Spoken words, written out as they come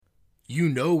You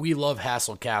know we love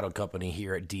Hassel Cattle Company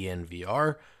here at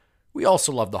DNVR. We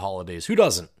also love the holidays. Who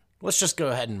doesn't? Let's just go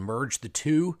ahead and merge the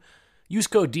two. Use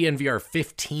code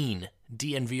DNVR15,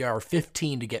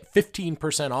 DNVR15 to get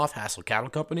 15% off Hassel Cattle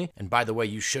Company. And by the way,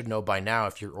 you should know by now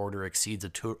if your order exceeds a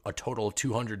total of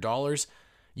 $200,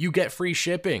 you get free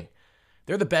shipping.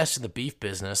 They're the best in the beef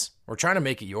business. We're trying to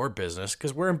make it your business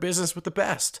because we're in business with the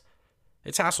best.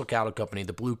 It's Hassel Cattle Company,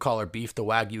 the blue-collar beef, the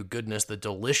Wagyu goodness, the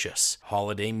delicious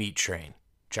holiday meat train.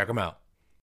 Check them out.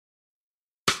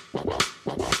 Just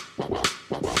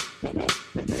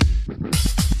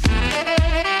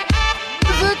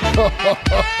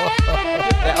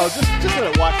let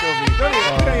it wash over you. You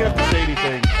don't even have to say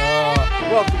anything.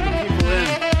 Welcome the people in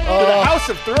to the House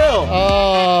of Thrill.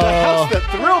 The house that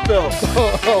Thrill built.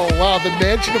 Oh, wow. The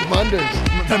Mansion of Munders.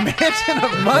 The Mansion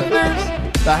of Munders.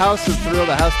 The House of Thrill,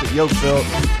 the house that Yoke built.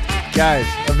 Guys,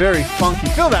 a very funky,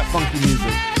 feel that funky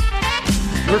music.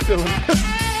 We're feeling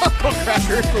Uncle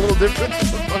Cracker. It's a little different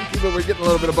from funky, but we're getting a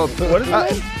little bit of both. What is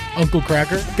it? Uncle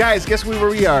Cracker. Guys, guess where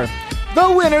we are?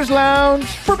 The Winner's Lounge.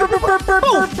 Thrill.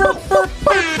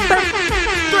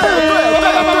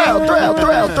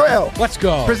 Let's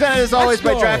go. Presented as always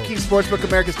by DraftKings Sportsbook,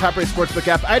 America's top-rated sportsbook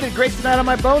app. I did great tonight on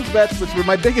my Bones bets, which were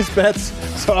my biggest bets,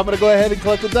 so I'm going to go ahead and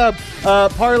collect the dub.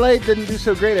 Parlay didn't do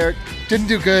so great, Eric. Didn't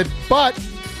do good, but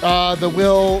the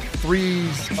Will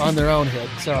threes on their own hit.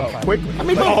 So Quickly. I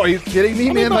mean, are you kidding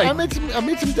me, man? I made some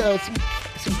cash.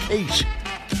 You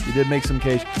did make some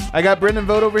cash. I got Brendan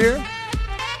Vogt over here.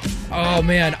 Oh,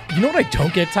 man. You know what I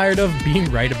don't get tired of?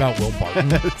 Being right about Will Barton.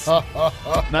 Not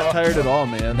tired at all,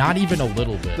 man. Not even a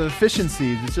little bit. The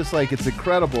efficiency, it's just like, it's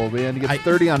incredible, man. He gets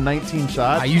 30 on 19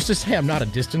 shots. I used to say I'm not a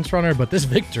distance runner, but this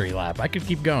victory lap, I could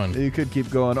keep going. You could keep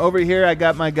going. Over here, I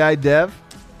got my guy, Dev.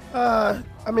 I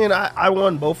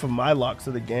won both of my locks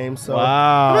of the game, so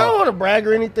Wow. I don't want to brag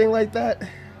or anything like that.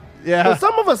 Yeah. But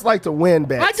some of us like to win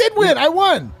bets. I did win. I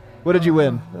won. What did you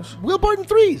win? Will Barton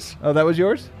threes. Oh, that was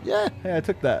yours? Yeah. Hey, I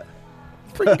took that.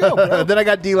 Freaking go, bro. Then I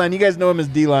got D-Line. You guys know him as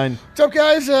D-Line. What's up,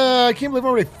 guys? I can't believe I'm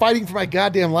already fighting for my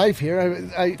goddamn life here.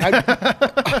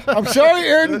 I'm sorry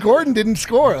Aaron Gordon didn't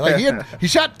score. Like he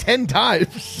shot 10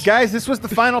 times. Guys, this was the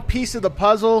final piece of the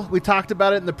puzzle. We talked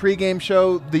about it in the pregame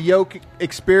show, the Yoke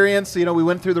experience. You know, we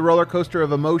went through the roller coaster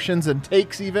of emotions and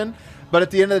takes even. But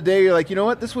at the end of the day, you're like, you know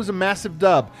what? This was a massive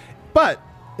dub. But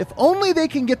if only they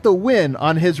can get the win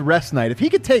on his rest night. If he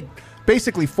could take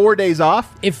basically 4 days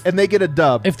off and they get a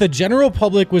dub. If the general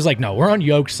public was like, no, we're on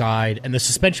Yoke's side, and the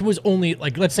suspension was only,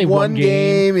 like, let's say one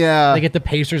game, yeah. They get the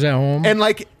Pacers at home. And,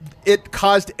 like, it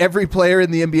caused every player in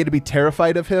the NBA to be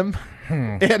terrified of him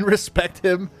and respect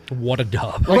him. What a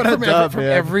dub. Like What a dub, from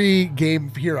man. every game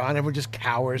here on, everyone just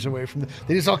cowers away from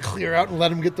they just all clear out and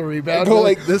let him get the rebound. Go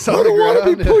like this on I the don't want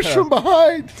to be ground. pushed from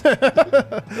behind.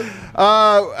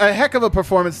 A heck of a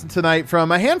performance tonight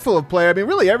from a handful of players. I mean,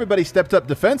 really, everybody stepped up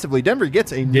defensively. Denver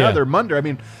gets another Munder. I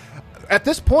mean, at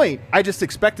this point, I just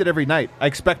expect it every night. I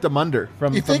expect a Munder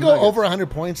from If from they the go Nuggets. over 100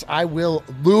 points, I will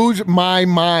lose my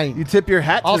mind. You tip your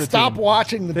hat to I'll the stop team.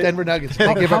 watching the Denver Nuggets.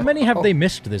 How many have they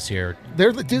missed this year?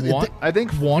 They're the dude. One? I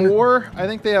think One? 4. I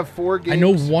think they have 4 games. I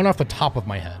know one off the top of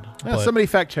my head. Yeah, but- somebody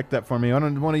fact check that for me.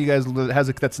 One of you guys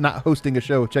that's not hosting a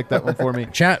show, check that one for me.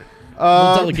 Chat.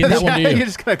 We'll delegate that one to You're you.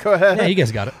 just gonna go ahead. Yeah, you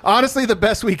guys got it. Honestly, the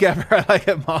best week ever. I like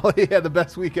it, Molly. Yeah, the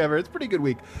best week ever. It's a pretty good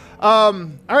week. All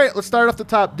right, let's start off the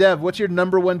top. Dev, what's your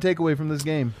number one takeaway from this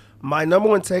game? My number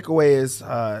one takeaway is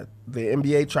the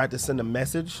NBA tried to send a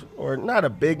message, or not a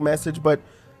big message, but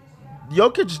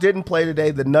Jokic didn't play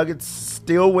today. The Nuggets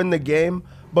still win the game,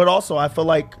 but also I feel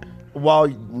like while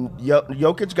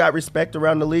Jokic got respect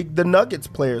around the league, the Nuggets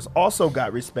players also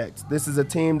got respect. This is a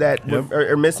team that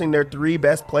are missing their 3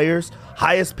 best players,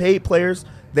 highest paid players.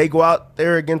 They go out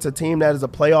there against a team that is a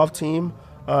playoff team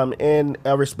and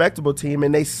a respectable team,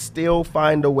 and they still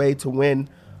find a way to win.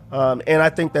 And I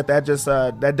think that just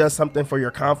that does something for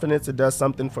your confidence. It does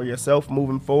something for yourself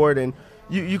moving forward, and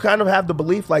you kind of have the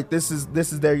belief like this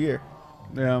is their year.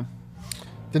 Yeah.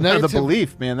 The Nuggets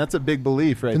belief, man. That's a big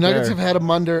belief right The Nuggets there. have had a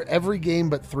Munder every game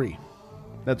but 3.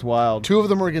 That's wild. 2 of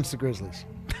them were against the Grizzlies.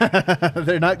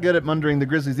 They're not good at mundering the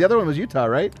Grizzlies. The other one was Utah,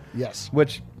 right? Yes.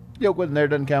 Which Yoke wasn't there,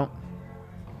 doesn't count.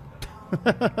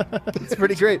 It's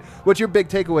pretty great. What's your big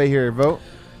takeaway here, Vote?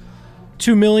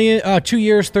 2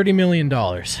 years, $30 million.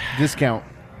 Discount.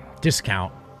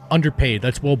 Discount. Underpaid.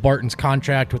 That's Will Barton's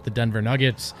contract with the Denver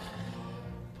Nuggets.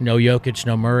 No Jokic,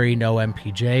 no Murray, no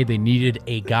MPJ. They needed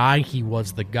a guy. He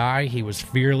was the guy. He was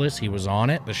fearless. He was on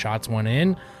it. The shots went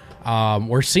in.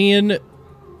 We're seeing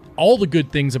all the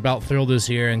good things about Thrill this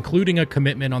year, including a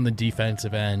commitment on the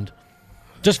defensive end.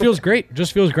 Just feels great.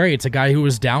 Just feels great. It's a guy who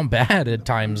was down bad at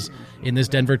times in this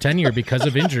Denver tenure because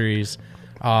of injuries.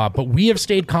 But we have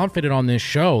stayed confident on this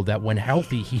show that when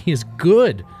healthy, he is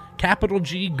good. Capital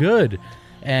G, good.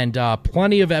 And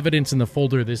plenty of evidence in the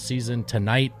folder this season.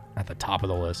 Tonight, at the top of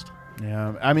the list.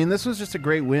 Yeah, I mean, this was just a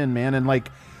great win, man. And,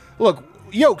 like, look,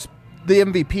 Yoke's the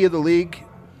MVP of the league,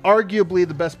 arguably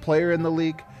the best player in the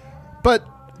league. But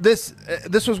this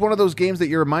was one of those games that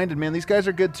you're reminded, man, these guys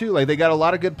are good too. Like, they got a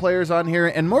lot of good players on here.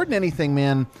 And more than anything,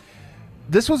 man,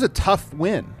 this was a tough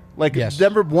win. Like, yes.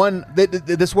 Denver won.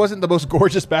 This wasn't the most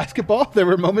gorgeous basketball. There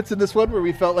were moments in this one where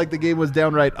we felt like the game was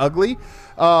downright ugly.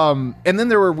 And then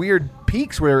there were weird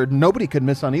peaks where nobody could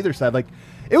miss on either side. Like,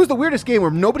 it was the weirdest game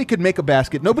where nobody could make a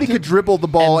basket. Nobody could dribble the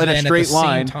ball in a straight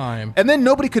line. And then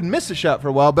nobody could miss a shot for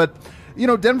a while. But, you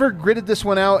know, Denver gritted this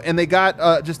one out, and they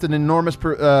got just an enormous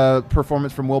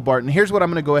performance from Will Barton. Here's what I'm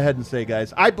going to go ahead and say,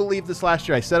 guys. I believed this last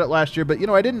year. I said it last year, but, you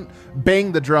know, I didn't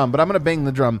bang the drum, but I'm going to bang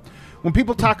the drum. When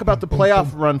people talk about the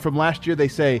playoff run from last year, they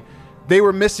say they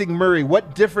were missing Murray.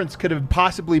 What difference could have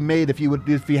possibly made if you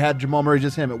had Jamal Murray,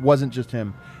 just him? It wasn't just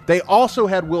him. They also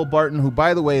had Will Barton, who,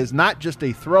 by the way, is not just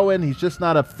a throw-in. He's just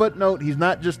not a footnote. He's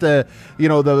not just a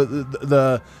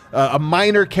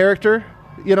minor character.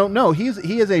 You know, no, he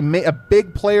is a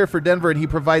big player for Denver, and he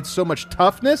provides so much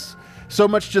toughness, so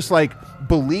much just like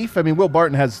belief. I mean, Will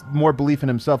Barton has more belief in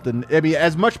himself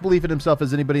as much belief in himself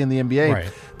as anybody in the NBA.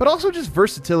 Right. But also just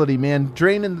versatility, man.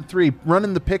 Draining the three,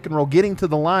 running the pick and roll, getting to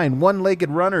the line, one-legged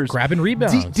runners, grabbing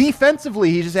rebounds.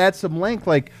 Defensively, he just adds some length.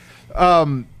 Like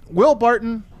Will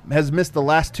Barton has missed the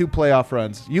last 2 playoff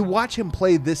runs. You watch him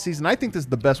play this season. I think this is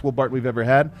the best Will Barton we've ever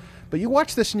had. But you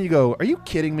watch this and you go, "Are you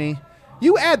kidding me?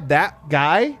 You add that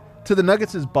guy to the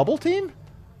Nuggets' bubble team?"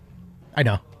 I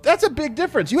know. That's a big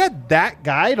difference. You had that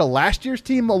guy to last year's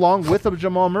team along with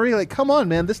Jamal Murray. Like, come on,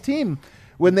 man. This team,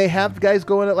 when they have guys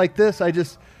going it like this,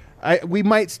 we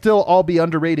might still all be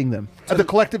underrating them. The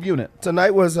collective unit.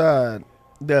 Tonight was the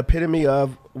epitome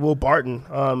of Will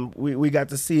Barton. We got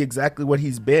to see exactly what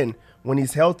he's been when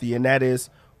he's healthy, and that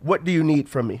is, what do you need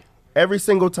from me? Every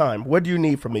single time, what do you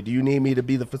need from me? Do you need me to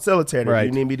be the facilitator? Right. Do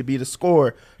you need me to be the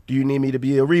scorer? Do you need me to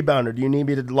be a rebounder? Do you need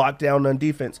me to lock down on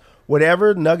defense?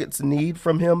 Whatever Nuggets need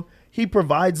from him, he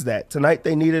provides that. Tonight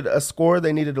they needed a scorer.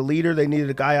 They needed a leader. They needed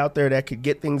a guy out there that could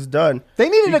get things done. They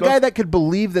needed a guy that could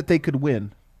believe that they could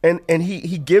win. And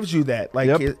he gives you that.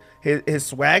 Like, yep. his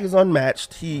swag is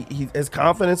unmatched. His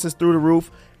confidence is through the roof.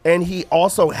 And he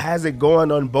also has it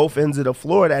going on both ends of the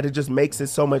floor that it just makes it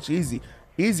so much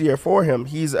easier for him.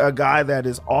 He's a guy that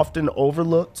is often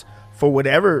overlooked for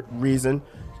whatever reason.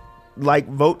 Like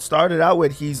Vogt started out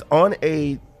with, he's on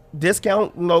a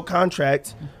discount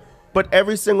contract, but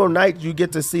every single night you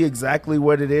get to see exactly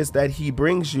what it is that he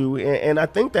brings you. And I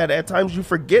think that at times you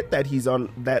forget that he's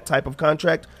on that type of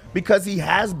contract because he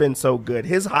has been so good.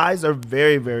 His highs are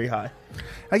very, very high.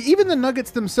 Like, even the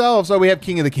Nuggets themselves, we have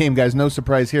king of the game, guys. No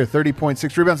surprise here.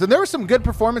 30.6 rebounds. And there were some good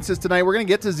performances tonight. We're going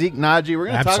to get to Zeke Naji. We're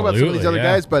going to talk about some of these other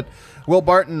guys. But Will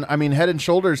Barton, I mean, head and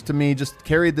shoulders to me, just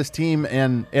carried this team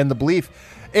and the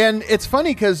belief. And it's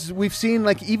funny because we've seen,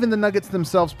 like, even the Nuggets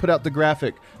themselves put out the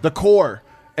graphic, the core,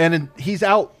 and he's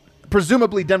out.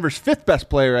 Presumably Denver's 5th best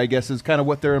player, I guess, is kind of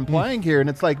what they're implying here. And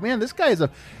it's like, man, this guy is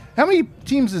how many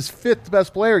teams' 5th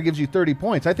best player gives you 30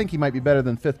 points? I think he might be better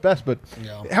than 5th best, but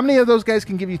how many of those guys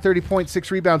can give you 30 points, 6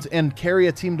 rebounds, and carry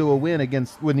a team to a win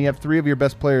against when you have 3 of your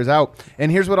best players out? And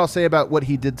here's what I'll say about what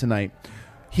he did tonight.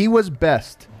 He was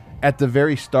best at the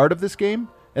very start of this game,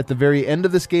 at the very end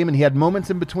of this game, and he had moments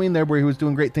in between there where he was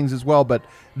doing great things as well. But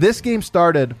this game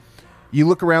started, you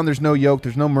look around, there's no Yoke,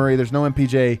 there's no Murray, there's no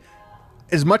MPJ.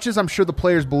 As much as I'm sure the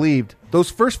players believed, those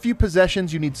first few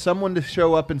possessions, you need someone to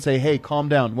show up and say, hey, calm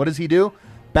down. What does he do?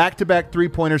 Back-to-back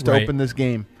three-pointers to open this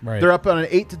game. Right. They're up on an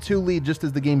 8-2 lead just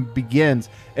as the game begins.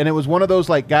 And it was one of those,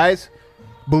 like, guys,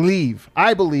 believe.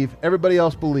 I believe. Everybody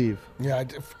else believe. Yeah.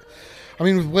 I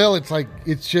mean, with Will, it's like,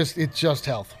 it's just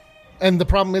health. And the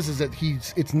problem is that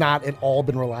it's not at all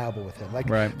been reliable with him. Like,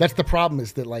 that's the problem,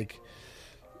 is that, like,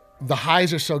 the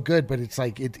highs are so good, but it's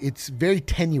like, it's very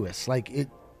tenuous. Like,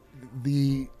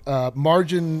 the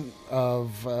margin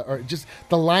of or just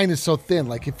the line is so thin.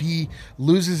 Like, if he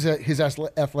loses his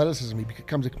athleticism, he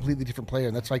becomes a completely different player,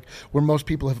 and that's like where most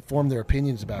people have formed their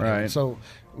opinions about him. So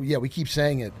yeah, we keep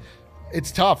saying it.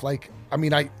 It's tough. Like, I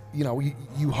mean,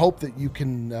 you hope that you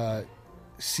can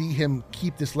see him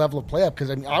keep this level of play up, because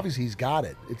I mean, obviously he's got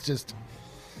it. It's just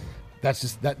that's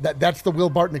the Will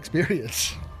Barton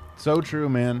experience. So true,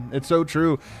 man. It's so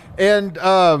true. And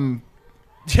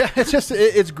yeah,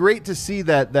 it's great to see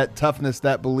that toughness,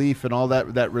 that belief, and all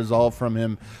that resolve from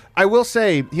him. I will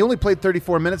say he only played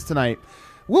 34 minutes tonight.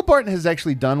 Will Barton has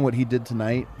actually done what he did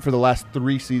tonight for the last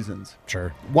 3 seasons.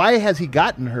 Sure. Why has he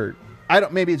gotten hurt?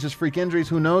 Maybe it's just freak injuries,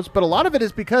 who knows? But a lot of it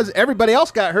is because everybody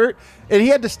else got hurt, and he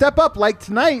had to step up like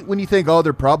tonight when you think, oh,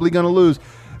 they're probably going to lose.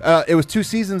 It was 2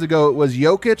 seasons ago. It was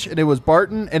Jokic, and it was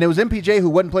Barton, and it was MPJ who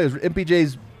wouldn't play. It was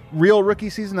MPJ's real rookie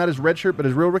season, not his red shirt, but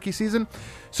his real rookie season.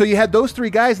 So you had those 3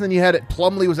 guys, and then you had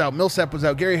Plumlee was out, Millsap was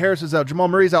out, Gary Harris was out, Jamal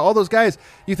Murray's out, all those guys.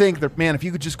 You think that, man, if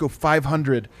you could just go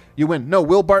 500, you win. No,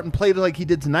 Will Barton played like he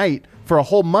did tonight for a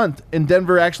whole month, and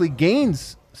Denver actually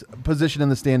gains position in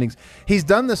the standings. He's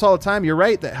done this all the time. You're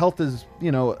right that health is,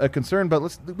 a concern, but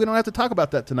we don't have to talk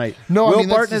about that tonight. No, Will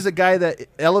Barton is a guy that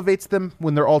elevates them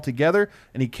when they're all together,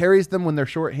 and he carries them when they're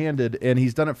shorthanded, and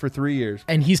he's done it for 3 years.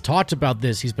 And he's talked about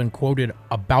this. He's been quoted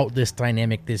about this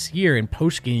dynamic this year in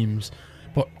post games.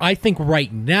 But I think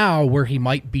right now where he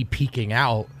might be peaking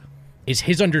out is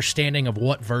his understanding of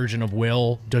what version of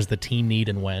Will does the team need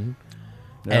and when,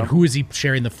 and who is he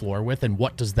sharing the floor with, and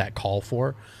what does that call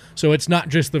for. So it's not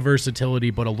just the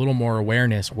versatility, but a little more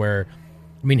awareness where,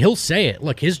 he'll say it.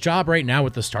 Look, his job right now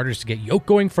with the starters is to get Yoke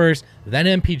going first, then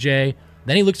MPJ,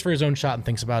 then he looks for his own shot and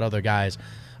thinks about other guys.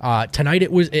 Tonight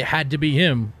it had to be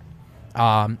him.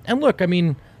 And look,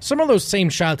 some of those same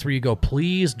shots where you go,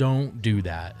 please don't do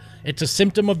that. It's a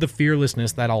symptom of the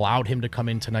fearlessness that allowed him to come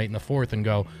in tonight in the 4th and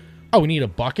go, oh, we need a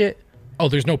bucket? Oh,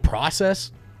 there's no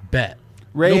process? Bet.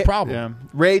 Ray, no problem. Yeah.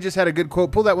 Ray just had a good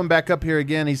quote. Pull that one back up here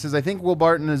again. He says, I think Will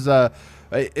Barton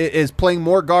is playing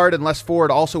more guard and less forward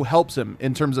also helps him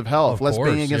in terms of health, less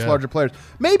being against larger players.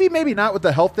 Maybe not with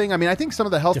the health thing. I think some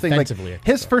of the health thing, like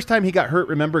his first time he got hurt,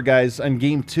 remember, guys, on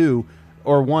game 2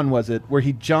 or 1 was it, where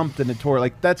he jumped and it tore.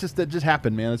 Like, that just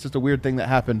happened, man. It's just a weird thing that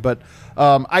happened. But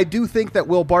I do think that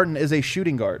Will Barton is a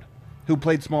shooting guard who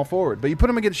played small forward. But you put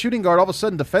him against shooting guard, all of a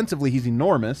sudden defensively he's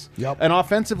enormous. Yep. And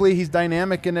offensively he's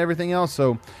dynamic and everything else.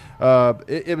 So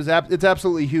it's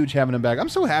absolutely huge having him back. I'm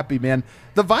so happy, man.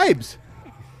 The vibes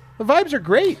are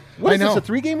great. What is this, a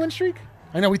 3-game win streak?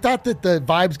 I know. We thought that the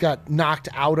vibes got knocked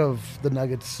out of the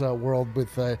Nuggets world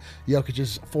with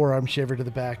Jokic's forearm shiver to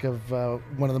the back of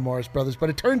one of the Morris brothers.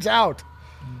 But it turns out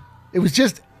it was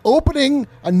just opening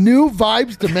a new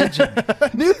vibes dimension.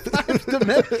 New vibes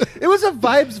dimension. It was a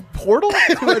vibes portal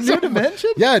to a new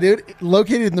dimension? Yeah, dude.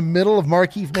 Located in the middle of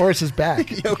Markieff Morris's back.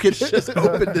 Jokic just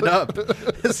opened it up.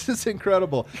 This is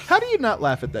incredible. How do you not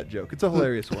laugh at that joke? It's a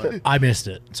hilarious one. I missed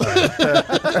it. Sorry.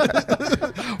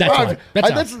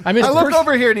 I look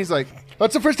over here and he's like,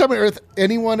 that's the first time on earth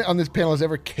anyone on this panel has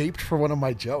ever caped for one of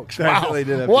my jokes. Wow.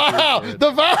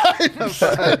 The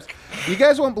vibes. You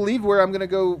guys won't believe where I'm going to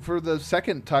go for the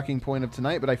second talking point of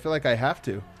tonight, but I feel like I have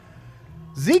to.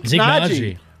 Zeke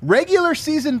Nnaji, regular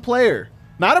season player,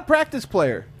 not a practice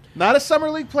player, not a summer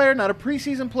league player, not a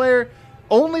preseason player,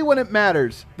 only when it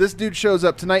matters. This dude shows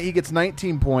up tonight. He gets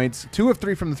 19 points, 2 of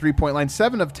 3 from the 3-point line,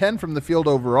 7 of 10 from the field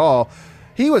overall.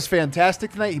 He was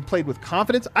fantastic tonight. He played with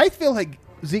confidence. I feel like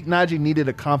Zeke Nnaji needed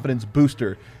a confidence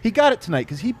booster. He got it tonight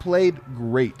because he played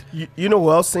great. You know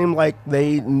who else seemed like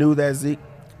they knew that Zeke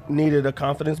needed a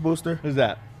confidence booster? Who's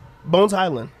that? Bones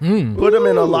Highland. Put him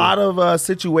in a lot of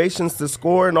situations to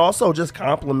score and also just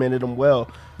complimented him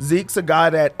well. Zeke's a guy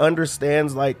that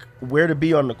understands where to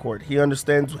be on the court. He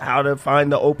understands how to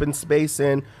find the open space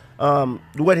and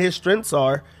what his strengths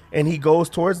are, and he goes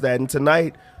towards that. And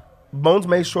tonight, Bones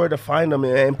made sure to find him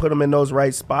and put him in those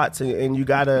right spots, and you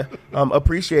got to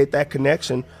appreciate that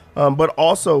connection. But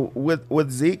also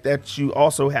with Zeke, that you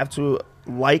also have to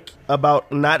like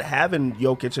about not having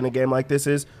Jokic in a game like this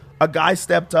is a guy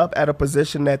stepped up at a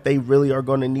position that they really are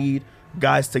going to need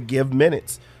guys to give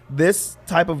minutes. This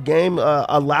type of game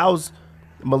allows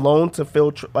Malone to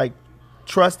feel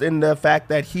trust in the fact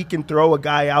that he can throw a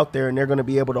guy out there and they're going to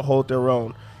be able to hold their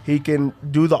own. He can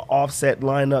do the offset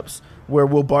lineups where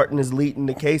Will Barton is leading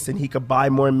the case and he could buy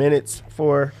more minutes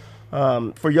for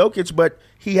Jokic, but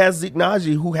he has Zeke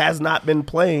Nnaji, who has not been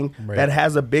playing, that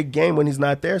has a big game when he's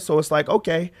not there. So it's like,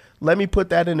 okay, let me put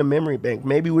that in the memory bank.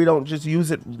 Maybe we don't just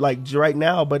use it right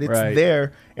now, but it's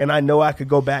there, and I know I could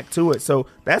go back to it. So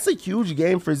that's a huge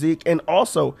game for Zeke, and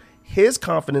also his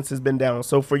confidence has been down.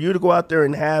 So for you to go out there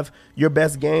and have your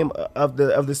best game of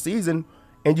the season,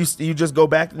 and you just go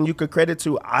back and you could credit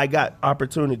to, I got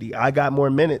opportunity, I got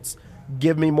more minutes,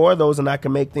 give me more of those, and I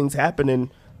can make things happen. And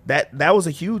that was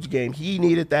a huge game. He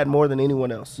needed that more than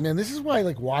anyone else. Man, this is why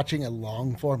watching a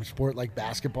long form sport like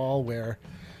basketball, where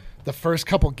the first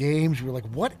couple games we're like,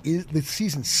 what is this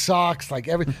season sucks,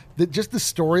 just the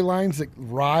storylines that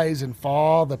rise and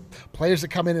fall, the players that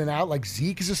come in and out, like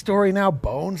Zeke is a story now,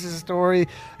 Bones is a story.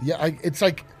 Yeah, it's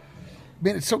like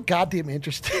man, it's so goddamn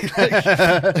interesting.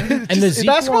 And the Zeke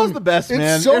Basketball is one- the best,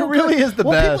 man. so it really good. is the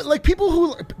best.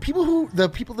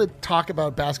 People that talk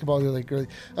about basketball, they're like,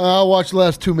 I'll watch the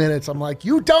last 2 minutes. I'm like,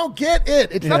 you don't get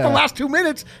it. It's not the last 2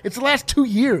 minutes. It's the last 2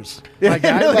 years. Yeah, it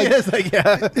really is. Like,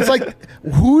 yeah. It's like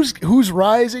who's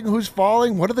rising, who's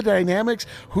falling, what are the dynamics?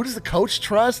 Who does the coach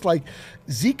trust? Like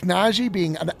Zeke Naji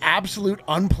being an absolute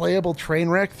unplayable train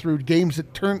wreck through games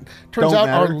that turns Don't out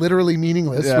matter. are literally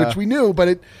meaningless, Yeah. which we knew,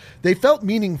 but they felt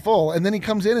meaningful. And then he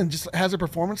comes in and just has a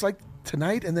performance like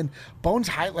tonight, and then Bones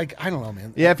high. Like, I don't know,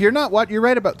 man. Yeah, if you're not you're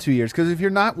right about 2 years, because if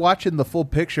you're not watching the full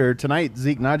picture tonight,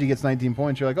 Zeke Naji gets 19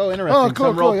 points. You're like, oh, interesting, Oh, cool,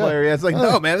 some role cool, yeah. player. Yeah, it's like,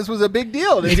 no, man, this was a big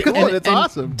deal. It's cool. And- It's and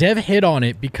awesome. Dev hit on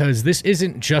it because this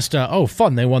isn't just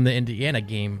fun. They won the Indiana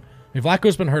game. I mean,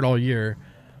 Vlatko's been hurt all year.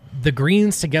 The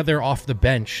greens together off the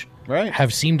bench Right.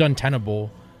 have seemed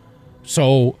untenable.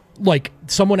 So, like,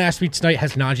 someone asked me tonight,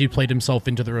 has Najee played himself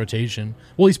into the rotation?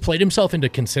 Well, he's played himself into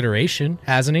consideration,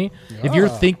 hasn't he? If you're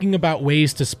thinking about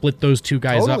ways to split those two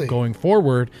guys Totally. up going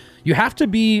forward, you have to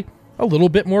be a little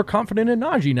bit more confident in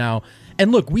Najee now.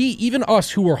 And look, even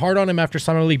us who were hard on him after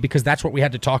Summer League, because that's what we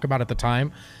had to talk about at the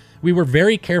time, we were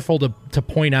very careful to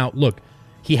point out, look,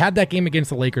 he had that game against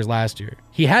the Lakers last year.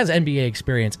 He has NBA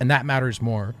experience, and that matters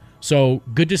more. So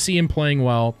good to see him playing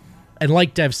well. And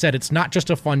like Dev said, it's not just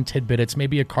a fun tidbit. It's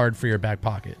maybe a card for your back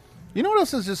pocket. You know what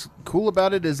else is just cool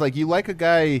about it is, like, you like a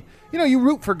guy, you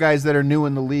root for guys that are new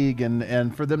in the league,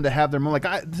 and for them to have their moment.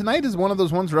 Like, tonight is one of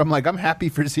those ones where I'm like, I'm happy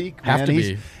for Zeke. Have man. to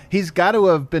be. He's got to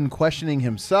have been questioning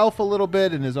himself a little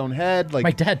bit in his own head. Like,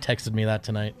 My dad texted me that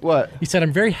tonight. What? He said,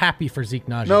 I'm very happy for Zeke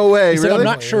Naji. No way, He said, I'm really?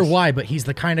 not sure why, but he's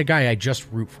the kind of guy I just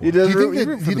root for. he does. Do you you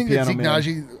think that piano Zeke man.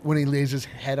 Naji, when he lays his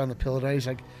head on the pillow tonight, he's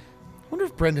like, I wonder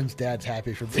if Brendan's dad's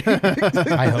happy for me.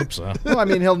 I hope so. Well, I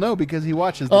mean, he'll know because he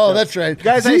watches. The Oh, show. that's right.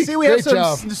 Guys. I Zeke, see we have great some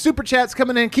job. super chats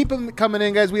coming in. Keep them coming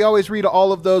in, guys. We always read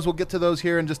all of those. We'll get to those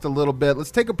here in just a little bit.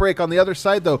 Let's take a break. On the other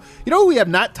side, though, you know who we have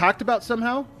not talked about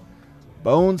somehow?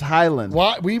 Bones Highland.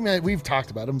 Well, we've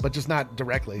talked about him, but just not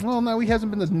directly. Well, no, he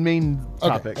hasn't been the main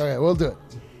topic, Okay, we'll do it.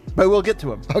 but we'll get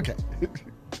to him. Okay.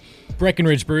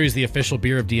 Breckenridge Brewery is the official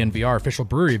beer of DNVR, official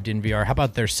brewery of DNVR. How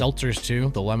about their seltzers,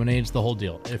 too? The lemonades, the whole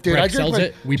deal. If Dude, I Breck drink sells like-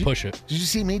 it, we push it. Did you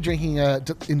see me enjoying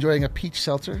a peach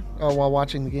seltzer while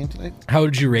watching the game tonight? How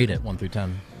would you rate it, 1 through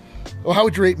 10? Well, how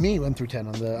would you rate me 1 through 10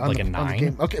 on the Like a on the 9?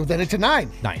 game? Okay, well, then it's a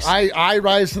 9. Nice. I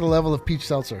rise to the level of peach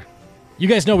seltzer. You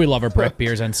guys know we love our Breck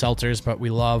beers and seltzers, but we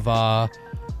love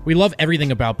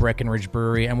everything about Breckenridge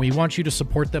Brewery, and we want you to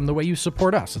support them the way you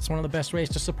support us. It's one of the best ways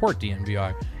to support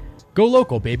DNVR. Go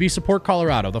local, baby. Support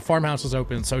Colorado. The farmhouse is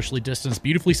open, socially distanced,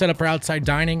 beautifully set up for outside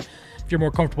dining. If you're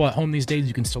more comfortable at home these days,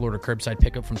 you can still order curbside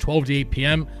pickup from 12 to 8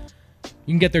 p.m.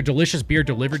 You can get their delicious beer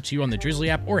delivered to you on the Drizzly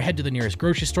app, or head to the nearest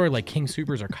grocery store like King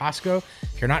Soopers or Costco.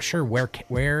 If you're not sure where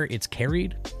it's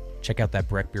carried, check out that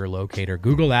Breck Beer Locator.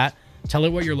 Google that. Tell it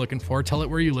what you're looking for. Tell it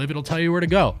where you live. It'll tell you where to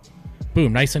go.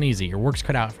 Boom, nice and easy. Your work's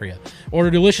cut out for you. Order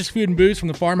delicious food and booze from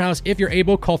the farmhouse. If you're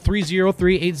able, call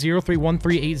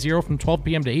 303-803-1380 from 12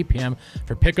 p.m. to 8 p.m.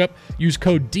 for pickup. Use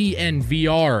code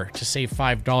DNVR to save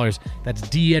 $5. That's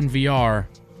DNVR.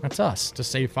 That's us to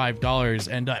save $5.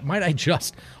 And might I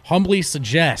just humbly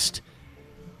suggest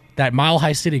that Mile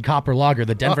High City Copper Lager,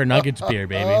 the Denver Nuggets beer,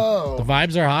 baby. The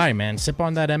vibes are high, man. Sip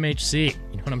on that MHC.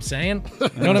 You know what I'm saying? You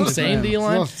know what I'm saying, D-Line? You know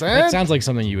what I'm saying? That sounds like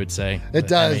something you would say. It the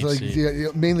does, MHC.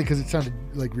 like mainly because it sounded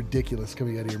like ridiculous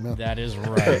coming out of your mouth. That is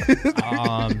right.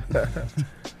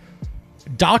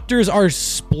 Doctors are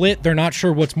split. They're not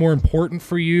sure what's more important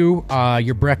for you,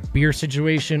 your Breck beer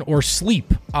situation or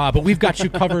sleep. But we've got you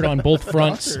covered on both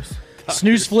fronts.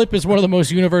 Snooze Flip is one of the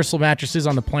most universal mattresses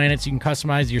on the planet. So you can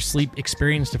customize your sleep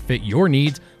experience to fit your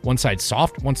needs. One side's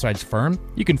soft, one side's firm.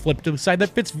 You can flip to the side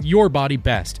that fits your body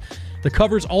best. The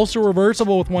cover's also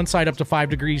reversible with one side up to 5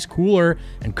 degrees cooler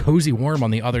and cozy warm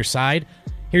on the other side.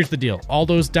 Here's the deal. All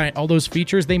those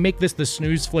features, they make this the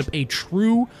Snooze Flip a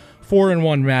true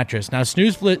 4-in-1 mattress. Now,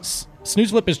 Snooze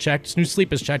Flip is checked. Snooze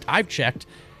Sleep is checked. I've checked.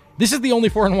 This is the only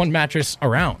 4-in-1 mattress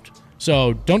around.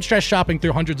 So don't stress shopping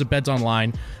through hundreds of beds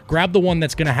online. Grab the one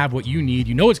that's going to have what you need.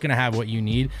 You know it's going to have what you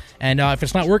need. And if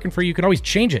it's not working for you, you can always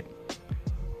change it.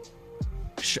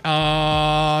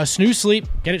 Snooze Sleep,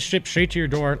 get it shipped straight to your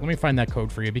door. Let me find that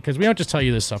code for you because we don't just tell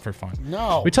you this stuff for fun.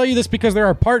 No. We tell you this because they're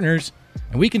our partners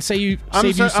and we can save you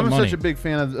some I'm money. such a big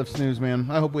fan of Snooze, man.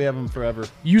 I hope we have them forever.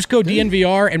 Use code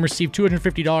DNVR and receive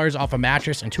 $250 off a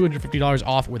mattress and $250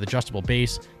 off with adjustable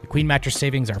base. The Queen mattress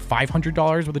savings are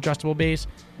 $500 with adjustable base.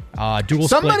 Dual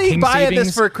Somebody split king buy savings,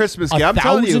 this for a Christmas gift. I'm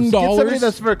telling you, get somebody $1,000.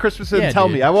 this for a Christmas and Yeah, tell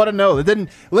dude. me. I want to know. Then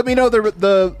let me know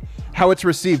the how it's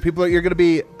received. You're going to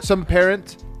be some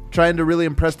parent trying to really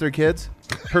impress their kids.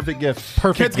 Perfect gift.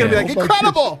 Perfect Kid's gonna be gift. like,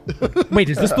 incredible. Wait,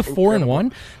 is this the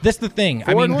 4-in-1? That's the thing.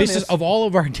 I mean, 4-in-1 this is is of all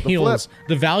of our deals,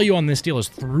 the value on this deal is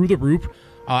through the roof.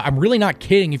 I'm really not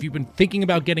kidding. If you've been thinking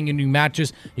about getting into new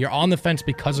matches, you're on the fence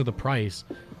because of the price.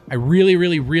 I really,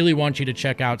 really, really want you to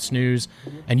check out Snooze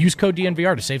and use code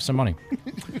DNVR to save some money.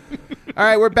 All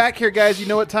right, we're back here, guys. You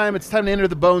know what time? It's time to enter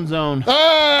the Bone Zone. Bone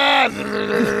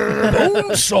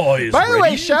size. By the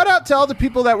way, shout out to all the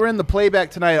people that were in the playback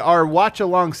tonight. Our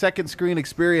watch-along second screen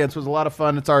experience was a lot of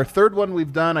fun. It's our third one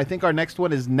we've done. I think our next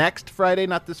one is next Friday,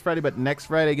 not this Friday, but next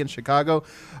Friday against Chicago.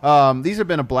 These have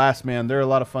been a blast, man. They're a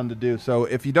lot of fun to do. So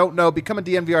if you don't know, become a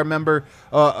DNVR member.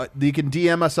 You can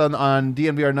DM us on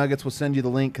DNVR Nuggets. We'll send you the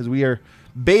link because we are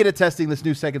beta testing this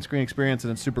new second screen experience,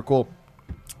 and it's super cool.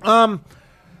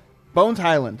 Bones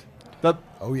Highland.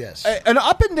 Oh, yes. An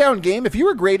up and down game. If you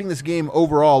were grading this game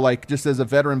overall, like just as a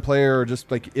veteran player or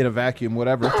just like in a vacuum,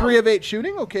 whatever, 3 of 8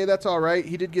 shooting, okay, that's all right.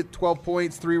 He did get 12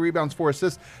 points, 3 rebounds, 4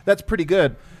 assists. That's pretty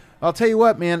good. I'll tell you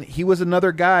what, man, he was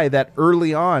another guy that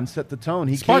early on set the tone.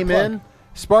 He Spark came plug. in,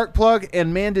 spark plug,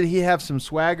 and man, did he have some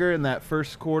swagger in that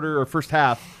first quarter or first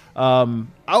half.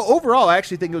 Overall, I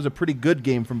actually think it was a pretty good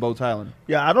game from Bones Highland.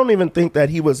 Yeah, I don't even think that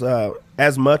he was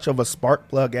as much of a spark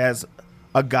plug as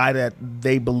a guy that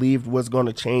they believed was going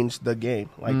to change the game,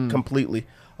 completely.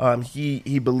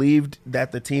 He believed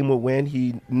that the team would win.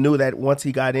 He knew that once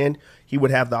he got in, he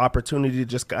would have the opportunity to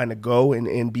just kind of go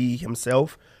and be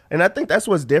himself. And I think that's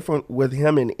what's different with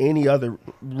him and any other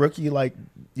rookie, that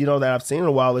I've seen in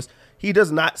a while, is he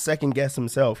does not second guess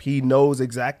himself. He knows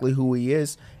exactly who he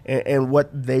is and what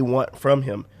they want from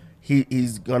him.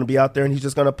 He's going to be out there and he's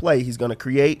just going to play. He's going to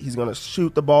create. He's going to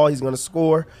shoot the ball. He's going to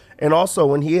score. And also,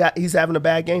 when he's having a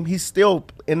bad game, he's still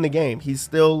in the game. He's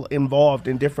still involved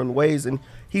in different ways, and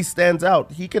he stands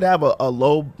out. He could have a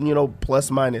low, plus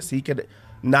minus. He could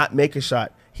not make a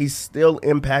shot. He's still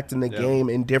impacting the game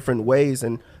in different ways,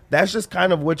 and that's just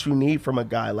kind of what you need from a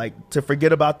guy, like to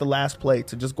forget about the last play,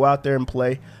 to just go out there and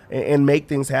play and make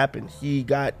things happen. He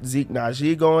got Zeke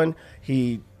Naji going.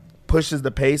 He pushes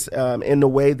the pace in the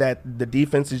way that the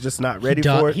defense is just not ready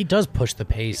for it. He does push the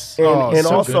pace. And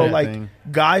so also, good at thing.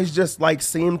 guys just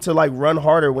seem to run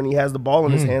harder when he has the ball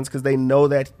in his hands because they know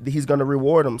that he's going to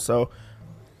reward them. So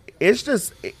it's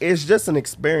just an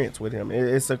experience with him.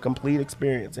 It's a complete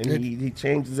experience, and he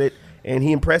changes it, and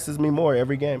he impresses me more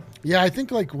every game. Yeah, I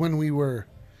think when we were,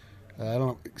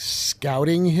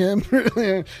 scouting him,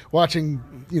 watching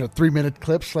 3-minute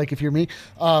clips. Like if you're me,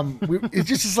 it's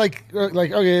just like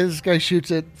okay, this guy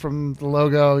shoots it from the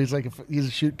logo. He's he's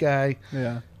a shoot guy.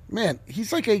 Yeah. Man,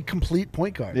 he's like a complete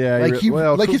point guard. Yeah,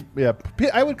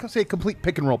 I would say complete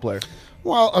pick and roll player.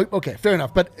 Well, okay, fair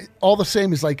enough. But all the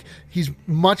same is he's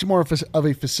much more of a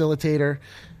facilitator.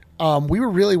 We were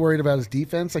really worried about his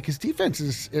defense. His defense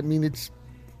is, it's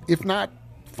if not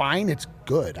fine, it's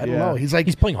good. I don't know.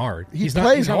 He's playing hard. He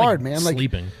plays hard, man.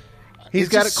 Sleeping. He's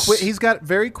got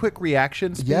very quick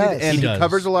reaction speed, Yes. and He he does.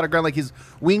 covers a lot of ground. His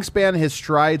wingspan, his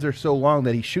strides are so long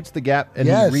that he shoots the gap and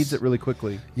Yes. he reads it really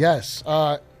quickly. Yes.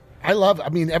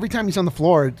 Every time he's on the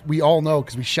floor, we all know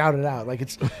because we shout it out.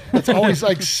 It's always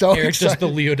so Eric's just the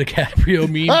exciting. Leo DiCaprio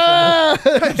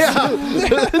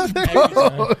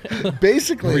meme.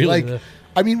 Basically,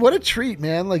 Really, what a treat,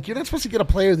 man. You're not supposed to get a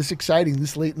player this exciting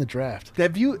this late in the draft.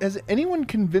 Has anyone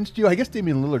convinced you? I guess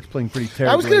Damian Lillard's playing pretty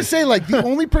terribly. I was going to say, the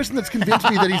only person that's convinced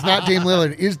me that he's not Dame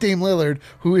Lillard is Dame Lillard,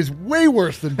 who is way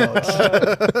worse than Bones.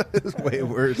 It's way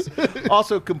worse.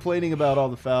 Also complaining about all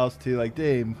the fouls too.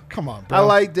 Dame, Come on, bro. I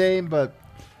like Dame, but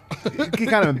you're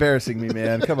kind of embarrassing me,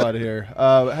 man. Come on here.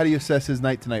 How do you assess his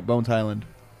night tonight, Bones Highland?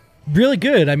 Really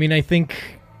good.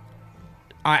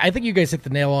 I think you guys hit the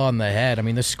nail on the head.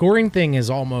 The scoring thing is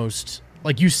almost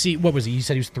you see. What was he? You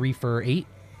said he was 3 for 8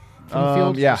 from the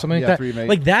field, yeah, something yeah, like 3 of that. 8.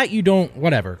 Like that, you don't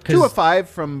whatever. 2 of 5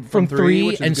 from 3,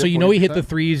 which is and good so he hit 40%. the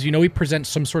threes. He presents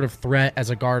some sort of threat as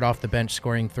a guard off the bench,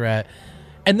 scoring threat.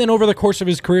 And then over the course of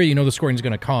his career, the scoring is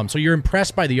going to come. So you're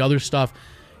impressed by the other stuff.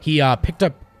 He picked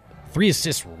up 3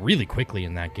 assists really quickly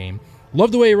in that game.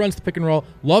 Love the way he runs the pick and roll.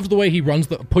 Loves the way he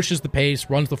pushes the pace,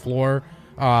 runs the floor,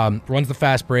 runs the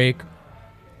fast break.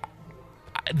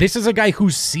 This is a guy who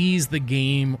sees the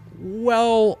game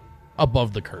well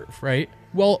above the curve, right?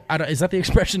 Well, is that the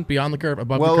expression? Beyond the curve,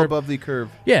 above the curve? Well above the curve.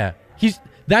 Yeah,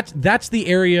 that's the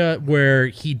area where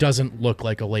he doesn't look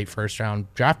like a late first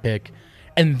round draft pick,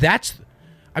 and that's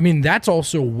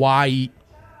also why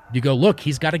you go, look,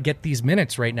 he's got to get these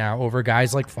minutes right now over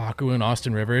guys like Facu and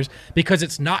Austin Rivers, because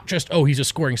it's not just he's a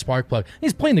scoring spark plug.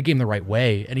 He's playing the game the right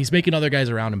way, and he's making other guys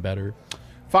around him better.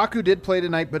 Facu did play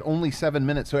tonight, but only 7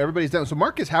 minutes, so everybody's down. So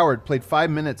Marcus Howard played 5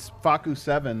 minutes, Facu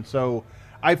 7. So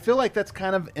I feel like that's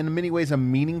kind of, in many ways, a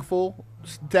meaningful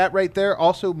stat right there.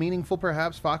 Also meaningful,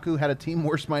 perhaps. Facu had a team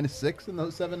worst -6 in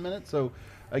those 7 minutes. So,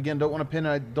 again, don't want to pin.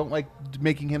 I don't like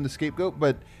making him the scapegoat,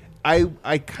 but I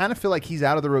kind of feel like he's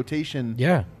out of the rotation.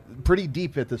 Yeah. Pretty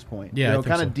deep at this point. Yeah,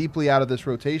 kind of deeply out of this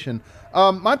rotation.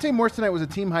 Monte Morris tonight was a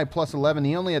team high +11.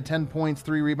 He only had 10 points,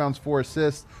 3 rebounds, 4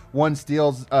 assists, 1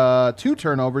 steals, 2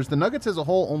 turnovers. The Nuggets as a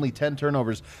whole only 10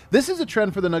 turnovers. This is a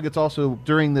trend for the Nuggets also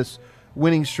during this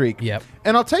winning streak. Yep.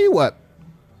 And I'll tell you what.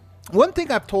 One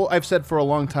thing I've said for a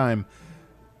long time.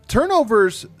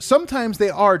 Turnovers, sometimes they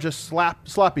are just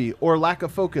sloppy or lack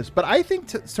of focus. But I think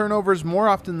turnovers more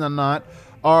often than not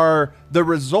are the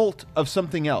result of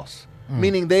something else.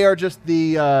 Meaning they are just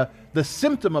the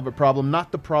symptom of a problem,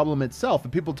 not the problem itself.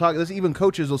 And people talk this, even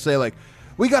coaches will say, like,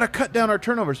 we got to cut down our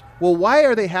turnovers. Well, why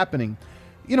are they happening?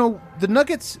 You know, the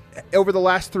Nuggets over the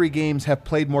last 3 games have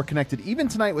played more connected, even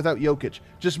tonight without Jokic,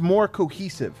 just more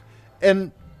cohesive.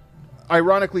 And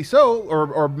ironically so,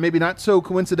 or maybe not so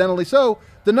coincidentally so,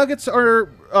 the Nuggets are,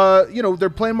 they're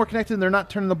playing more connected and they're not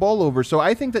turning the ball over. So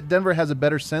I think that Denver has a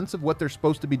better sense of what they're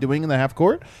supposed to be doing in the half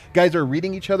court. Guys are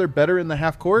reading each other better in the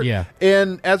half court. Yeah.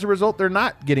 And as a result, they're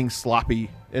not getting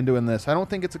sloppy in doing this. I don't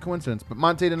think it's a coincidence. But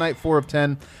Monte tonight, 4 of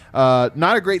 10.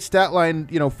 Not a great stat line,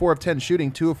 4 of 10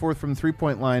 shooting, 2 of 4 from the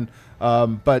 3-point line.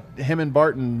 But him and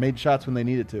Barton made shots when they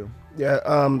needed to.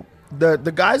 Yeah,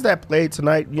 the guys that played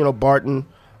tonight, Barton,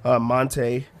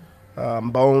 Monte,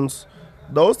 Bones,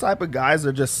 those type of guys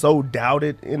are just so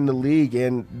doubted in the league,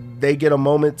 and they get a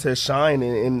moment to shine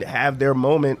and have their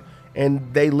moment,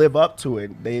 and they live up to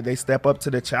it. They step up to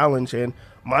the challenge, and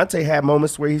Monte had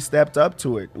moments where he stepped up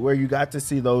to it, where you got to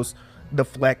see the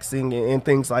flexing and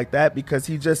things like that, because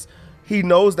he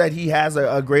knows that he has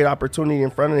a great opportunity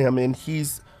in front of him, and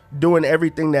he's doing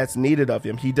everything that's needed of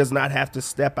him. He does not have to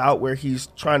step out where he's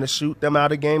trying to shoot them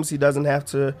out of games. He doesn't have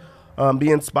to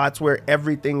be in spots where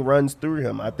everything runs through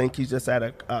him. I think he's just at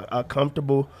a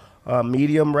comfortable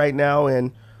medium right now,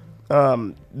 and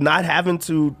not having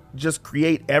to just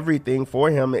create everything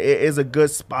for him is a good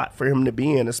spot for him to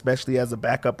be in, especially as a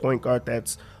backup point guard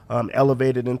that's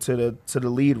elevated into the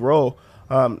lead role.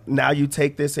 Now you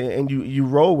take this and you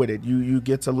roll with it. You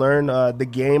get to learn the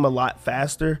game a lot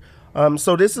faster.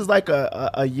 So this is like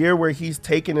a year where he's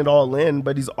taking it all in,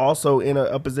 but he's also in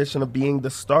a position of being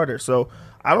the starter. So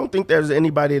I don't think there's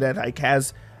anybody that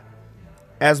has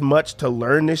as much to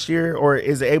learn this year or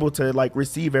is able to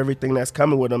receive everything that's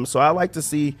coming with him. So I like to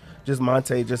see just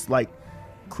Monte just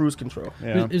cruise control.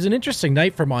 Yeah. It was an interesting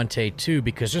night for Monte too,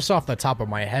 because just off the top of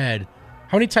my head,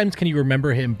 how many times can you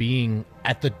remember him being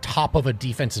at the top of a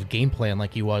defensive game plan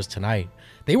like he was tonight?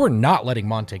 They were not letting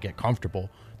Monte get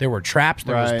comfortable. There were traps,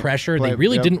 there was pressure. They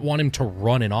really didn't want him to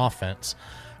run an offense.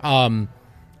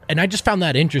 And I just found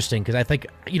that interesting because I think,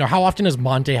 how often has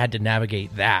Monte had to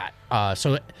navigate that?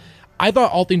 So I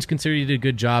thought all things considered he did a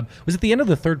good job. Was it the end of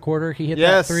the third quarter he hit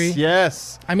that 3?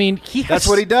 Yes. I mean, that's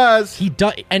what he does. He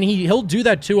does, and he'll do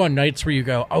that too on nights where you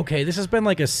go, okay, this has been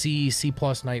like a C+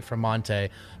 night from Monte,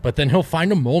 but then he'll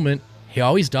find a moment. He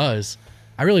always does.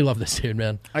 I really love this dude,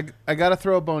 man. I got to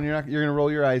throw a bone. You're going to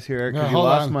roll your eyes here because you hold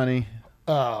lost on. money.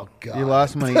 Oh, God. You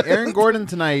lost money. Aaron Gordon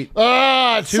tonight.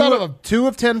 2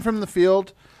 of 10 from the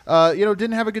field.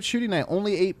 Didn't have a good shooting night.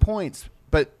 Only 8 points,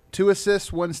 but 2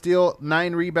 assists, 1 steal,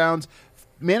 9 rebounds.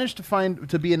 Managed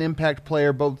to be an impact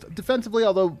player both defensively,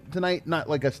 although tonight not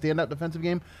like a standout defensive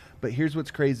game. But here's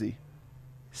what's crazy: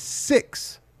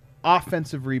 6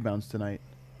 offensive rebounds tonight.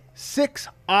 6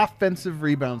 offensive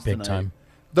rebounds Big tonight. time.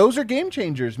 Those are game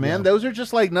changers, man. Yeah. Those are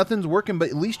just nothing's working, but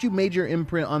at least you made your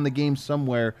imprint on the game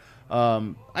somewhere.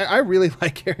 I really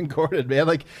like Aaron Gordon,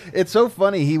 man. It's so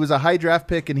funny. He was a high draft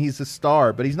pick and he's a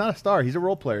star, but he's not a star. He's a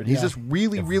role player. And he's just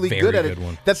really, really good at it.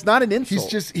 One. That's not an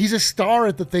insult. He's a star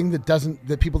at the thing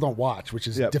that people don't watch, which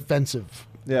is defensive.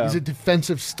 Yeah. He's a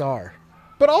defensive star.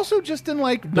 But also just in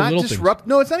not disrupt. Things.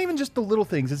 No, it's not even just the little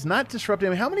things. It's not disrupting.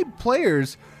 I mean, how many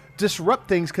players disrupt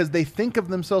things because they think of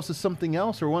themselves as something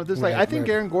else or one of this? I think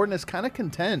Aaron Gordon is kind of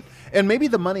content, and maybe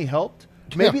the money helped.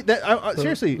 Maybe that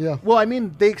seriously. Yeah. Well, I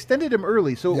mean, they extended him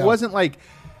early, so it wasn't like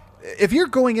if you're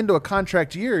going into a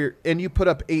contract year and you put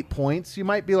up 8 points, you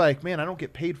might be like, man, I don't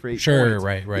get paid for 8 points. Sure,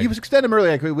 right. You extend him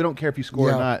early, we don't care if you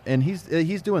score or not, and he's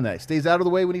doing that. He stays out of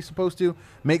the way when he's supposed to,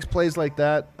 makes plays like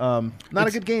that. Not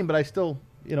a good game, but I still.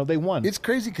 They won. It's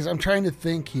crazy because I'm trying to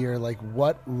think here,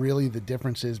 what really the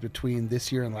difference is between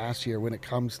this year and last year when it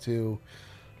comes to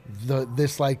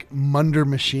this Munder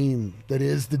machine that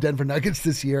is the Denver Nuggets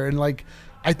this year, and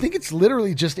I think it's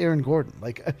literally just Aaron Gordon.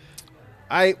 Can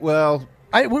I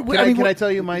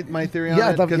tell you my theory on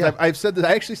it? Because I've said that.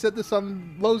 I actually said this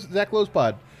on Zach Lowe's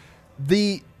pod.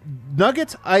 The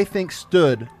Nuggets, I think,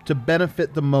 stood to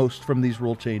benefit the most from these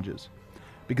rule changes.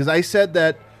 Because I said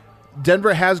that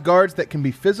Denver has guards that can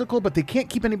be physical, but they can't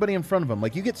keep anybody in front of them.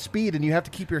 Like, you get speed and you have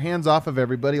to keep your hands off of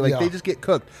everybody. Like, they just get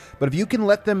cooked. But if you can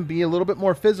let them be a little bit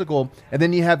more physical, and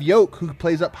then you have Yoke, who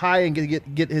plays up high and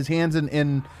get his hands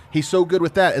in, he's so good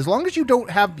with that. As long as you don't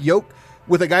have Yoke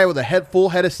with a guy with a full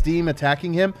head of steam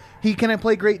attacking him, he can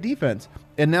play great defense.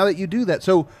 And now that you do that,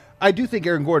 so I do think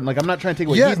Aaron Gordon, like, I'm not trying to take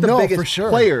away, he's the biggest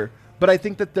player. But I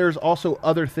think that there's also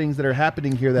other things that are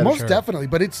happening here that most definitely.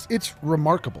 But it's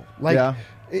remarkable. Like,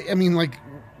 I mean, like,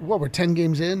 we're 10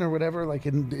 games in or whatever. Like,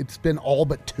 and it's been all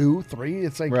but 2, 3.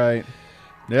 It's like, right.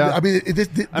 Yeah.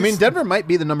 I mean, Denver might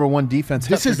be the number one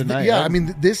defense after tonight. I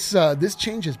mean, this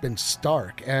change has been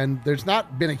stark, and there's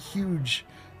not been a huge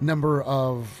number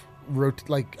of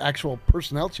actual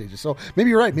personnel changes. So maybe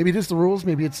you're right. Maybe it is the rules.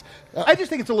 Maybe it's. I just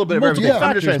think it's a little bit of everything.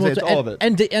 I'm just trying to say it's all of it.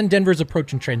 And Denver's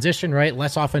approach in transition, right?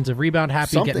 Less offensive rebound,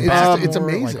 getting back. It's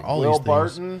amazing. Like, all Will these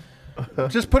Barton.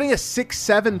 Just putting a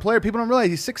 6'7" player. People don't realize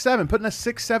he's 6'7". Putting a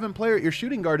 6'7" player at your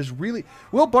shooting guard is really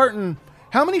Will Barton.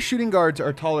 How many shooting guards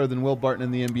are taller than Will Barton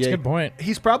in the NBA? That's a good point.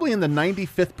 He's probably in the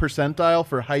 95th percentile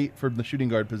for height for the shooting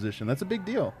guard position. That's a big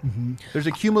deal. Mm-hmm. There's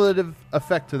a cumulative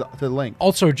effect to the length.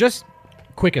 Also, just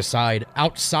quick aside,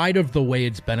 outside of the way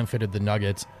it's benefited the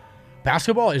Nuggets,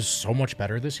 basketball is so much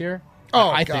better this year.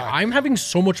 I'm having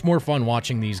so much more fun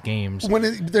watching these games.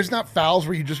 When there's not fouls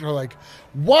where you just are like,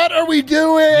 what are we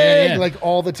doing? Yeah. Like,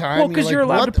 all the time. Well, because you're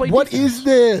allowed to play defense. What is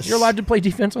this? You're allowed to play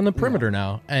defense on the perimeter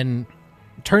now. And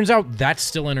turns out that's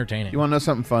still entertaining. You want to know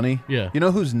something funny? Yeah. You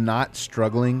know who's not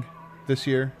struggling this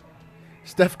year?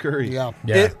 Steph Curry. Yeah.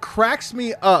 It cracks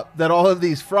me up that all of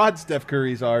these fraud Steph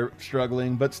Currys are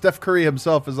struggling, but Steph Curry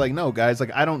himself is like, no, guys,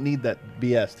 like, I don't need that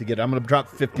BS to get it. I'm going to drop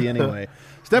 50 anyway.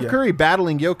 Steph Curry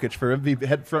battling Jokic for MVP,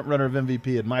 head front runner of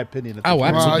MVP, in my opinion.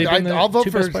 Absolutely. I'll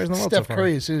vote for Steph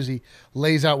Curry as soon as he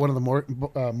lays out one of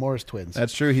the Morris twins.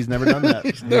 That's true. He's never done that.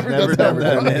 He's never done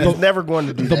that. He's never going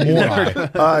to do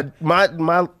that.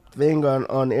 My thing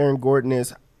on Aaron Gordon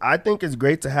is, I think it's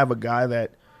great to have a guy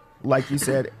that, like you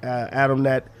said, Adam,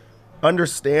 that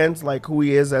understands like who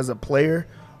he is as a player,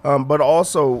 but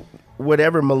also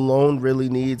whatever Malone really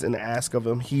needs and ask of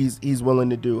him, he's willing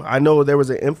to do. I know there was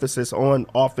an emphasis on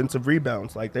offensive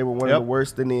rebounds, like they were one of the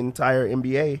worst in the entire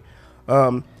NBA.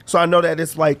 So I know that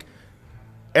it's like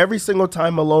every single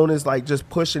time Malone is like just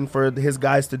pushing for his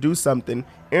guys to do something,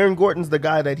 Aaron Gordon's the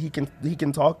guy that he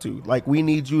can talk to. Like, we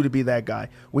need you to be that guy.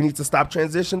 We need to stop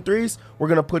transition threes. We're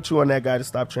going to put you on that guy to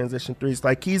stop transition threes.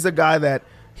 Like, he's a guy that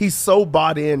he's so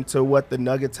bought into what the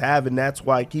Nuggets have, and that's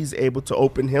why he's able to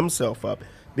open himself up,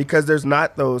 because there's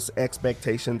not those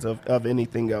expectations of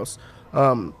anything else.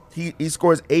 He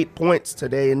scores 8 points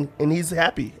today, and he's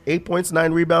happy. 8 points,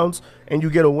 9 rebounds, and you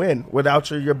get a win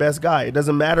without your best guy. It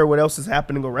doesn't matter what else is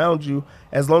happening around you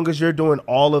as long as you're doing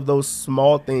all of those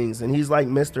small things, and he's like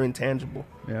Mr. Intangible.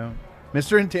 Yeah.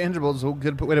 Mr. Intangible is a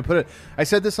good way to put it. I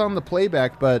said this on the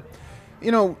playback, but,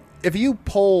 you know, if you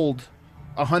polled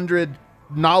 100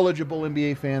 knowledgeable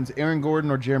NBA fans, Aaron Gordon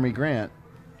or Jeremy Grant,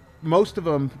 most of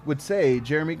them would say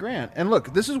Jeremy Grant. And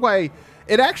look, this is why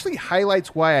it actually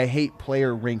highlights why I hate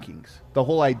player rankings. The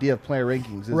whole idea of player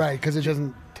rankings is right, because it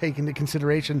doesn't take into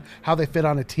consideration how they fit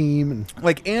on a team. And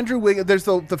like Andrew Wiggins, there's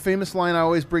the famous line I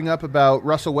always bring up about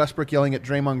Russell Westbrook yelling at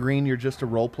Draymond Green, "You're just a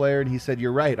role player," and he said,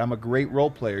 "You're right. I'm a great role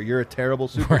player. You're a terrible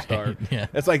superstar." Right, yeah.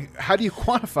 It's like, how do you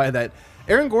quantify that?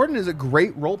 Aaron Gordon is a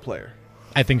great role player.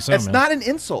 I think so. It's not an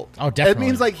insult. Oh, definitely. It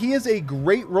means like he is a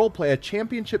great role player, a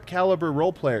championship caliber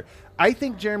role player. I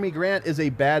think Jeremy Grant is a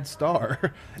bad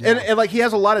star. Yeah. And like he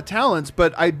has a lot of talents,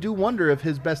 but I do wonder if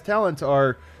his best talents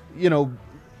are, you know,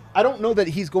 I don't know that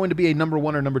he's going to be a number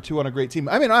 1 or number 2 on a great team.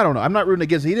 I mean, I don't know. I'm not rooting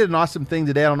against. He did an awesome thing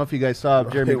today. I don't know if you guys saw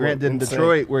Jeremy Grant did in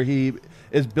Detroit, where he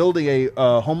is building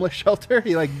a homeless shelter.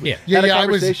 He had a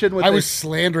conversation with. I was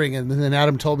slandering, and then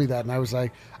Adam told me that, and I was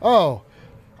like, "Oh,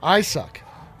 I suck."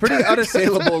 Pretty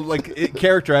unassailable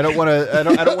character. I don't want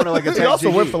to like attack. He also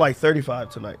JG. went for like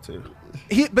 35 tonight too.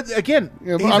 But again,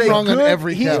 I'm wrong on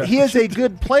every count. He is a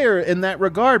good player in that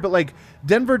regard, but like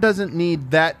Denver doesn't need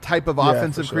that type of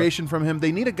offensive creation from him.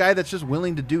 They need a guy that's just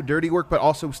willing to do dirty work, but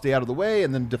also stay out of the way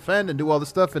and then defend and do all this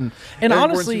stuff. And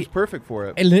honestly, seems perfect for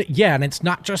it. And it's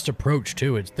not just approach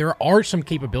too. there are some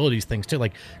capabilities things too.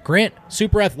 Like Grant,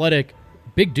 super athletic.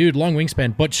 Big dude, long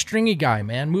wingspan, but stringy guy,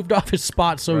 man. Moved off his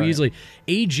spot so easily.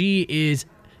 AG is,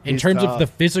 in terms of the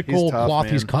physical cloth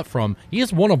he's cut from, he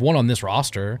is one of one on this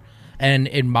roster. And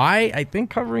in I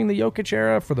think covering the Jokic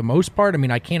era for the most part, I mean,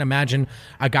 I can't imagine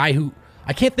a guy who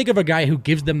I can't think of a guy who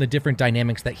gives them the different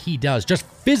dynamics that he does, just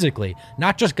physically,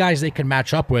 not just guys they can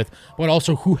match up with, but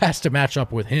also who has to match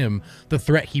up with him, the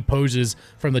threat he poses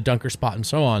from the dunker spot and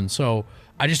so on. So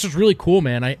I just was really cool,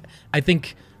 man. I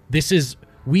think this is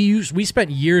we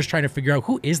spent years trying to figure out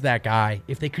who is that guy.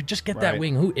 If they could just get that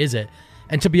wing, who is it?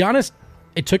 And to be honest,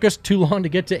 it took us too long to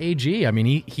get to AG. I mean,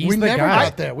 he's we the never guy.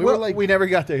 got there. we never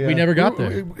got there. Yeah. We never got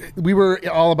there. We were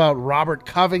all about Robert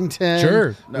Covington.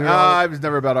 Sure. No, I was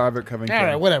never about Robert Covington. All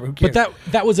right, whatever. Who cares? But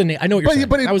that was a name. I know what you're saying.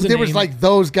 But that was a there name. was like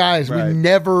those guys. Right. We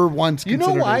never once. You know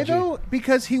considered why AG. though?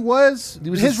 Because he was a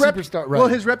his superstar, right. Well,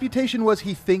 his reputation was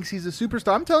he thinks he's a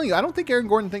superstar. I'm telling you, I don't think Aaron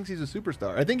Gordon thinks he's a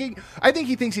superstar. I think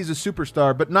he thinks he's a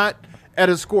superstar, but not at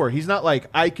a score. He's not like,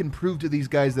 I can prove to these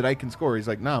guys that I can score. He's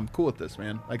like, nah, I'm cool with this,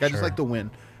 man. Like I just like to win.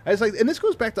 I was like, and this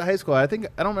goes back to high school. I don't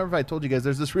remember if I told you guys.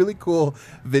 There's this really cool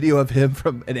video of him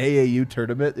from an AAU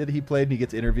tournament that he played, and he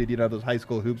gets interviewed. You know those high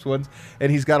school hoops ones,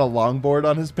 and he's got a longboard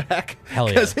on his back.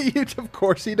 Hell yeah! Of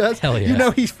course he does. Hell yeah! You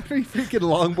know he's pretty freaking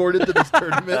longboarded to this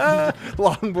tournament, and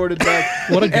longboarded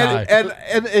back. What a guy!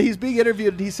 And he's being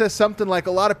interviewed, and he says something like,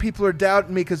 "A lot of people are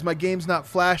doubting me because my game's not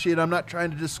flashy, and I'm not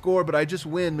trying to just score, but I just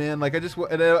win, man. Like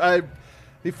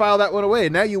He filed that one away.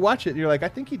 Now you watch it, and you're like, I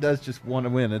think he does just want to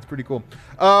win. It's pretty cool.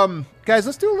 Guys,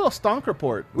 let's do a little Stonk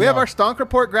report. We have our Stonk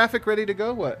report graphic ready to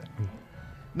go. What?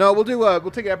 No, we'll do.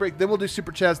 We'll take a break. Then we'll do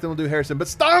super chats. Then we'll do Harrison. But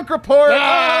Stonk report.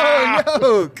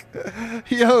 Oh,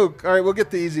 yoke. All right, we'll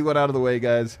get the easy one out of the way,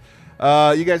 guys.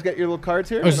 You guys got your little cards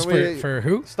here? Oh, is this for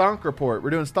who? Stonk report. We're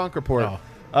doing Stonk report.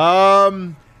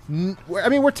 Oh. I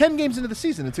mean, we're 10 games into the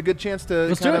season. It's a good chance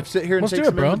to kind of sit here and take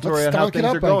some bro. inventory on Let's how stonk it things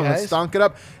up, are going. guys. Let's stonk it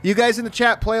up. You guys in the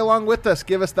chat, play along with us.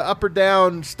 Give us the up or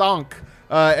down stonk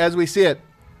as we see it.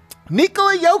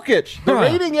 Nikola Jokic, the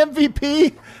reigning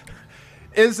MVP,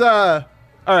 is all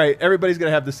right. Everybody's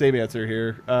gonna have the same answer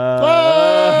here.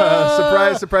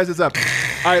 Surprise! It's up.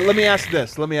 All right, let me ask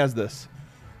this.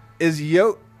 Is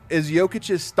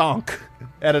Jokic's stonk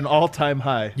at an all-time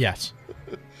high? Yes.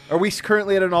 Are we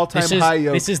currently at an all-time high?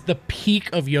 This is the peak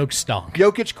of Yoke stonk.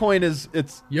 Jokic coin is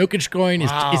Jokic coin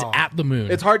is at the moon.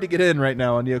 It's hard to get in right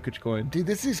now on Jokic coin. Dude,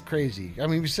 this is crazy. I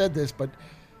mean, we said this, but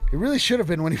it really should have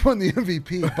been when he won the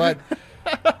MVP. But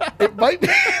it might be.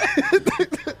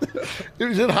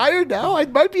 Is it higher now?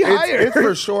 It might be higher. It's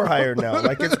for sure higher now.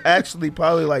 Like it's actually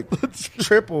probably like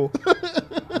triple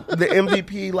the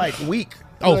MVP like week.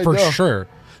 Oh, for sure.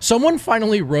 Someone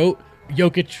finally wrote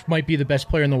Jokic might be the best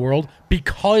player in the world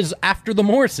because after the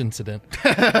Morris incident,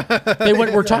 they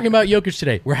went, we're talking about Jokic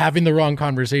today. We're having the wrong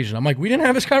conversation. I'm like, we didn't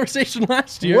have this conversation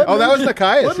last year. Oh, that was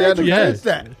Nekias. What made you think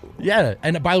that? Yeah,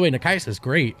 and by the way, Nekias is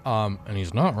great, and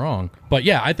he's not wrong. But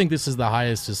yeah, I think this is the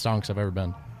highest his stonks have ever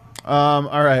been. All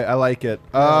right, I like it.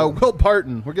 Will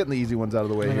Barton. We're getting the easy ones out of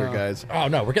the way here, guys. Oh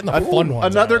no, we're getting the fun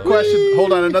ones. Another out. question.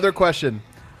 Hold on, another question.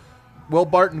 Will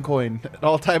Barton coin at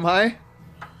all-time high?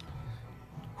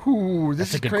 Ooh, this That's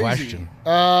is a good crazy. question. It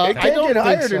I can't don't get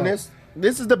higher think than so. this.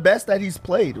 This is the best that he's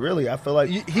played. Really, I feel like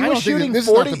He I was don't think shooting this is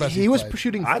not 40. the best He he's was played.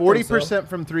 shooting I think so. 40%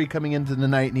 from three coming into the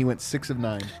night, and he went 6 of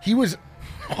 9. He was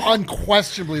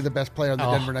unquestionably the best player on the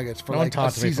Denver Nuggets for No one like a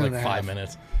talked to me for season like and a 5 half.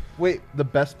 minutes. Wait, the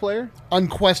best player?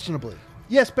 Unquestionably.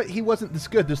 Yes, but he wasn't this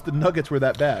good. Just the Nuggets were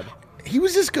that bad. He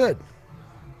was this good.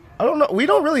 I don't know. We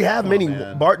don't really have many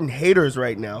man. Barton haters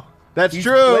right now. That's He's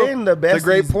true. Playing the best. It's a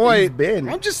great he's point. been.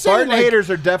 I'm just saying, Barton like, haters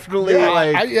are definitely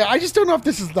like. I just don't know if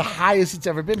this is the highest it's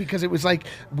ever been because it was like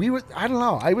I don't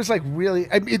know. I was like really.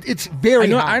 It's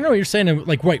very. I know what you're saying.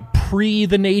 Like, right, pre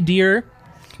the nadir.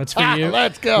 That's for you.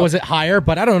 Let's go. Was it higher?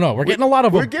 But I don't know. We're getting a lot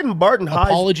of We're getting Barton highs.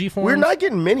 apology forms. We're not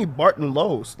getting many Barton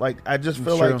lows. Like I just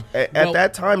feel True. like at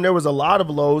that time there was a lot of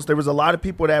lows. There was a lot of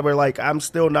people that were like, I'm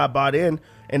still not bought in,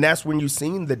 and that's when you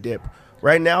seen the dip.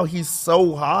 Right now he's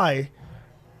so high.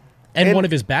 And one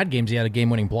of his bad games, he had a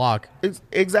game-winning block.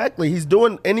 Exactly. He's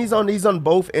doing, and he's on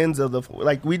both ends of the,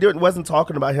 like wasn't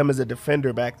talking about him as a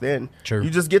defender back then. True. You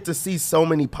just get to see so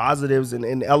many positives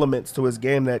and elements to his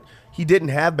game that he didn't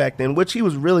have back then, which he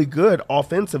was really good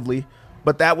offensively,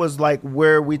 but that was like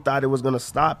where we thought it was going to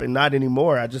stop, and not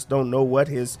anymore. I just don't know what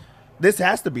this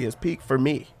has to be his peak for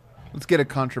me. Let's get a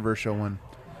controversial one.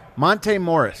 Monte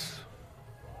Morris.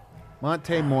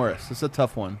 This is a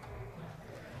tough one.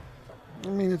 I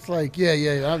mean, it's like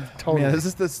I'm totally. Yeah, this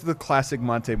is the classic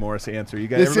Monte Morris answer. You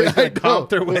guys, This is- everybody's I gonna know. comp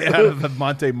their way out of the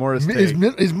Monte Morris take.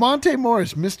 Is Monte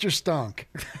Morris Mr. Stonk?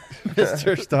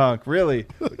 Mr. Stonk, really?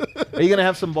 Are you gonna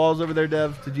have some balls over there,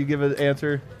 Dev? Did you give an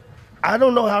answer? I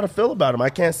don't know how to feel about him. I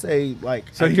can't say like.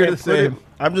 So I you're can't the put same. him-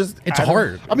 I'm just. It's I don't-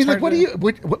 hard. I mean, like, It's what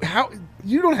hard do you? How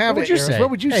you don't have What would it, you Eris. say? What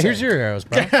would you Hey, say? here's your arrows,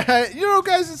 bro. You know,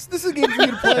 guys, this is a game for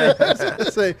you to play. I was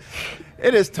gonna say,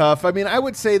 it is tough. I mean, I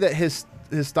would say that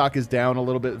his stock is down a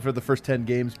little bit for the first 10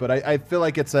 games, but I feel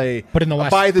like it's a But in the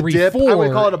last buy the 3, dip. 4, I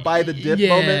would call it a buy the dip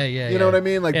moment. Yeah, you know what I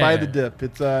mean? Like buy the yeah. dip.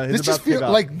 It's This about just to take feels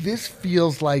off. like this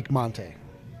feels like Monte.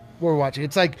 We're watching.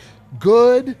 It's like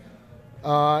good.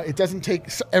 It doesn't take.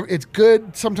 It's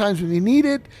good sometimes when you need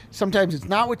it. Sometimes it's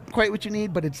not quite what you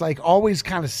need, but it's like always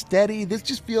kind of steady. This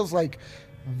just feels like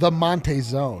the Monte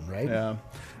zone, right? Yeah.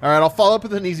 All right, I'll follow up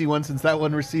with an easy one since that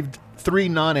one received 3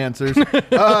 non-answers.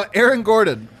 Aaron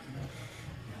Gordon.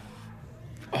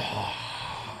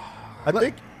 I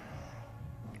think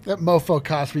That mofo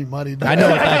cost me money. I know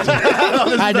what that's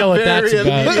about. I know what that's Very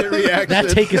about. immediate reaction. That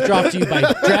take is brought to you by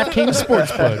DraftKings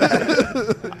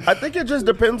Sportsbook. I think it just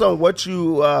depends on what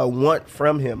you want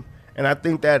from him. And I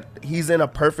think that he's in a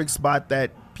perfect spot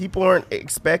that people aren't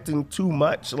expecting too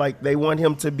much. Like, they want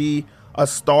him to be a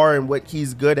star in what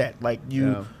he's good at. Like,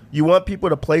 you want people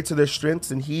to play to their strengths,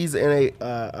 and he's in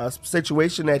a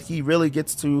situation that he really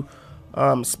gets to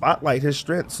spotlight his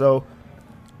strengths. So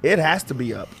it has to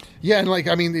be up. Yeah, and like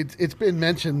I mean, it's been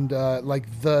mentioned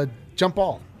like the jump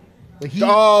ball. Like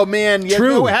Oh man, yeah,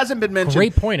 True. no, it hasn't been mentioned.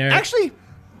 Great point, Eric. Actually,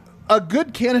 a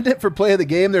good candidate for play of the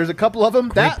game. There's a couple of them.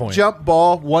 That point. jump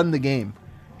ball won the game.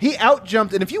 He out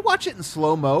jumped, and if you watch it in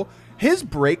slow mo, his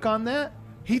break on that,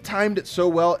 he timed it so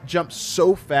well, it jumped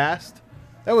so fast.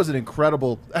 That was an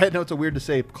incredible. I know it's a weird to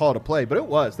say call it a play, but it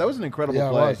was. That was an incredible yeah,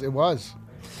 play. it was.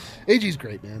 AG's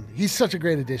great, man. He's such a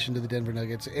great addition to the Denver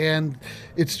Nuggets, and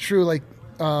it's true. Like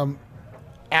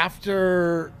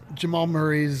after Jamal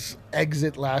Murray's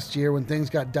exit last year, when things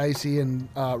got dicey and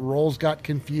roles got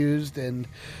confused and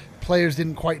players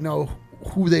didn't quite know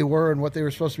who they were and what they were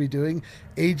supposed to be doing,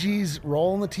 AG's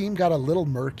role in the team got a little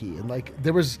murky, and like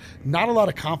there was not a lot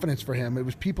of confidence for him. It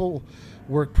was people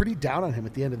were pretty down on him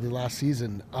at the end of the last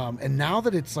season, and now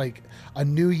that it's like a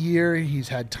new year, he's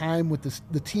had time with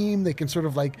the team. They can sort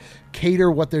of like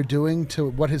cater what they're doing to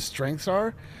what his strengths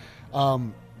are.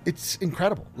 It's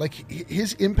incredible. Like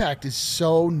his impact is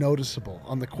so noticeable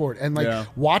on the court, and like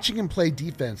watching him play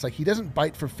defense, like he doesn't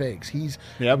bite for fakes. He's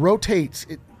rotates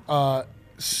it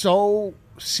so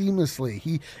seamlessly.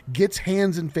 He gets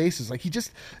hands and faces. Like he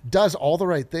just does all the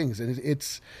right things, and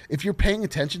it's if you're paying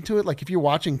attention to it, like if you're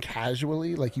watching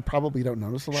casually, like you probably don't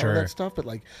notice a lot of that stuff. But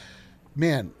like,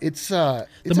 man, it's The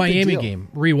a Miami big deal. game,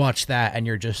 rewatch that, and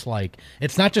you're just like,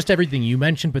 it's not just everything you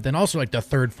mentioned, but then also like the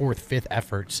third, fourth, fifth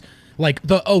efforts. Like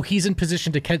he's in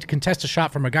position to contest a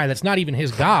shot from a guy that's not even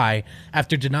his guy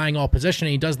after denying all possession,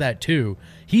 and he does that too.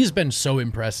 He's been so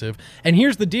impressive. And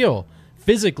here's the deal.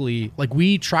 Physically, like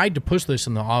we tried to push this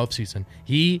in the offseason.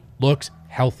 He looks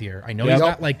healthier. I know he's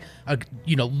not like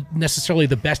necessarily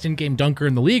the best in-game dunker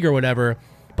in the league or whatever,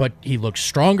 but he looks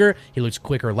stronger. He looks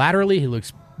quicker laterally. He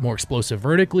looks more explosive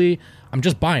vertically. I'm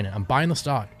just buying it. I'm buying the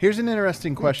stock. Here's an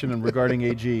interesting question regarding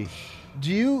AG. Do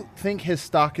you think his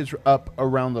stock is up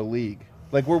around the league?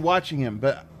 Like we're watching him,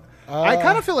 but I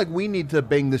kind of feel like we need to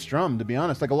bang this drum, to be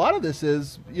honest. Like a lot of this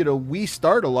is, we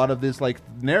start a lot of this like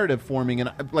narrative forming,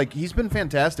 and like he's been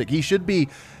fantastic. He should be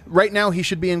right now. He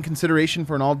should be in consideration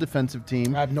for an all defensive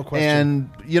team. I have no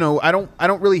question. And I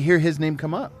don't really hear his name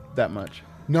come up that much.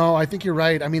 No, I think you're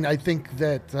right. I mean, I think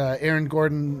that Aaron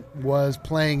Gordon was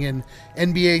playing in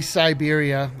NBA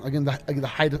Siberia, again,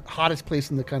 the hottest place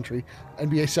in the country,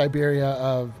 NBA Siberia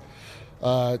of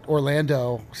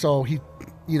Orlando. So he,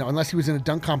 unless he was in a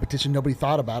dunk competition, nobody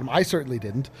thought about him. I certainly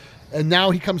didn't. And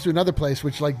now he comes to another place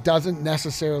which like doesn't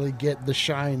necessarily get the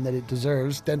shine that it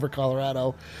deserves, Denver,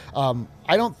 Colorado.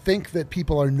 I don't think that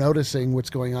people are noticing what's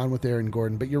going on with Aaron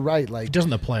Gordon, but you're right. Like He does in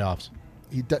the playoffs.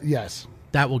 Yes.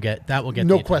 That will get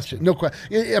No question.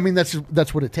 I mean,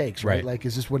 that's what it takes, right? Right. Like,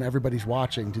 it's just when everybody's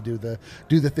watching to do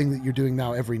the thing that you're doing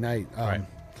now every night. Right.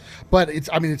 But it's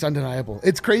undeniable.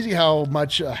 It's crazy how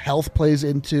much health plays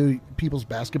into people's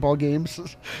basketball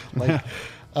games. Like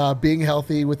being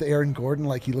healthy with Aaron Gordon,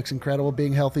 like he looks incredible.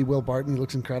 Being healthy, Will Barton, he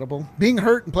looks incredible. Being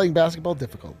hurt and playing basketball,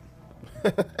 difficult.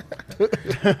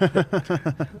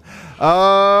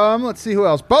 Let's see who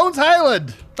else. Bones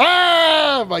Highland.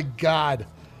 Ah, my God.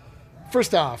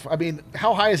 First off, I mean,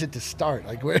 how high is it to start?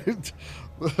 Like, where?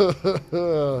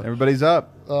 Everybody's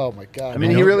up. Oh my God! I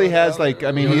mean, he really has No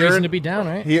reason to be down,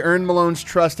 right? He earned Malone's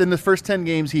trust in the first 10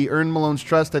 games. He earned Malone's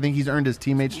trust. I think he's earned his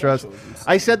teammates' trust.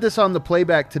 I said this on the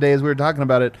playback today as we were talking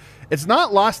about it. It's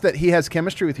not lost that he has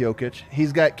chemistry with Jokic.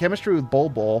 He's got chemistry with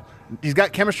Bol. He's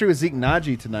got chemistry with Zeke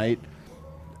Naji tonight.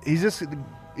 He's just,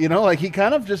 like he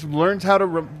kind of just learns how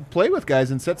to play with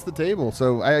guys and sets the table.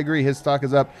 So I agree, his stock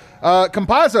is up.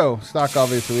 Campazzo stock,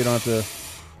 obviously, we don't have to.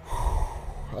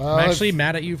 I'm actually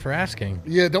mad at you for asking.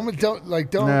 Yeah, don't.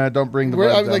 Nah, don't bring the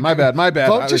bud down. My bad.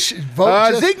 Vogt just Zeke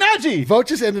Naji. Vogt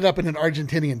just ended up in an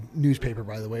Argentinian newspaper,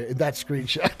 by the way. That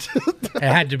screenshot. It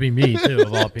had to be me too,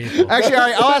 of all people. Actually, all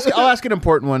right, I'll ask an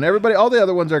important one. Everybody, all the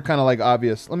other ones are kind of like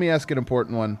obvious. Let me ask an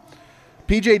important one.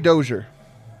 PJ Dozier.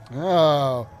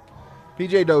 Oh,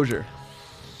 PJ Dozier.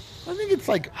 I think it's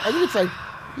like.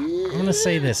 I'm gonna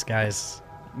say this, guys.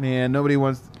 Man, nobody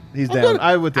wants. He's down.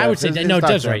 I would say no.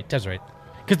 Dev's right.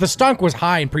 Because the stunk was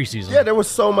high in preseason. Yeah, there was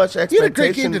so much expectation. He had a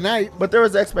great game tonight. But there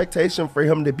was expectation for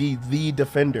him to be the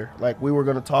defender. Like, we were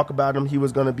going to talk about him. He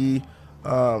was going to be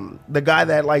the guy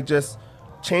that, like, just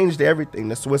changed everything.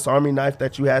 The Swiss Army knife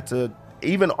that you had to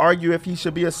even argue if he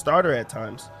should be a starter at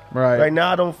times. Right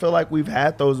now, I don't feel like we've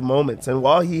had those moments. And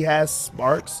while he has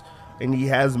sparks and he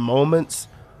has moments,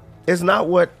 it's not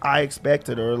what I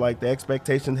expected or, like, the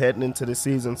expectation heading into the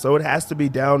season. So it has to be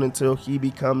down until he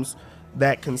becomes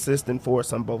that consistent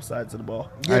force on both sides of the ball.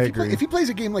 Yeah, I agree. If he plays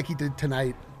a game like he did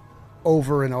tonight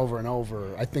over and over and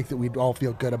over, I think that we'd all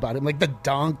feel good about him. Like the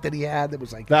dunk that he had that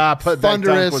was like thunderous. That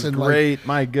dunk was and great. Like,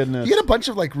 my goodness. he had a bunch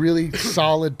of like really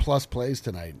solid plus plays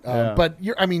tonight. But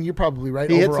you're probably right.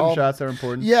 He overall, hit some shots that are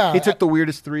important. Yeah. He took the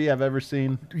weirdest three I've ever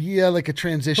seen. Yeah, like a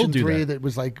transition three that. that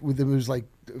was like, it was like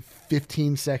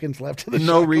 15 seconds left to the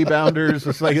No shot. rebounders.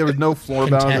 It's like there was no floor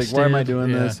bounds. Like, why am I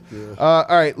doing this? Yeah. All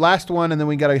right, last one, and then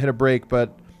we got to hit a break.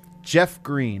 But Jeff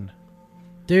Green.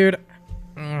 Dude.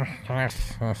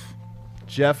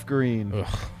 Jeff Green.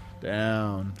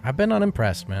 Down. I've been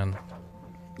unimpressed, man.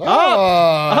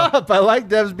 Up! I like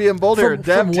Dev's being bold here.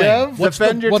 From Dev,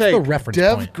 defend your what's take. the reference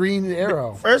Dev point? Green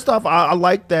arrow. First off, I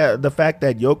like the fact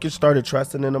that Jokic started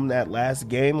trusting in him that last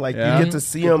game. Like, you get to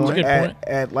see him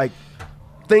at like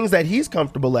things that he's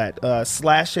comfortable at,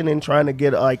 slashing and trying to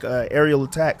get like aerial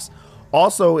attacks.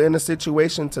 Also, in a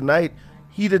situation tonight,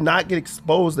 he did not get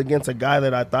exposed against a guy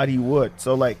that I thought he would.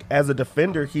 So, like, as a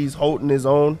defender, he's holding his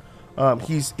own.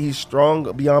 He's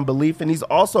strong beyond belief, and he's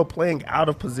also playing out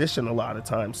of position a lot of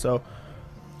times. So,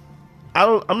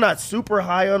 I'm not super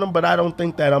high on him, but I don't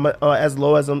think that I'm as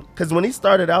low as him. Because when he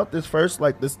started out the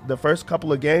first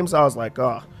couple of games, I was like,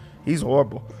 oh, he's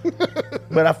horrible.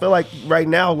 But I feel like right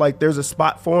now, like, there's a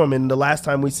spot for him. And the last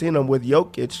time we seen him with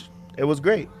Jokic, it was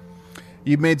great.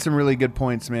 You made some really good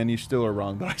points, man. You still are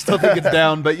wrong, but I still think it's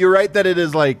down. But you're right that it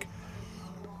is like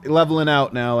leveling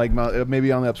out now, like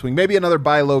maybe on the upswing. Maybe another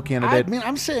buy low candidate. I mean,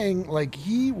 I'm saying like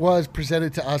he was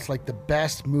presented to us like the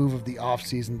best move of the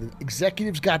offseason. The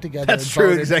executives got together. That's and true.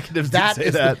 voted, Executives did that say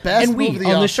is that. the best And move of the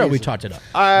on the offseason. show, we talked it up.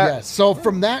 Yes. So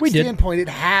from that We did. standpoint, it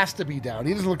has to be down.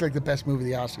 He doesn't look like the best move of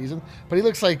the offseason, but he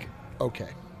looks like okay.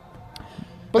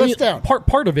 But it's down.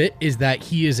 Part of it is that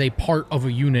he is a part of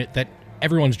a unit that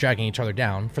everyone's dragging each other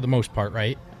down for the most part,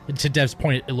 right? To Dev's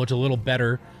point, it looked a little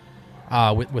better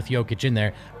with Jokic in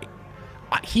there.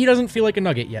 He doesn't feel like a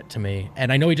Nugget yet to me,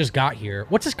 and I know he just got here.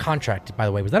 What's his contract, by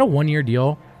the way? Was that a 1-year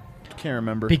deal? Can't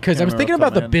remember. Because I was thinking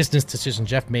about the business. business decision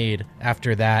Jeff made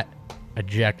after that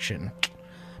ejection.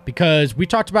 Because we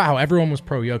talked about how everyone was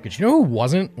pro Jokic. You know who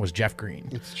wasn't? Was Jeff Green.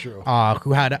 It's true.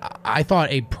 Who had, I thought,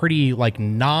 a pretty like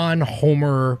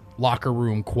non-Homer locker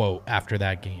room quote after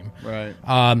that game. Right.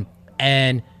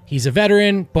 And he's a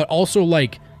veteran, but also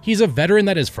like he's a veteran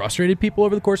that has frustrated people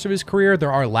over the course of his career.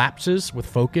 There are lapses with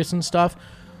focus and stuff.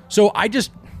 So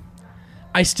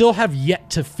I still have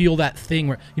yet to feel that thing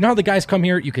where, you know how the guys come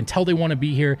here, you can tell they want to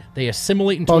be here, they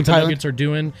assimilate into what the Nuggets are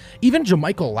doing. Even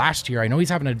JaMychal last year, I know he's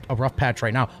having a rough patch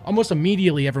right now. Almost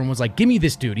immediately, everyone was like, give me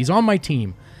this dude. He's on my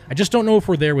team. I just don't know if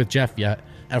we're there with Jeff yet.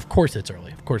 And of course it's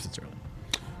early.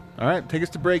 All right, take us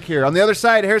to break here. On the other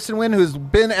side, Harrison Wynn, who's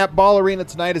been at Ball Arena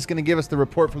tonight, is going to give us the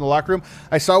report from the locker room.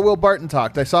 I saw Will Barton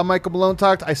talked. I saw Michael Malone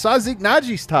talked. I saw Zeke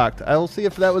Naji's talked. I'll see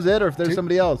if that was it or if there's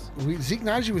somebody else. Zeke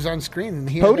Naji was on screen and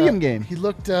he Podium game. He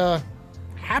looked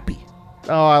happy.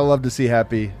 Oh, I love to see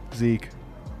happy Zeke.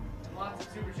 Lots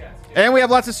of super chats. And we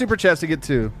have lots of super chats to get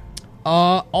to.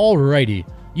 Alrighty.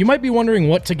 You might be wondering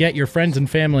what to get your friends and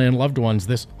family and loved ones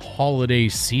this holiday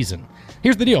season.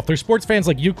 Here's the deal. If there's sports fans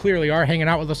like you clearly are hanging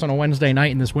out with us on a Wednesday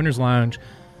night in this Winter's Lounge,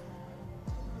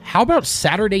 how about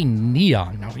Saturday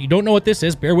Neon? Now, if you don't know what this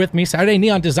is, bear with me. Saturday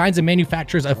Neon designs and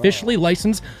manufactures officially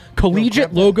licensed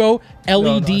collegiate logo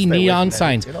LED neon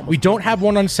signs. We don't have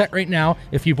one on set right now.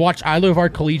 If you've watched I Love Our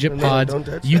Collegiate pods,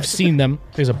 you've seen them.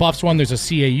 There's a Buffs one. There's a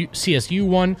CSU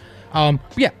one.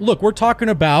 Yeah, look, we're talking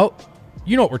about,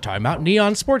 you know what we're talking about,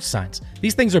 neon sports signs.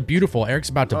 These things are beautiful. Eric's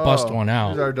about to bust one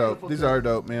out. These are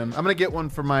dope, man. I'm going to get one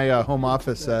for my home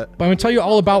office set. But I'm going to tell you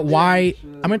all about why.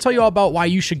 I'm going to tell you all about why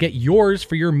you should get yours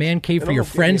for your man cave, for your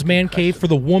friend's man cave, for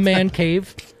the woman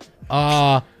cave.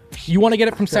 You want to get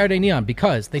it from Saturday Neon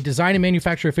because they design and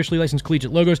manufacture officially licensed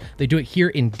collegiate logos. They do it here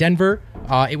in Denver.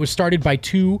 It was started by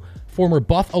 2 former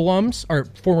Buffs,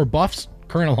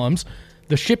 current alums.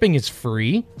 The shipping is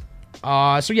free.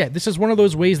 So yeah, this is one of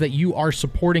those ways that you are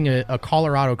supporting a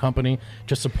Colorado company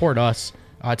to support us.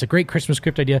 It's a great Christmas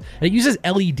script idea. And it uses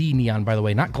LED neon, by the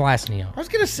way, not glass neon. I was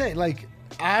gonna say, like,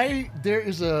 there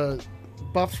is a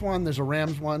Buffs one, there's a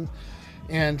Rams one,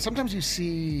 and sometimes you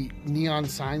see neon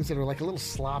signs that are like a little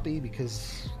sloppy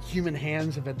because human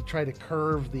hands have had to try to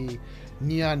curve the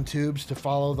neon tubes to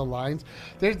follow the lines.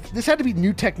 This had to be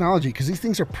new technology because these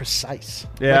things are precise.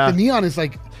 Yeah. Like the neon is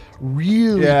like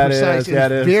really Yeah, it precise. is. Yeah,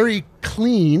 and it is. very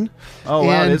clean. Oh,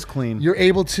 wow, it And is clean. You're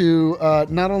able to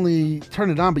not only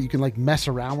turn it on, but you can like mess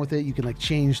around with it. You can like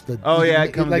change the. Oh, you yeah, can,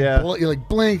 it comes- like, yeah. you like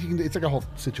blink. It's like a whole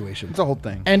situation. It's a whole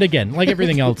thing. And again, like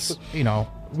everything else,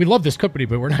 we love this company,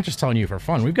 but we're not just telling you for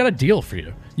fun. We've got a deal for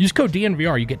you. Use code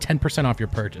DNVR. You get 10% off your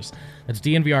purchase. That's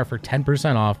DNVR for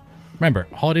 10% off. Remember,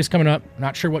 holidays coming up.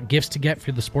 Not sure what gifts to get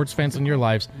for the sports fans in your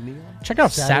lives. Check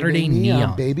out Saturday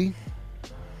Neon. baby.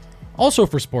 Also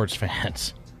for sports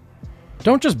fans,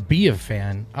 don't just be a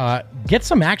fan. Get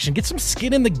some action. Get some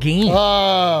skin in the game.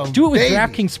 Do it with baby.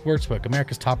 DraftKings Sportsbook,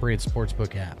 America's top-rated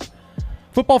sportsbook app.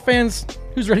 Football fans,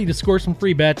 who's ready to score some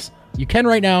free bets? You can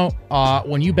right now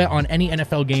when you bet on any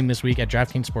NFL game this week at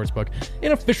DraftKings Sportsbook,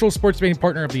 an official sports betting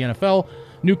partner of the NFL.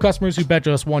 New customers who bet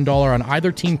just $1 on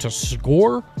either team to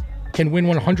score can win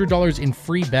 $100 in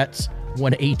free bets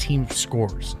when a team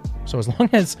scores. So as long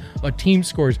as a team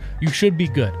scores, you should be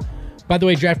good. By the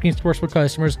way, DraftKings Sportsbook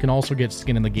customers can also get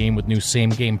skin in the game with new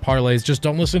same-game parlays. Just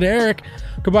don't listen to Eric.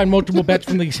 Combine multiple bets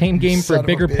from the same game for a Son of a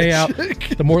bigger bitch.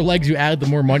 payout. The more legs you add, the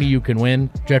more money you can win.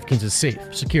 DraftKings is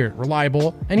safe, secure,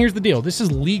 reliable. And here's the deal. This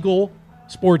is legal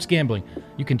sports gambling.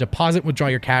 You can deposit and withdraw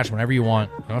your cash whenever you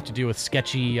want. You don't have to deal with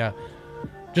sketchy...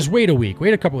 just wait a week.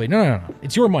 Wait a couple weeks. No.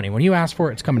 It's your money. When you ask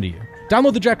for it, it's coming to you.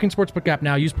 Download the DraftKings Sportsbook app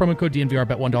now. Use promo code DNVR.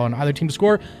 Bet $1 on either team to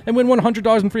score and win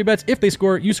 $100 in free bets. If they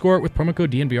score, you score it with promo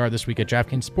code DNVR this week at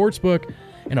DraftKings Sportsbook,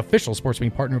 an official sports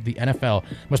betting partner of the NFL.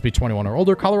 Must be 21 or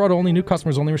older. Colorado only. New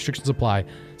customers only. Restrictions apply.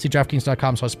 See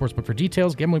DraftKings.com/sportsbook for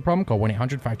details. Gambling problem? Call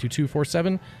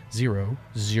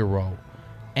 1-800-522-4700.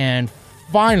 And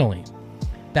finally,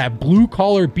 that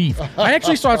blue-collar beef. I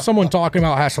actually saw someone talking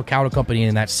about Hassel Cattle Company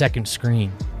in that second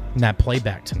screen in that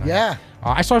playback tonight. Yeah.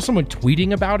 I saw someone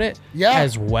tweeting about it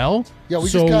as well. Yeah, we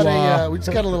just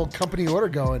got a little company order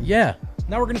going. Yeah.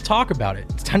 Now we're going to talk about it.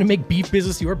 It's time to make beef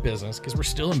business your business because we're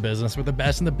still in business. We're the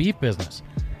best in the beef business.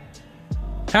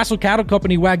 Hassel Cattle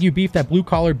Company Wagyu beef, that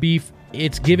blue-collar beef,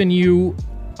 it's giving you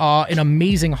an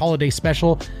amazing holiday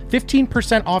special.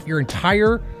 15% off your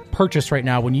entire purchase right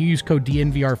now when you use code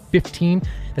DNVR15.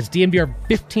 That's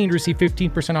DNVR15 to receive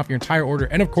 15% off your entire order.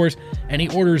 And of course, any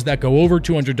orders that go over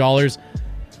 $200,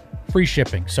 free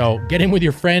shipping. So get in with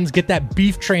your friends, get that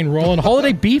beef train rolling.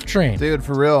 Holiday beef train. Dude,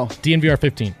 for real.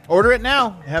 DNVR15. Order it now.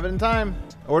 Have it in time.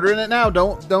 Ordering it now.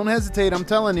 Don't hesitate. I'm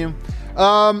telling you.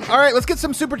 All right, let's get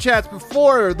some super chats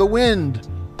before the wind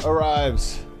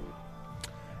arrives.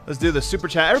 Let's do the super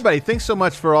chat. Everybody, thanks so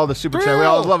much for all the super chat. We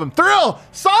always love them. Thrill!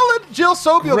 Solid! Jill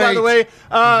Sobio, by the way.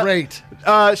 Great.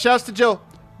 Shouts to Jill.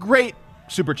 Great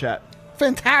super chat.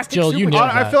 Fantastic. Jill, you super nailed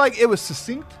chat. that. I feel like it was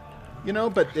succinct,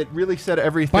 but it really said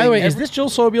everything. By the way, is this Jill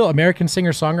Sobel, American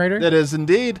singer-songwriter? That is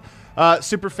indeed.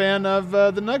 Super fan of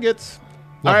the Nuggets.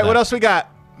 All right, that. what else we got?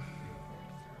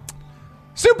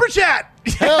 Super chat!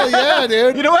 Hell yeah,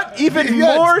 dude. You know what? Even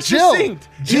Yeah, more Jill. succinct.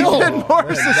 Jill. Even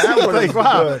more succinct. Like,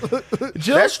 wow.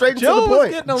 Jill, That's straight to Jill the was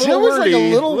point. getting a little Jill was like a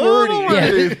wordy. little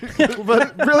wordy.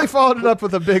 But really followed it up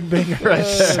with a big banger right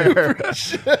there.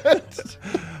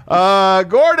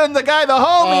 Gordon, the guy, the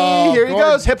homie. Oh, Here he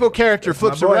Gordon. goes. Hippo character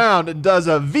flips boy. around and does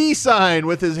a V sign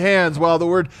with his hands while the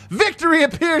word victory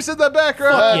appears in the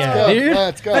background. Fuck yeah, dude.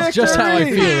 Let's go. That's just how I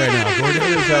Victory. feel right now, Gordon.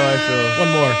 Here's how I feel.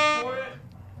 One more.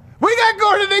 We got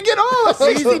Gordon again. Oh,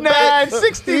 69,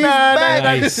 69.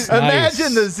 Nice, Imagine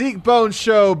nice. the Zeke Bones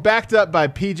show backed up by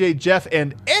PJ, Jeff,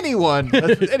 and anyone.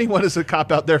 Anyone is a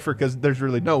cop out there because there's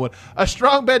really no one. A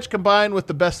strong bench combined with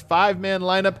the best 5-man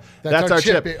lineup. That's our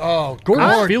chip. Oh,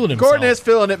 Gordon's feeling himself. Gordon is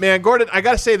feeling it, man. Gordon, I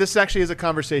got to say, this actually is a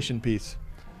conversation piece.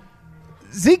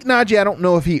 Zeke Naji, I don't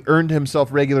know if he earned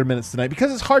himself regular minutes tonight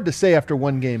because it's hard to say after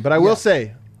one game, but I will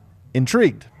say,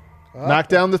 intrigued. Knocked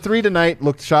down the 3 tonight.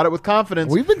 Shot it with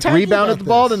confidence. We've been talking rebounded about the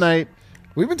ball this. tonight.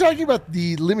 We've been talking about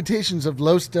the limitations of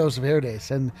Los Dos Verdes,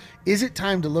 and is it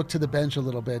time to look to the bench a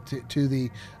little bit, to the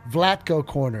Vlatko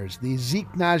corners, the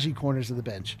Zeke Naji corners of the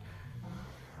bench?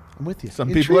 I'm with you. Some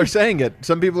people are saying it.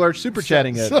 Some people are super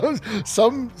chatting it.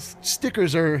 Some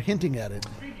stickers are hinting at it.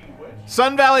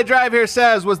 Sun Valley Drive here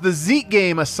says, was the Zeke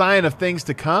game a sign of things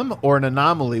to come or an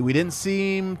anomaly? We didn't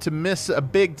seem to miss a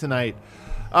big tonight.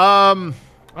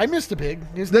 I missed a big.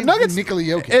 His name's Nikola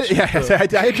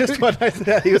Jokic. I just what I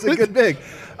said. He was a good big.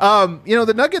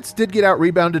 The Nuggets did get out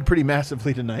rebounded pretty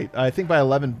massively tonight. I think by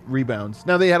 11 rebounds.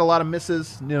 Now they had a lot of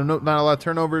misses. Not a lot of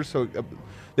turnovers, so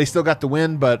they still got the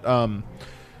win. But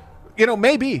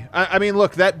maybe. I mean,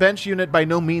 look, that bench unit by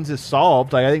no means is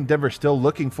solved. I think Denver's still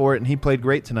looking for it, and he played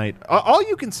great tonight. All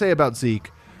you can say about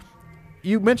Zeke,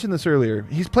 you mentioned this earlier.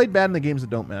 He's played bad in the games that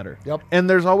don't matter. Yep. And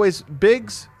there's always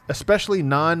bigs, especially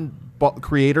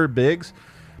non-creator bigs.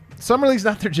 Summer League's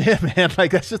not their jam, man.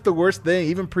 Like, that's just the worst thing.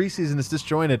 Even preseason is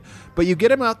disjointed. But you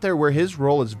get him out there where his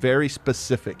role is very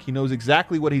specific. He knows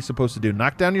exactly what he's supposed to do.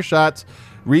 Knock down your shots,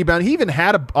 rebound. He even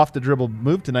had a off-the-dribble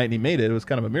move tonight, and he made it. It was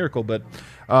kind of a miracle. But,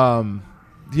 let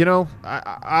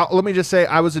me just say,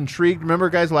 I was intrigued.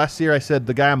 Remember, guys, last year I said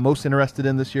the guy I'm most interested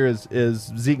in this year is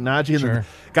Zeke Naji. Sure. And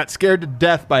got scared to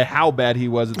death by how bad he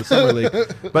was at the Summer League.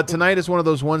 But tonight is one of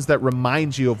those ones that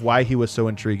reminds you of why he was so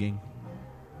intriguing.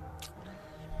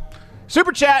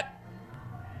 Super chat.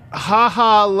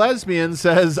 Haha Lesbian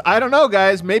says, I don't know,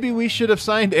 guys. Maybe we should have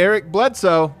signed Eric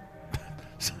Bledsoe.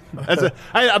 That's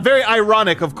a very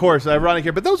ironic, of course, ironic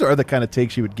here. But those are the kind of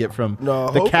takes you would get from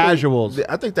the casuals.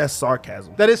 I think that's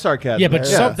sarcasm. That is sarcasm. Yeah, but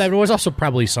that was also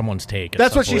probably someone's take.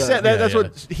 That's what she said. That's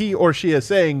what he or she is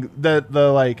saying. That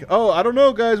I don't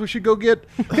know, guys. We should go get,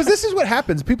 because this is what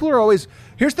happens. People are always.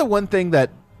 Here's the one thing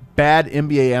that bad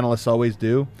NBA analysts always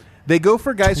do. They go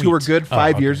for guys who were good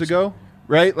 5 years ago,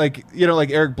 right? Like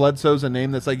Eric Bledsoe's a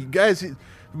name that's like, guys,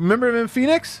 remember him in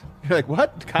Phoenix? You're like,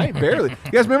 what? Kind barely.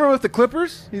 You guys remember him with the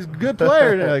Clippers? He's a good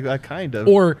player. And you're like, kind of.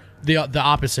 Or the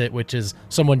opposite, which is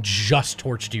someone just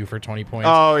torched you for 20 points.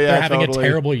 Oh, yeah, they're having a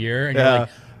terrible year, and you're like,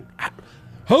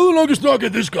 how the Nuggets not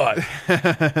get this guy?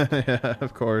 Yeah,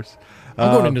 of course.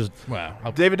 I'm going into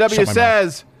David W.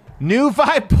 says, new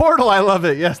vibe portal. I love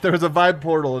it. Yes, there was a vibe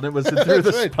portal, and it was through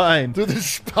the spine. Through the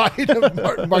spine of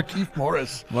Markieff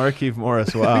Morris. Markieff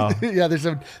Morris, wow. Yeah, there's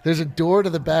a door to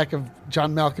the back of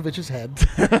John Malkovich's head,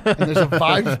 and there's a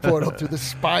vibe portal through the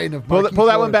spine of Markieff Pull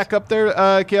that Morris. one back up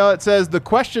there, Kale. It says, the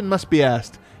question must be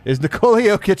asked. Is Nikola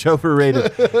Jokic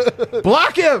overrated?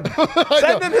 Block him!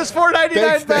 Send him his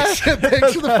 $4.99 back.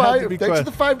 Thanks for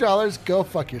the $5. Go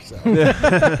fuck yourself.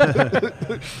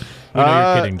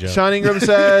 you're kidding, Joe. Sean Ingram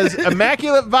says,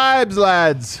 immaculate vibes,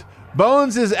 lads.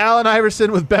 Bones is Allen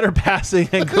Iverson with better passing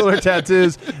and cooler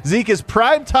tattoos. Zeke is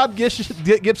prime Todd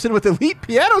Gibson with elite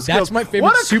piano skills. That's my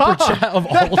favorite super chat of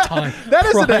all time. That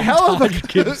is a hell of a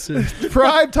Gibson.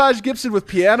 prime Taj Gibson with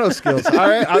piano skills. All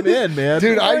right, I'm in, man.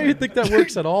 Dude, I don't even think that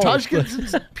works at all. Taj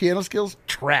Gibson's piano skills,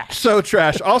 trash. So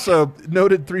trash. Also,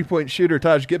 noted 3-point shooter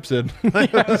Taj Gibson.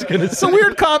 It's a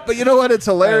weird comp, but you know what? It's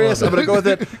hilarious. I'm going to go with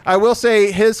it. I will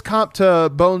say his comp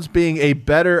to Bones being a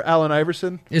better Allen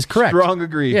Iverson is correct. Strong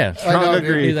agree. Yeah. Strong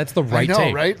agree. That's the right I know,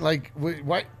 take. right? Like,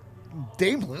 why?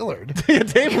 Dame Lillard.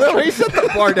 Dame Lillard. He set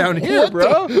the bar down here,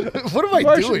 bro. What am I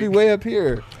bar doing? should be way up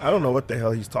here. I don't know what the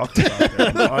hell he's talking about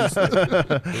there. Honestly,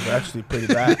 it's actually pretty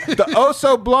bad. The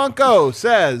Oso Blanco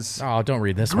says, Oh, don't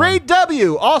read this great one.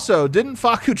 W. Also, didn't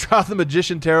Facu draw the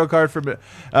Magician Tarot card from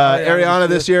Ariana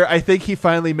this year? I think he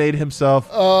finally made himself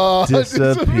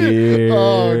disappear.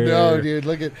 Oh, no, dude.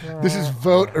 Look at this is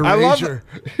vote erasure.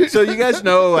 So you guys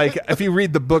know, like, if you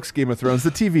read the books Game of Thrones,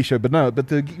 the TV show,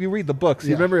 you read the books.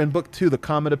 You remember in book 2, the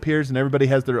comet appears and everybody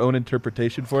has their own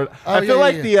interpretation for it. I feel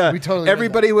like We totally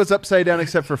everybody was upside down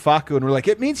except for Facu, and we're like,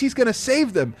 it means he's going to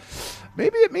save them.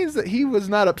 Maybe it means that he was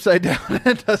not upside down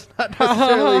and does not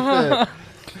necessarily fit.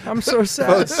 I'm so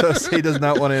sad. He does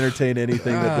not want to entertain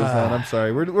anything that does not. I'm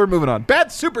sorry. We're moving on.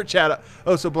 Bad super chat,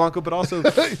 Oso Blanco, but also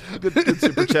good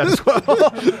super chat as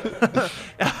well.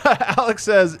 Alex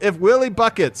says, if Willie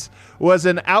Buckets was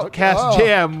an Outcast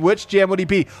jam, which jam would he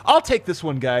be? I'll take this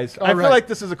one, guys. I feel like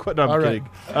this is a quick. No, I'm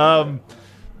kidding.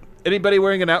 Anybody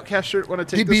wearing an Outcast shirt want to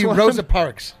take He'd this be one? Rosa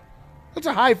Parks. There's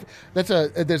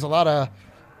a lot of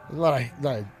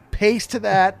pace to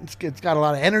that. It's got a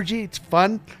lot of energy. It's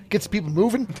fun. Gets people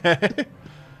moving.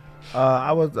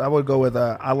 I would go with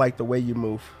I like the way you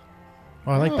move.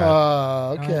 Oh, I like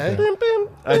that. Okay. Bim, bim.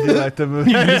 I do like the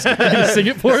movie. You sing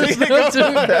it for us now, too?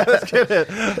 Let's get it.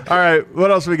 All right,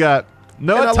 what else we got?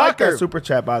 Noah And I like Tucker. that super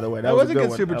chat, by the way. That was a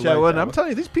good super chat, wasn't it? I'm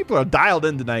telling you, these people are dialed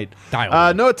in tonight.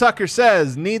 Dialed in. Noah Tucker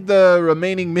says, need the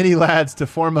remaining mini lads to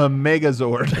form a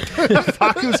Megazord.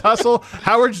 Faku's hustle,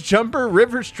 Howard's jumper,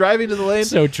 Rivers driving to the lane.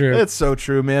 So true. It's so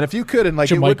true, man. If you could, and like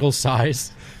Jermichael's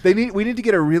size. we need to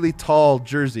get a really tall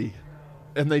jersey,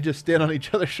 and they just stand on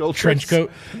each other's shoulders. Trench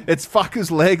coat. It's Faku's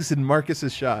legs and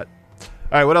Marcus's shot.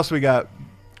 All right, what else we got?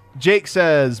 Jake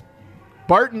says,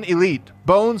 Barton, elite.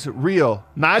 Bones, real.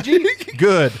 Najee,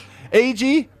 good.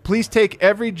 AG, please take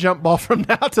every jump ball from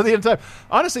now to the end of time.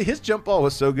 Honestly, his jump ball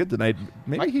was so good tonight.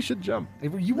 Maybe he should jump.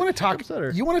 You want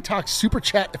to talk super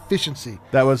chat efficiency.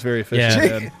 That was very efficient.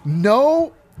 Yeah. man.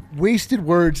 No wasted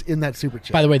words in that super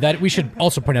chat. By the way, that we should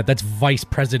also point out that's Vice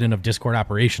President of Discord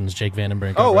Operations, Jake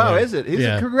Vandenbrink. Oh, over wow, there. is it?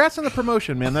 Yeah. Congrats on the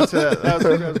promotion, man. That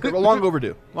was long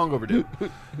overdue. Long overdue. All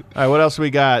right, what else we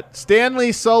got?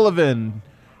 Stanley Sullivan.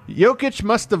 Jokic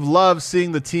must have loved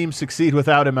seeing the team succeed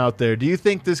without him out there. Do you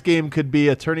think this game could be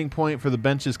a turning point for the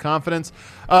bench's confidence?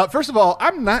 First of all,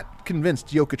 I'm not convinced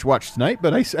Jokic watched tonight,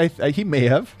 but he may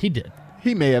have. He did.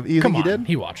 He may have. You Come think on, he did?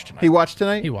 he watched tonight. He watched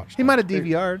tonight? He watched He might have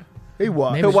DVR'd. He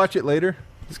watched. Maybe. He'll watch it later.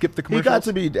 Skip the He commercials. got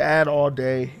to be dad all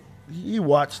day. He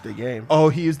watched the game. Oh,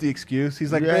 he used the excuse.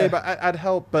 He's like, Yeah. babe, I'd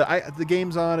help, but the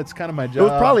game's on. It's kind of my job. It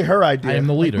was probably her idea. I am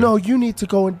the leader. Like, no, you need to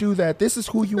go and do that. This is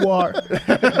who you are.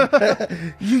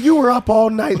 you were up all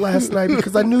night last night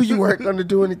because I knew you weren't going to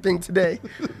do anything today.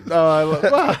 I love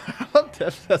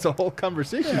that. That's a whole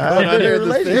conversation. Yeah, going on here in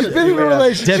this relationship. thing. It's been in a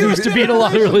relationship. Dev used to be in a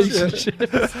lot of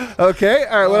relationships. Okay.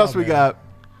 All right. What else we got?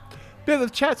 Man, the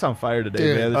chat's on fire today,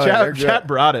 Dude. man. The Oh, yeah, they're chat good.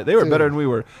 brought it. They were better than we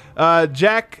were.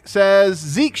 Jack says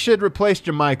Zeke should replace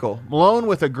Jermichael. Malone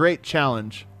with a great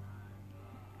challenge.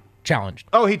 Challenged.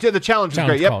 Oh, he did. The challenge was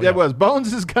Challenge great. Yep, call, it yeah. was.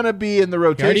 Bones is going to be in the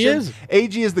rotation. is.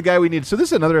 AG is the guy we need. So this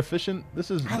is another efficient. This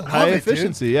is high it, dude.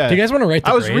 efficiency. Yeah. Do you guys want to write the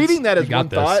I was grades? reading that You as got one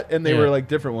this. thought, and they Yeah. were like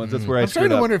different ones. That's where I I'm starting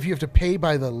screwed to up. wonder if you have to pay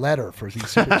by the letter for these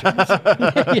super chats.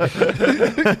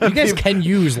 You guys can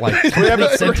use like 3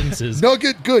 sentences.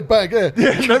 Nugget, good, bye, good.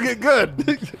 Nugget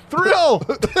good. Thrill.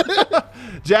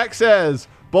 Jack says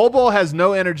Bol Bol has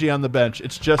no energy on the bench.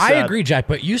 It's just I sad. agree, Jack,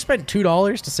 but you spent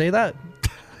 $2 to say that?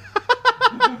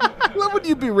 I love when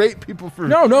you berate people for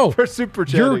for super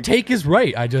chatting. Your take is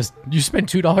right. You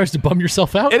spent $2 to bum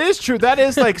yourself out. It is true. That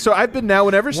is like so. I've been now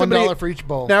whenever somebody $1 for each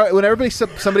bowl. Now whenever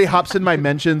somebody hops in my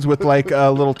mentions with like a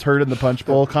little turd in the punch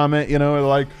bowl comment, you know,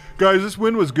 like guys, this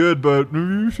win was good, but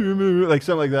like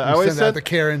something like that. I always Send said out the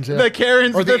Karens. the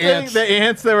Karens, Or the thing, ants. the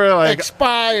ants that were like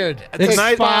Expired.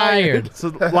 tonight- Expired. It's a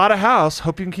lot of house.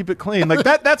 Hope you can keep it clean. Like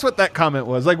that. That's what that comment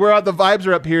was. Like we're the vibes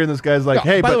are up here, and this guy's like,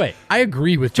 hey, By but the way, I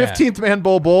agree with Jack. 15th man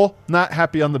Bull, not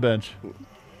happy on the bench. And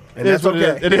It is that's what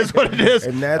okay. it is what it is.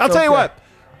 And that's I'll tell you okay. what.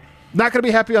 Not going to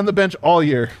be happy on the bench all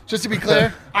year. Just to be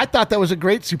clear, I thought that was a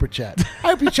great super chat. I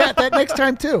hope you chat that next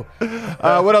time too.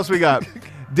 What else we got?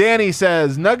 Danny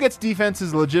says Nuggets defense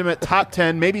is legitimate top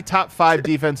 10, maybe top 5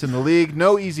 defense in the league.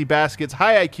 No easy baskets,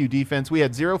 high IQ defense. We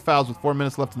had 0 fouls with 4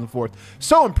 minutes left in the fourth.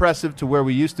 So impressive to where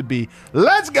we used to be.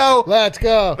 Let's go. Let's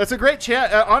go. That's a great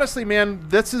chat. Honestly, man,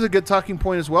 this is a good talking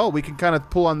point as well. We can kind of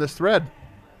pull on this thread.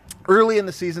 Early in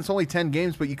the season, it's only 10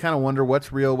 games, but you kind of wonder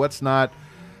what's real, what's not.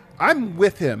 I'm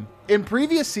with him. In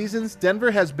previous seasons,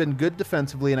 Denver has been good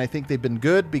defensively, and I think they've been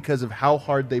good because of how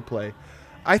hard they play.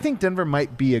 I think Denver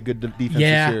might be a good defense this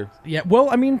year. Yeah. Well,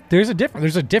 I mean, there's a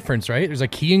difference, right? There's a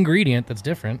key ingredient that's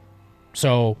different.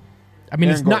 So, I mean,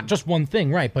 Aaron it's Gordon. not just one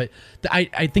thing, right? But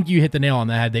I think you hit the nail on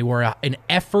the head. They were an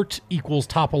effort equals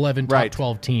top 11, top Right.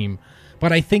 12 team.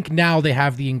 But I think now they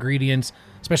have the ingredients,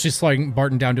 especially slowing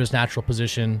Barton down to his natural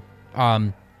position,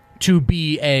 to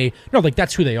be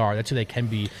that's who they are. That's who they can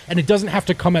be. And it doesn't have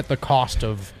to come at the cost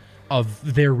of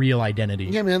their real identity.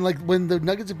 Yeah, man. Like when the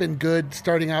Nuggets have been good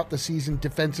starting out the season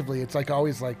defensively, it's like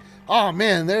always like, oh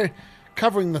man, they're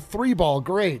covering the 3-ball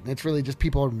great. And it's really just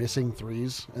people are missing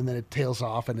threes, and then it tails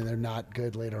off, and then they're not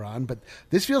good later on. But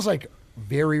this feels like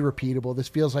very repeatable. This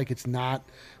feels like it's not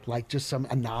like just some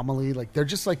anomaly. Like they're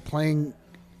just like playing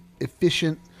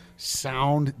efficient,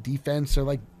 sound defense. They're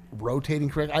like rotating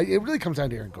correct. It really comes down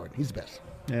to Aaron Gordon. He's the best.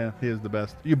 Yeah, he is the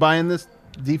best. You buying this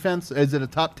defense? Is it a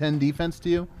top 10 defense to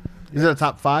you? Is it a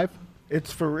top 5?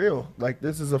 It's for real. Like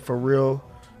this is a for real,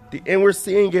 and we're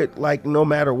seeing it like no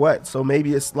matter what. So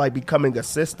maybe it's like becoming a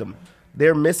system.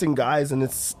 They're missing guys, and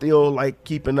it's still like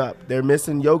keeping up. They're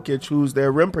missing Jokic, who's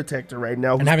their rim protector right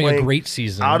now, who's And having a playing great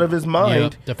season. out of his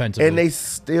mind defensively. and they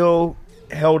still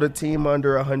held a team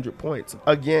under 100 points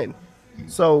again.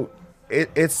 So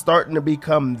it's starting to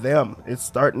become them. It's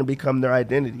starting to become their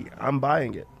identity. I'm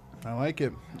buying it. I like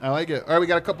it. All right, we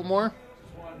got a couple more.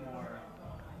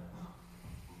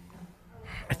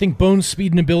 I think Bones'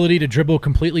 speed and ability to dribble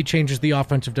completely changes the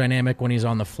offensive dynamic when he's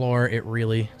on the floor. It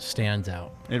really stands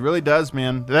out. It really does,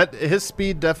 man. His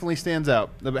speed definitely stands out.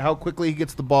 How quickly he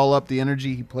gets the ball up, the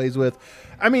energy he plays with.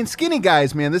 I mean, skinny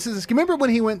guys, man. Remember when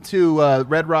he went to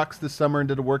Red Rocks this summer and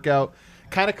did a workout?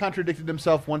 Kind of contradicted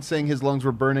himself, once saying his lungs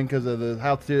were burning because of the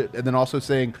altitude, and then also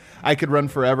saying, I could run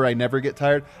forever, I never get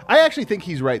tired. I actually think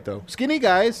he's right, though. Skinny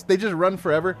guys, they just run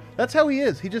forever. That's how he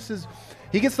is. He just is.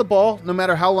 He gets the ball, no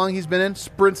matter how long he's been in,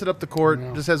 sprints it up the court,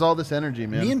 just has all this energy,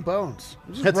 man. Me and Bones.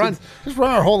 Just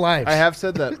run our whole lives. I have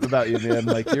said that about you, man.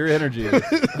 Like, your energy is...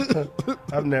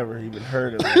 I've never even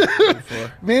heard of that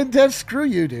before. Man, Dev, screw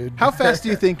you, dude. How fast do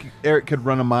you think Eric could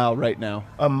run a mile right now?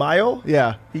 A mile?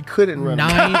 Yeah. He couldn't run.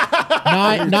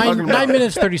 9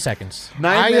 minutes 30 seconds.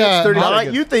 9 minutes, 30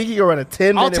 seconds. You think he can run a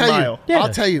 10-minute mile? Yeah. I'll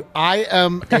tell you. I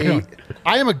am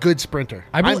a good sprinter.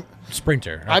 I'm a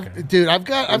sprinter. Okay. I've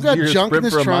got You're a junk in sprint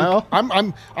this for a trunk.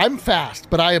 mile? I'm fast,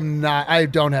 but I am not. I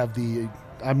don't have the.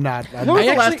 I'm not. When was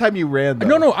the last time you ran,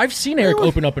 though? No, I've seen Eric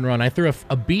open up and run. I threw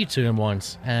a bee to him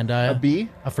once, and A bee?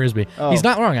 a frisbee. Oh. He's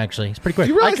not wrong, actually. He's pretty quick.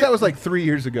 You realize that was like 3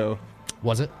 years ago?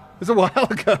 Was it? It was a while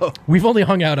ago. We've only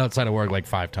hung out outside of work like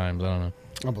 5 times. I don't know.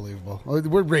 Unbelievable.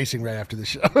 We're racing right after the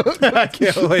show. I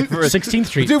can't wait for it. 16th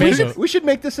Street. Dude, Facebook. we should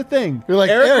make this a thing. You're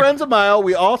like, Eric Eric- runs a mile.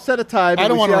 We all set a time. I and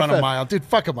don't we want to see how run a fast- mile, dude.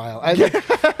 Fuck a mile.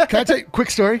 Can I tell you a quick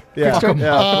story? Yeah. Quick story.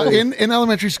 Yeah, please. In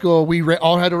elementary school, we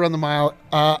all had to run the mile.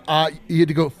 You had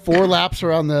to go 4 laps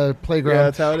around the playground. Yeah,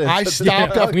 that's how it is. I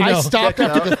stopped. Yeah, we I know. stopped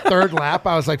after the 3rd lap.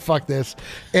 I was like, "Fuck this!"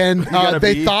 And got a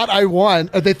they B? thought I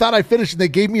won. They thought I finished, and they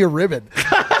gave me a ribbon.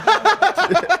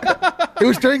 It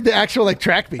was during the actual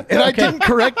track meet, and I Okay. didn't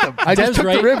correct them. I just Dev's took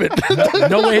right. the ribbon.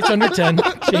 No way it's under 10.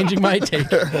 Changing my take.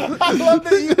 I love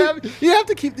that you have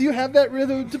to keep. Do you have that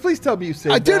rhythm? Please tell me you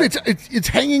saved Dude, that. it's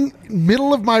hanging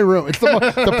middle of my room. It's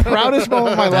the proudest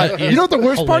moment of my life. is You know what the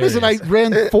worst part is? That I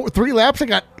hilarious. ran 3 laps. I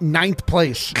got 9th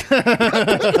place.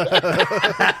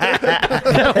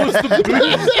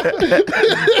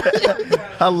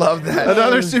 I love that.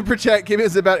 Another super chat came in.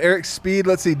 It's about Eric's speed.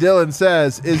 Let's see. Dylan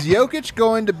says, "Is Jokic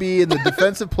going to be in the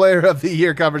Defensive Player of the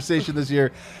Year conversation this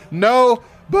year?" No,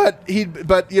 but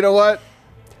you know what?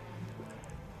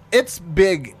 It's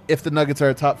big if the Nuggets are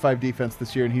a top 5 defense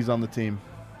this year and he's on the team.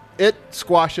 It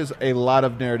squashes a lot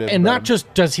of narrative. And about not him.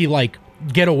 just does he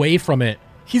get away from it.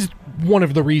 He's one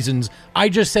of the reasons. I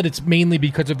just said it's mainly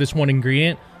because of this one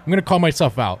ingredient. I'm going to call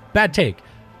myself out. Bad take.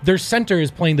 Their center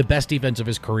is playing the best defense of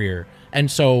his career.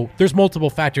 And so there's multiple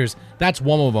factors. That's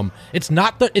one of them. It's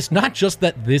not just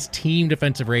that this team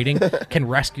defensive rating can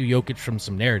rescue Jokic from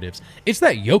some narratives. It's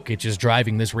that Jokic is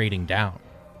driving this rating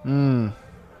down.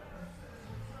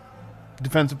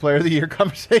 Defensive Player of the Year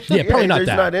conversation. Yeah, probably not He's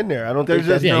that. not in there. I don't There's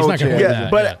think just that's he's no not gonna chance. win Yeah, that,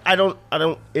 but yeah. I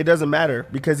don't. It doesn't matter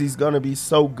because he's going to be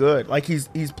so good. Like he's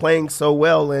playing so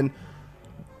well, and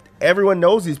everyone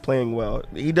knows he's playing well.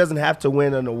 He doesn't have to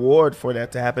win an award for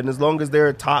that to happen. As long as they're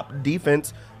a top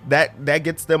defense, that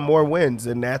gets them more wins,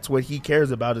 and that's what he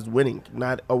cares about is winning,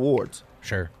 not awards.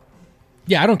 Sure.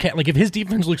 Yeah, I don't care. Like, if his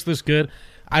defense looks this good,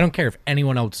 I don't care if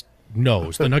anyone else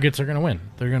knows. The Nuggets are going to win.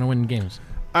 They're going to win games.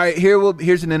 All right,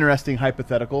 here's an interesting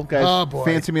hypothetical. Guys, Oh, boy.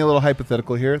 fancy me a little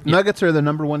hypothetical here. Nuggets are the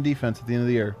number 1 defense at the end of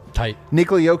the year. Tight.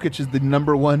 Nikola Jokic is the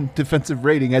number 1 defensive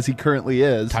rating as he currently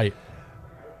is. Tight.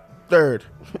 Third.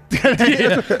 But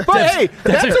hey,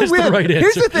 that's just a the weird. right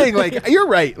Here's answer. the thing. Like, you're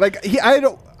right. Like,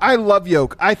 I love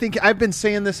Jokic. I think I've been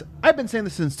saying this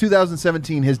since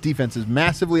 2017. His defense is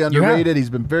massively underrated. He's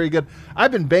been very good.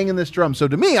 I've been banging this drum. So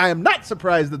to me, I am not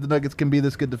surprised that the Nuggets can be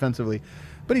this good defensively.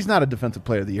 But he's not a Defensive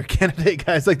Player of the Year candidate,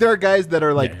 guys. Like, there are guys that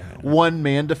are like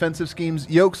one-man defensive schemes.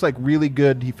 Yoke's like really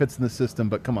good. He fits in the system.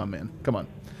 But come on, man. Come on.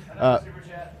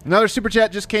 Another super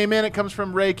chat just came in. It comes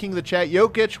from Ray King the Chat.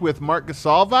 Jokic with Marc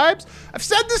Gasol vibes. I've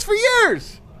said this for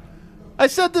years.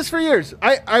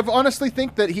 I've honestly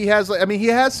think that he has. He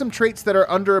has some traits that are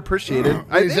underappreciated.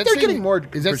 I think they're getting more.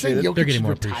 Is that saying appreciated. Jokic They're getting should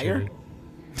more retire?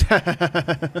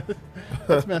 appreciated.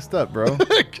 That's messed up, bro.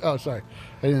 Oh, sorry.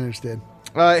 I didn't understand.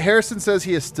 Harrison says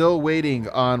he is still waiting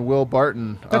on Will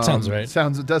Barton. That sounds right.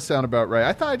 It does sound about right.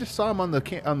 I thought I just saw him on the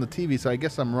TV, so I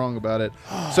guess I'm wrong about it.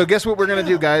 So guess what we're gonna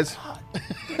do, guys?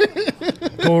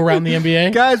 Go around the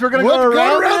NBA. Guys, we're gonna go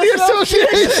around the association.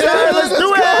 Let's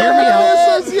do it. Hear me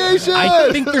out. Association. I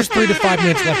think there's 3 to 5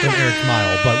 minutes left on Eric's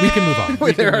mile, but we can move on.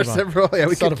 We can there are move on. several. Yeah,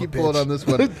 we Son can of a keep pulling bitch. on this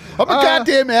one. I'm a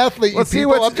goddamn athlete, you let's see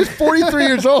people. what's- I'm just 43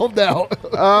 years old now.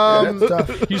 That's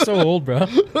tough. You're so old, bro.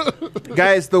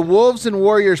 Guys, the Wolves and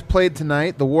Warriors played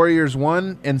tonight. The Warriors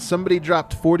won, and somebody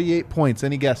dropped 48 points.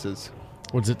 Any guesses?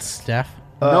 Was it Steph?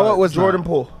 No, it was Jordan not.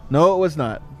 Poole. No, it was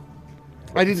not.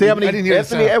 I didn't, See how many- I didn't hear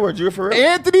Anthony this. Edwards. You're for real?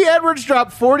 Anthony Edwards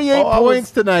dropped 48 Oh, I points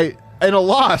was- tonight in a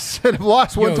loss. And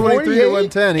lost 123 to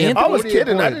 110. He had I was 48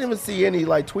 kidding. I points. didn't even see any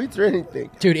tweets or anything.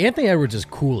 Dude, Anthony Edwards is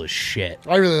cool as shit.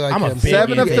 I really like I'm a him. big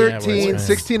 7 of Anthony 13, Edwards fan.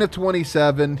 16 of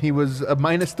 27. He was a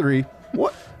 -3.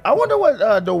 What? I wonder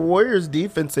what the Warriors'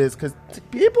 defense is, because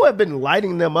people have been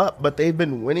lighting them up, but they've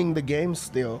been winning the game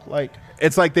still. Like,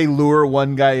 It's like they lure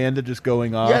one guy into just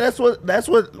going off. yeah, that's what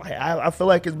like, I feel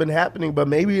like has been happening. But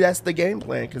maybe that's the game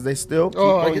plan, because they still keep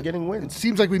on getting It wins.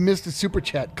 seems like we missed a super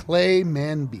chat. Clay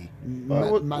Manby.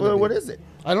 What is it?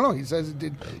 I don't know. He says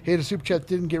he had a super chat,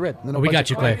 didn't get read. And then a We bunch got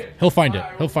you, of- Clay. He'll find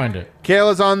it. Kale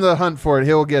is on the hunt for it.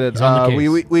 He'll get it. He's on the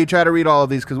case. We try to read all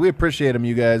of these because we appreciate them,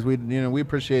 you guys. We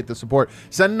appreciate the support.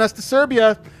 Sending us to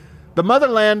Serbia, the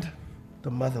motherland.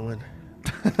 The motherland.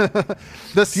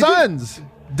 The Suns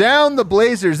down the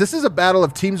Blazers. This is a battle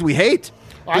of teams we hate.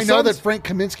 The I know Suns, that Frank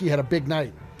Kaminsky had a big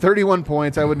night. 31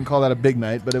 points. I wouldn't call that a big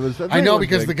night, but it was. I know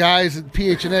because the big. guys at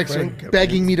PHNX Frank are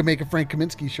begging me to make a Frank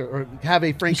Kaminsky shirt or have a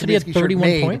You Frank said he had Kaminsky shirt 31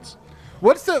 made. points?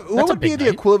 What a would be big the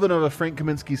night. equivalent of a Frank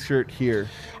Kaminsky shirt here?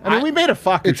 I mean, we made a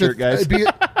Fokker shirt, guys.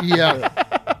 Yeah.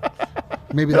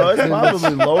 Maybe No, it's that's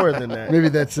probably lower than that. maybe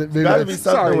that's it. Maybe Gotta be that's,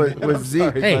 something Sorry, with Zeke.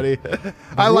 Sorry, Hey, buddy.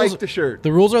 I rules- like the shirt.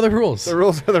 The rules are the rules. The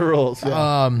rules are the rules.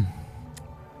 Yeah.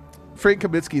 Frank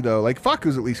Um, Kaminsky though, like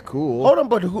Faku's at least cool. Hold on,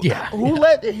 but who Yeah.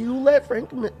 let Frank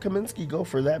Kaminsky go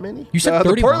for that many? You said The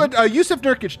 31. Portland Yusuf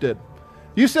Nurkic did.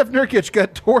 Yusuf Nurkic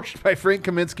got torched by Frank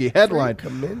Kaminsky. Headline.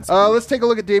 Frank Kaminsky. Let's take a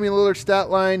look at Damian Lillard's stat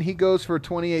line. He goes for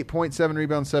 28.7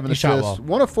 rebounds, 7 He shot assists. well.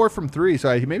 1 of 4 from 3.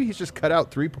 So maybe he's just cut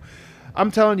out 3. I'm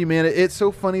telling you, man, it's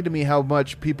so funny to me how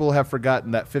much people have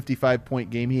forgotten that 55-point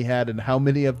game he had and how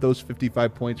many of those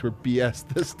 55 points were BS.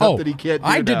 This stuff that he can't do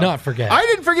I did now. not forget. I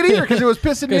didn't forget either because it was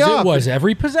pissing me Because off. it was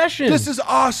every possession. This is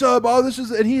awesome. Oh, this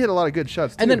is, and he hit a lot of good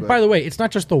shots. and too, then, but- by the way, it's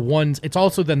not just the ones. It's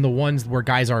also then the ones where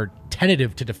guys are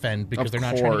tentative to defend because Of they're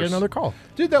not trying to course. get another call.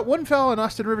 dude, that one foul on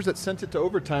Austin Rivers that sent it to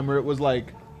overtime where it was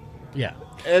like, Yeah.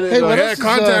 and it's Hey, like, what hey, else is,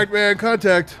 contact, man,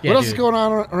 contact. Yeah, what else is dude. going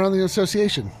on around the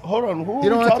association? Hold on, who You are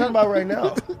don't we have talking to- about right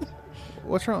now?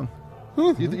 What's wrong?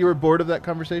 You were bored of that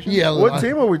conversation? Yeah, What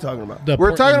team are we talking about? The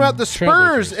We're talking Portland about the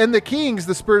Spurs Trailblazers. and the Kings.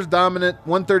 The Spurs dominant,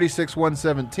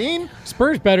 136-117.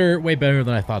 Spurs way better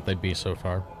than I thought they'd be so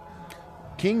far.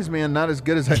 Kings, man, not as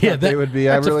good as I Yeah, thought they that- would be.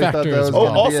 I that's a really thought factor that as was well.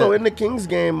 going Oh, to be also it. in the Kings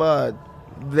game,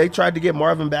 they tried to get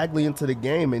Marvin Bagley into the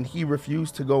game, and he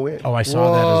refused to go in. Oh, I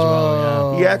saw that as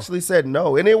well. He actually said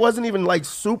no, and it wasn't even like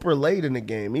super late in the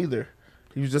game either.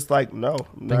 He was just like, no,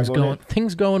 I'm Yeah. not going in.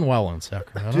 Things going well in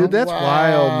Sacramento. Dude, that's Wow.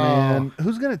 wild, man.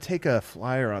 Who's going to take a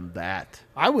flyer on that?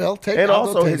 I will take. And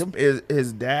I'll go also, take him.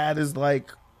 his dad is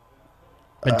like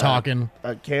Been talking.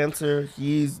 a cancer.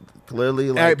 He's clearly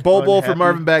like All right, Bowl for unhappy.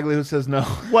 Marvin Bagley, who says no.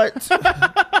 What?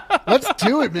 Let's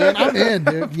do it, man. I'm in,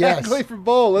 dude. Yes. Bagley for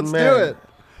Bowl. Let's do Man, it.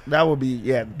 That would be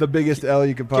The biggest L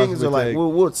you could possibly Kings are like, take.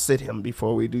 we'll sit him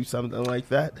before we do something like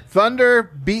that. Thunder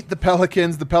beat the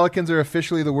Pelicans. The Pelicans are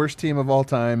officially the worst team of all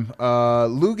time.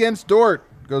 Luguentz Dort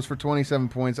goes for 27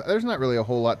 points. There's not really a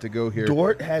whole lot to go here.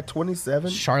 Dort had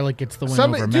 27. Charlotte gets the win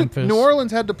over Dude, Memphis. New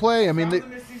Orleans had to play. I mean,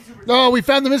 No, we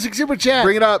found the missing super chat.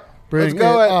 bring it up. Bring Let's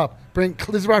go. it up. Bring.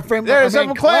 This is our friend. There's our man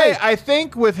Evan Clay. I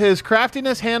think with his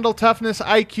craftiness, handle, toughness,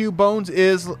 IQ, Bones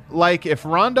is like if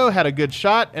Rondo had a good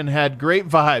shot and had great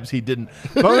vibes. He didn't.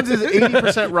 Bones is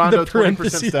 80% Rondo,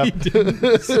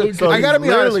 20% stuff. So I gotta be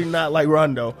literally honest. not like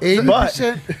Rondo.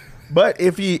 80%. But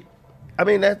if he, I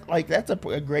mean, that's a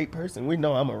great person. We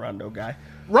know I'm a Rondo guy.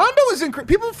 Rondo was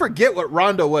people forget what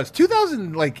Rondo was.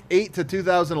 2008 to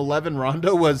 2011,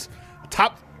 Rondo was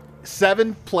top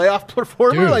 7 playoff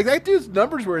performer. Dude. Like that dude's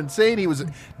numbers were insane. He was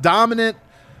dominant.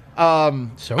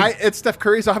 It's Steph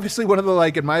Curry's obviously one of the,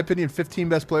 like, in my opinion, 15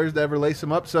 best players to ever lace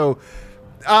him up. So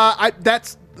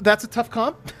that's a tough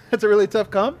comp. That's a really tough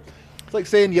comp. It's like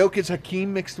saying Jokic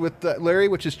Hakeem mixed with Larry,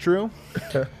 which is true.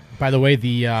 By the way,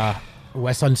 the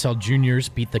West Unseld Juniors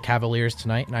beat the Cavaliers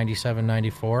tonight,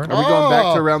 97-94. Are we going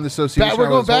back to around the association? We're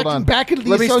going Hold on. back into the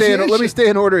let me association. stay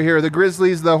in order here. The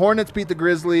Grizzlies, the Hornets beat the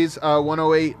Grizzlies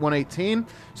 108-118.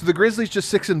 So the Grizzlies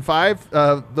just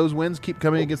 6-5. Those wins keep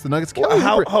coming against the Nuggets.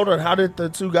 Hold on. How did the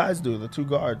two guys do? The two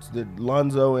guards, did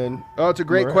Lonzo and Oh, it's a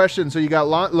great Morant? question. So you got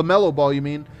LaMelo Ball, you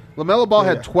mean? LaMelo Ball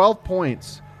Yeah. had 12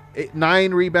 points,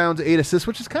 9 rebounds, 8 assists,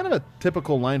 which is kind of a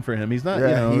typical line for him. He's not,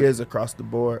 Yeah, he is across the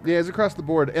board. Yeah, he's across the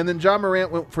board. And then John Morant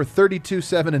went for 32,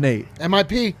 7, and 8.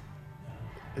 MIP.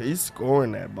 He's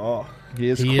scoring that ball. He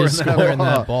is He is scoring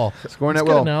that ball. Scoring That's that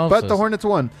good well. analysis. But the Hornets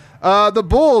won. The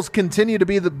Bulls continue to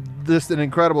be an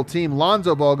incredible team.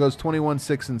 Lonzo Ball goes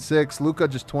 21-6-6. Luka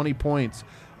just 20 points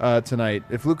tonight.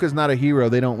 If Luka's not a hero,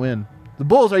 they don't win. The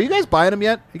Bulls, are you guys buying them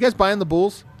yet? Are you guys buying the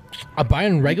Bulls? I'm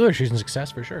buying regular season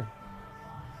success for sure.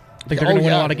 I think they're going to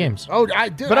win a lot of games. Oh, I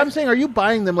do. But I'm saying, are you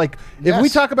buying them? Like, if we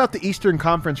Yes. talk about the Eastern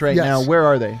Conference right Yes. now, where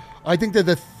are they? I think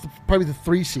they're probably the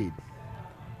 3 seed.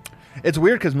 It's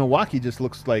weird because Milwaukee just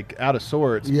looks like out of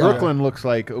sorts. Yeah. Brooklyn looks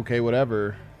like, okay,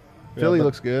 whatever. Philly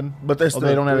looks good, but they still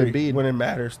they don't have three. Embiid. When it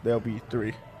matters, they'll be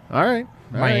 3. All right.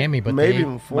 Miami, but Maybe they,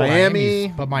 even 4.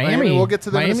 Miami. We'll get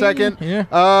to them in a second.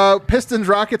 Yeah. Pistons,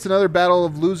 Rockets, another battle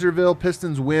of Loserville.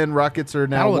 Pistons win. Rockets are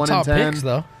now Battle of 1 top and 10. picks,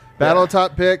 though. Battle of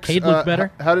top picks. Cade looked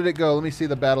better. How did it go? Let me see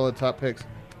the battle of top picks.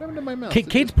 What happened to my mouse?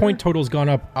 Cade's point total's gone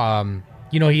up.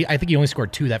 I think he only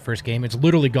scored 2 that first game. It's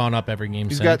literally gone up every game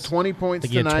He's since. got 20 points I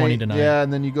think he had tonight. 20 tonight. Yeah,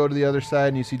 and then you go to the other side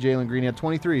and you see Jalen Green had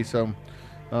 23. So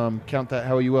count that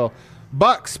how you will.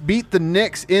 Bucks beat the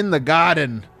Knicks in the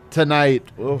Garden tonight.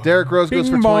 Derrick Rose goes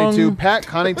for Bing 22. bong. Pat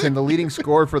Connaughton, the leading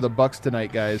scorer for the Bucks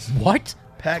tonight, guys. What?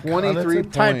 Pat 23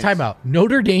 Connaughton? points. Time out.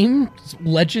 Notre Dame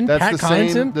legend That's Pat the same-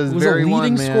 Connaughton the was a very leading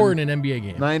one, man. scorer in an NBA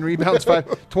game. 9 rebounds,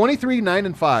 5. 23, 9,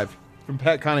 and 5 from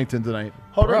Pat Connaughton tonight.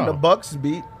 Hold Bro. on, the Bucks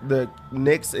beat the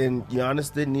Knicks, and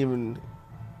Giannis didn't even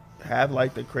have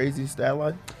like the crazy stat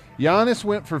line. Giannis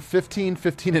went for 15,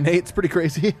 15, and 8. It's pretty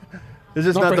crazy. It's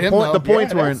just Not not for the him, point. though. The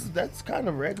points Yeah, weren't that's kind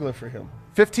of regular for him.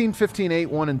 15, 15, 8,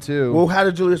 1, and 2. Well, how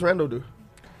did Julius Randle do?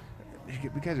 You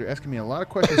guys are asking me a lot of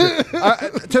questions. Here.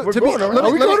 We're going around.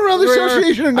 Are we going around the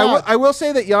association or not? I will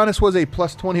say that Giannis was a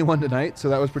plus 21 tonight, so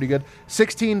that was pretty good.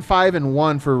 16, 5, and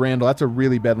 1 for Randall. That's a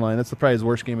really bad line. That's probably his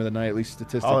worst game of the night, at least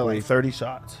statistically. Oh, like 30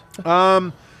 shots.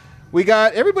 We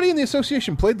got everybody in the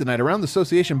association played tonight. Around the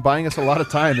association, buying us a lot of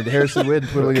time. And Harrison Wind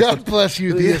twiddling his God bless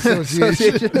you, the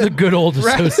association. The good old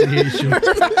association.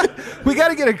 We got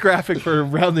to get a graphic for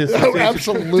around the association.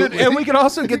 absolutely. Dude, and we can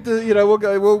also get the, we'll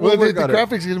go. We'll Well, work the on it.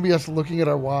 graphics going to be us looking at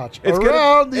our watch. It's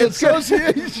Around the it's gonna-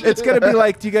 association. It's going to be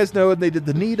like, do you guys know when they did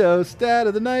the Nito stat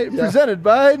of the night presented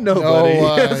by nobody? No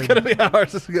one. It's going to be how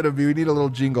ours is going to be. We need a little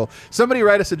jingle. Somebody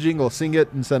write us a jingle, sing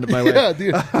it, and send it my way. Yeah,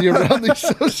 the around the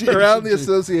association. Around the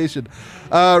association.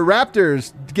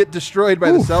 Raptors get destroyed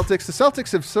by the Celtics. The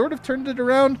Celtics have sort of turned it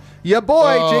around. Yeah,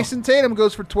 boy. Jason Tatum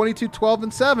goes for 22, 12,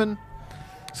 and 7.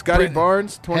 Scotty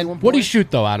Barnes, 21 What did he points. shoot,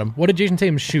 though, Adam? What did Jason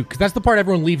Tatum shoot? Because that's the part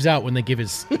everyone leaves out when they give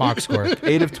his box score.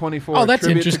 8 of 24. Oh, that's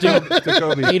Tribute interesting. to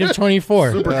Kobe. 8 of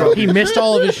 24. He missed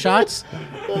all of his shots.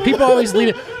 People always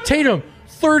leave it. Tatum,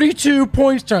 32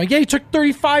 points tonight. Yeah, he took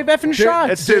 35 effing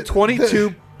shots. It's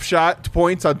 22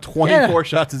 points on 24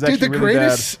 shots is actually Dude, the really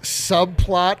greatest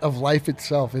subplot of life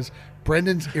itself is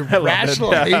Brendan's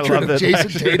irrational Yeah, I hatred love of it. Jason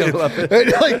Actually, I Tatum. love it.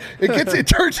 Like, it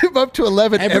turns him up to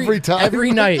 11 every time.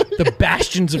 Every night, the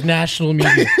bastions of national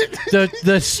media,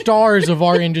 the stars of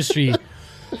our industry.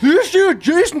 Did you see what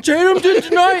Jason Tatum did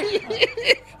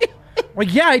tonight?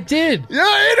 Like, yeah, I did.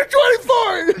 Yeah, 8 of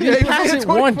 24. Yeah, he pass was it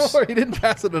 24. once. He didn't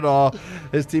pass it at all.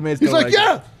 His teammates He's don't like,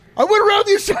 yeah, I went around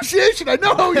the association. I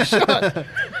know how he shot.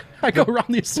 I go around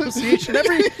the association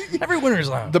every winter's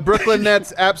lounge. The Brooklyn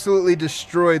Nets absolutely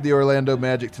destroyed the Orlando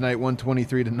Magic tonight,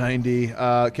 123 to 90.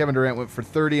 Kevin Durant went for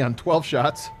 30 on 12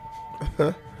 shots.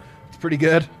 It's pretty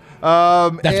good.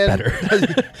 That's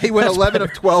better. He went 11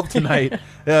 of 12 tonight.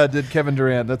 Did Kevin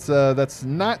Durant? That's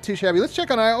not too shabby. Let's check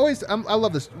on. I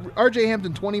love this. R.J.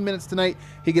 Hampton 20 minutes tonight.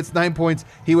 He gets 9 points.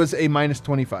 He was a minus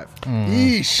 25.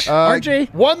 Yeesh.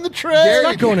 RJ Won the trade. It's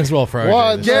not going as well for RJ.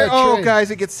 One. this Yeah. year. Oh, guys,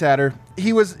 it gets sadder.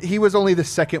 He was only the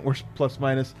second worst plus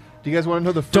minus. Do you guys want to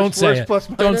know the first Don't say worst it. plus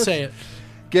minus? Don't say it.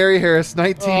 Gary Harris,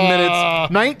 19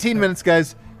 minutes. 19 minutes,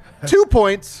 guys. 2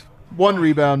 points, 1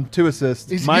 rebound, 2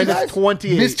 assists, Is- minus you guys-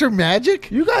 28. Mr. Magic?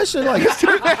 You guys should like.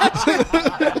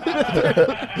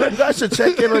 you guys should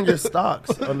check in on your stocks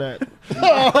on that.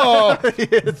 Oh,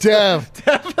 Dev.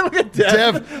 Look at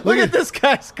Dev. Look at this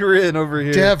guy's grin over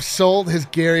here. Dev sold his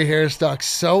Gary Harris stock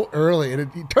so early, and it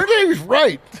turned out he was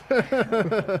right.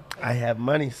 I have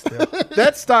money still.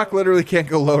 That stock literally can't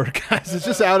go lower, guys. It's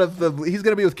just out of the. He's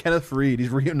going to be with Kenneth Reed. He's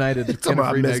reunited with Come Kenneth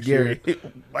on, Reed Miss next year. Gary.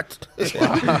 What?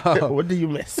 What do you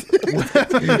miss?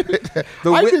 The,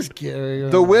 I Wi- miss Gary.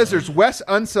 the Wizards, Wes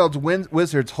Unseld's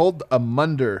Wizards hold a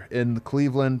Munder in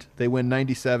Cleveland. They win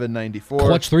 97-94.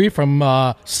 Clutch 3 from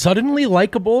suddenly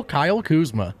likable Kyle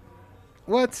Kuzma.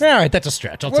 What? All right, that's a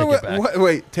stretch. I'll take it back.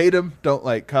 Wait, Tatum don't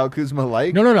like Kyle Kuzma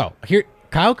like? No. Here,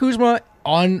 Kyle Kuzma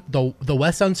on the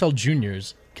Wes Unseld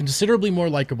Juniors considerably more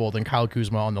likable than Kyle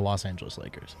Kuzma on the Los Angeles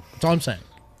Lakers. That's all I'm saying.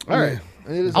 All right.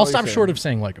 It is I'll all stop you're short saying. of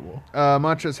saying likable.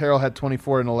 Montrezl Harrell had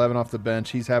 24 and 11 off the bench.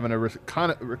 He's having a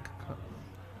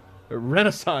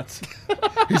renaissance.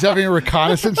 He's having a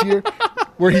reconnaissance here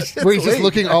where he's just late,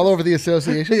 looking all over the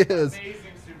association. He is.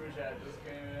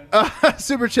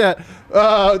 Super chat.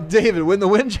 David, when the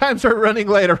wind chimes are running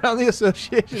late, around the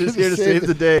association is here to save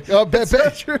the day. That's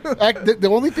not true. The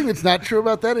only thing that's not true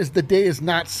about that is the day is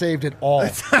not saved at all.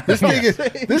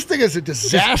 This thing is a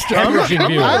disaster. Averaging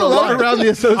viewers. I love around the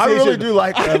association. I really do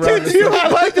like that. I do too. I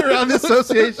like around the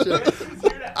association.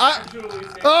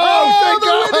 thank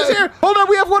God. Is here. Hold on,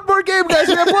 we have one more game, guys.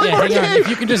 We have one more game. If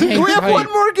you can just hang we have tight,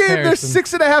 one more game. Harrison.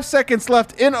 There's 6.5 seconds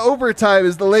left in overtime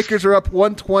as the Lakers are up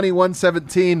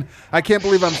 120-117. I can't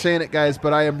believe I'm saying it, guys,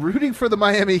 but I am rooting for the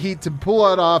Miami Heat to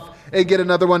pull it off and get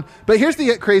another one. But here's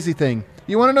the crazy thing.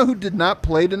 You want to know who did not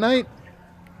play tonight?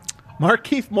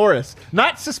 Markieff Morris.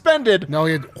 Not suspended. No,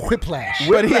 he had whiplash.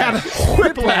 But he had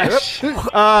whiplash.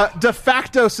 De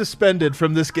facto suspended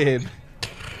from this game.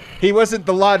 He wasn't,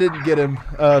 the law didn't get him.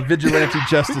 Vigilante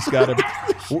justice got him.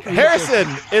 Harrison,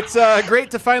 it's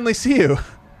great to finally see you.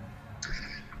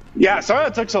 Yeah, sorry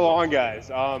that took so long, guys.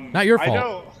 Not your fault. I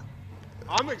know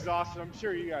I'm exhausted. I'm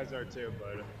sure you guys are too,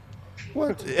 but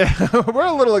What? We're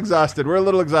a little exhausted.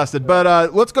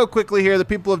 But let's go quickly here. The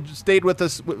people have stayed with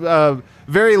us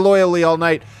very loyally all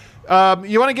night.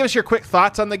 You want to give us your quick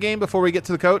thoughts on the game before we get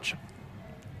to the coach?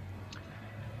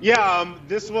 yeah,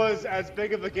 this was as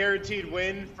big of a guaranteed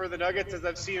win for the Nuggets as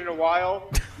I've seen in a while.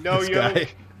 No This guy.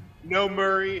 Yoke, no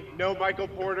Murray, no Michael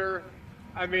Porter.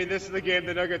 I mean, this is the game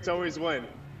the Nuggets always win.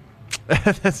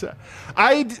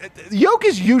 Yoke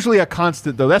is usually a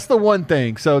constant, though. That's the one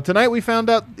thing. So tonight we found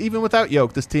out even without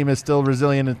Yoke, this team is still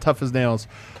resilient and tough as nails.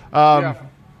 Yeah.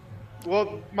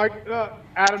 Well,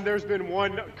 Adam, there's been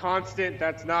one constant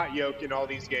that's not Yoke in all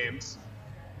these games.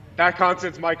 That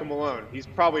constant's Michael Malone. He's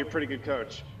probably a pretty good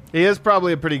coach. He is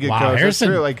probably a pretty good Wow, coach. Harrison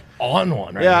That's true. Like, on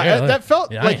one right yeah, there. that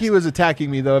felt Nice. like he was attacking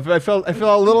me, though. I felt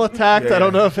a little attacked. Yeah. I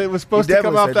don't know if it was supposed He to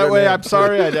come definitely off said that your way. name. I'm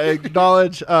sorry. I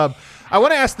acknowledge. I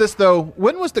want to ask this, though.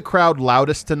 When was the crowd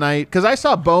loudest tonight? Because I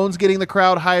saw Bones getting the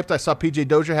crowd hyped. I saw P.J.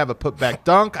 Dozier have a putback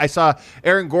dunk. I saw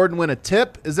Aaron Gordon win a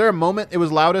tip. Is there a moment it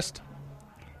was loudest?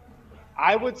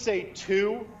 I would say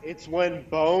two. It's when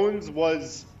Bones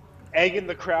was egging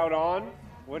the crowd on.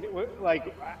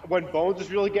 When Bones was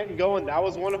really getting going, that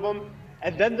was one of them.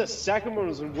 And then the second one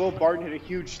was when Will Barton hit a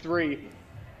huge three.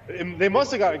 And they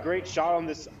must have got a great shot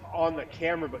on the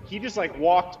camera, but he just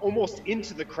walked almost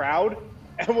into the crowd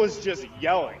and was just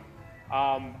yelling.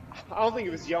 I don't think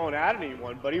he was yelling at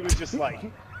anyone, but he was just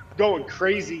going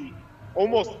crazy,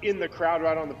 almost in the crowd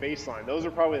right on the baseline. Those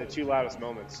are probably the two loudest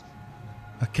moments.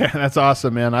 Okay, that's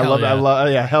awesome, man. I love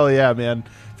it. Yeah, hell yeah, man.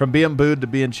 From being booed to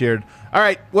being cheered. All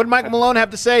right, what did Michael Malone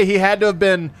have to say? He had to have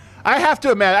been. I have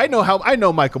to imagine. I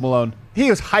know Michael Malone.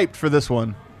 He was hyped for this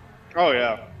one. Oh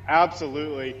yeah,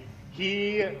 absolutely.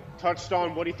 He touched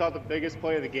on what he thought the biggest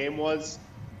play of the game was.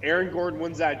 Aaron Gordon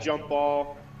wins that jump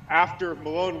ball after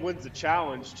Malone wins the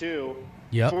challenge too.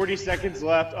 Yep. 40 seconds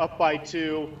left, up by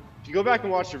 2. If you go back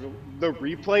and watch the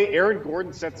replay, Aaron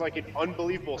Gordon sets an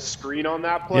unbelievable screen on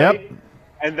that play. Yep.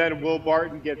 And then Will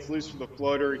Barton gets loose for the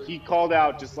floater. He called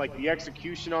out just the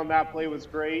execution on that play was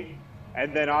great.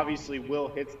 And then obviously Will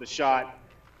hits the shot.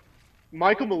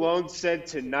 Michael Malone said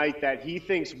tonight that he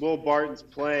thinks Will Barton's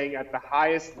playing at the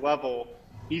highest level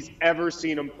he's ever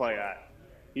seen him play at.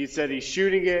 He said he's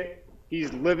shooting it.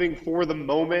 He's living for the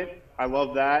moment. I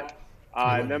love that.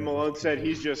 And then Malone said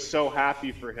he's just so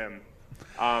happy for him.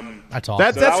 That's awesome.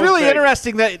 That's that really was big.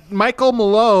 interesting that Michael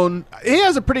Malone, he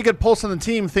has a pretty good pulse on the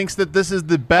team, thinks that this is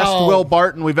the best Will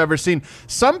Barton we've ever seen.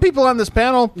 Some people on this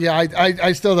panel. Yeah,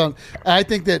 I still don't. I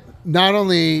think that not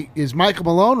only is Michael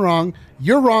Malone wrong,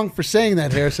 you're wrong for saying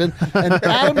that, Harrison. And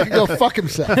Adam can go fuck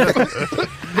himself.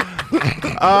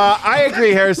 I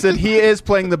agree, Harrison. He is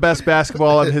playing the best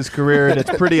basketball of his career, and it's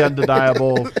pretty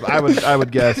undeniable, I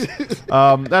would guess.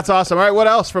 That's awesome. All right, what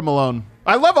else from Malone?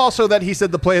 I love also that he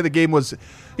said the play of the game was,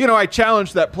 I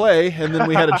challenged that play, and then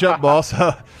we had a jump ball.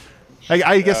 So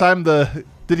I guess I'm the.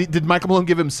 Did Michael Malone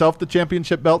give himself the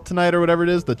championship belt tonight or whatever it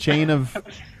is? The chain of.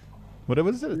 What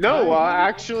was it? No,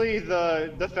 actually,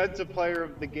 the defensive player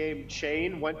of the game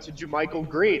chain went to JaMychal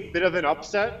Green. Bit of an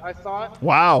upset, I thought.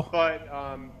 Wow. But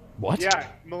What? Yeah,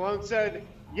 Malone said,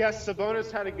 yes,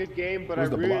 Sabonis had a good game, but I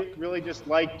really just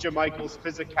like JaMychal's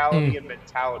physicality and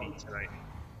mentality tonight.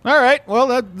 All right. Well,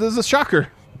 that is a shocker.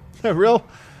 A real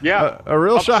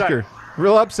upset. shocker.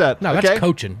 Real upset. No, okay? that's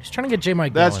coaching. He's trying to get J.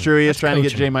 Mike going. That's true. He is trying to get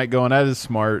coaching. J. Mike going. That is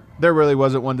smart. There really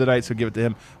wasn't one tonight, so give it to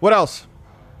him. What else?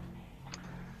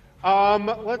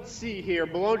 Let's see here.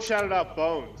 Malone shouted out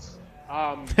Bones.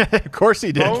 Of course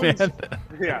he did, Bones, man.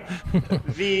 Yeah.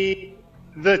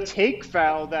 The take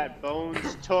foul that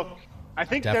Bones took, I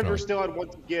think Definitely. Denver still had one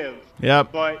to give.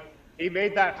 Yep. But he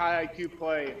made that high IQ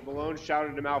play. Malone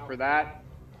shouted him out for that.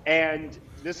 And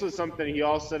this was something he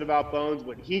also said about Bones.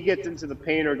 When he gets into the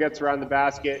paint or gets around the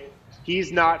basket,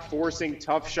 he's not forcing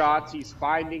tough shots. He's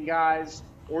finding guys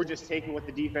or just taking what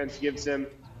the defense gives him.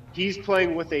 He's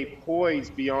playing with a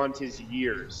poise beyond his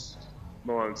years,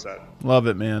 Malone said. Love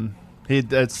it, man.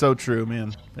 It's so true,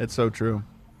 man. It's so true.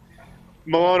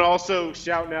 Malone also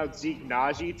shouting out Zeke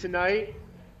Naji tonight.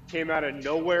 came out of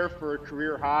nowhere for a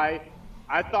career high.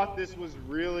 I thought this was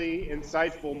really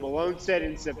insightful. Malone said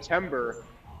in September,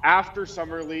 after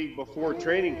Summer League, before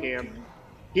training camp,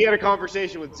 he had a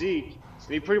conversation with Zeke,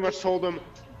 and he pretty much told him,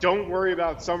 don't worry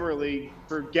about Summer League,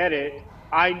 forget it.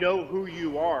 I know who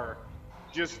you are.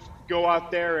 Just go out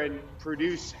there and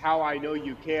produce how I know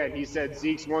you can. He said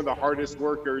Zeke's one of the hardest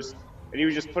workers, and he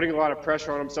was just putting a lot of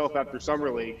pressure on himself after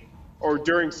Summer League, or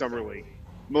during Summer League.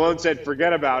 Malone said,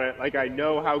 forget about it. Like, I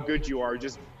know how good you are.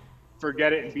 Just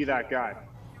forget it and be that guy.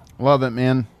 Love it,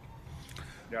 man.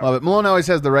 Yeah. Love it. Malone always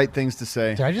has the right things to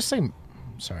say. Did I just say?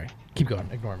 Sorry. Keep going.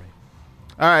 Ignore me.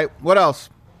 All right, what else?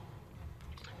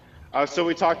 So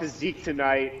we talked to Zeke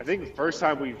tonight. I think the first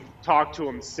time we've talked to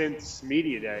him since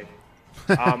Media Day.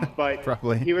 But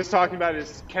Probably. He was talking about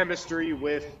his chemistry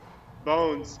with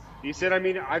Bones. He said,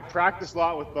 I've practiced a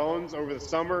lot with Bones over the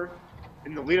summer.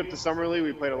 In the lead up to Summer League,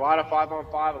 we played a lot of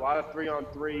 5-on-5, a lot of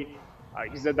 3-on-3.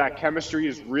 He said that chemistry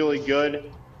is really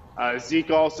good.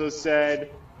 Zeke also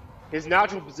said his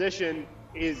natural position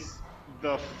is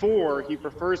the 4. He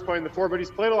prefers playing the 4, but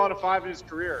he's played a lot of 5 in his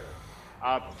career.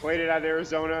 Played it at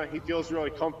Arizona. He feels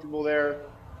really comfortable there.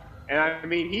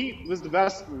 And, he was the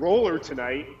best roller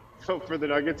tonight for the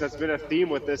Nuggets. That's been a theme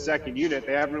with this second unit.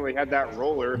 They haven't really had that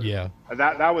roller. Yeah.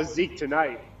 That was Zeke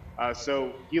tonight.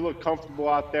 So he looked comfortable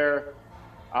out there.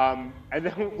 And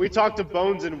then we talked to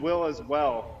Bones and Will as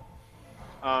well.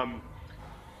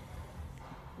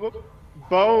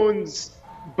 Bones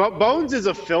is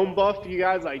a film buff, you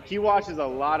guys. Like, he watches a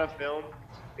lot of film.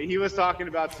 He was talking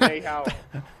about today how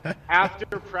after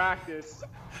practice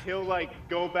he'll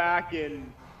go back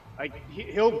and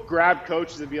he'll grab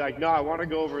coaches and be like, no, I want to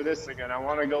go over this again. I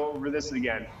want to go over this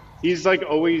again. He's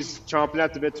always chomping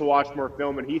at the bit to watch more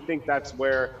film, and he thinks that's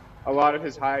where a lot of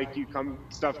his high IQ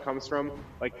stuff comes from,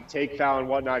 like the take foul and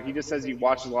whatnot. He just says he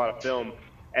watches a lot of film,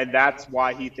 and that's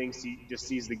why he thinks he just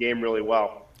sees the game really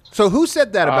well. So who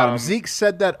said that about him? Zeke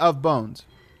said that of Bones.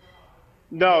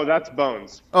 No, that's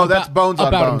Bones. Oh, that's Bones on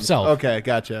about Bones. himself. Okay,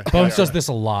 gotcha. Bones does this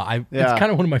a lot. It's kind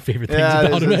of one of my favorite things Yeah,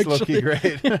 about him, it's actually. low-key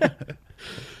great.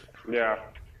 Yeah.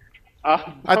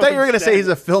 I thought you were going to say he's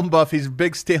a film buff. He's a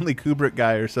big Stanley Kubrick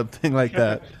guy or something like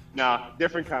that. Nah,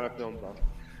 different kind of film buff.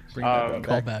 Bring that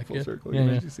Call back back, full yeah. circle. Yeah,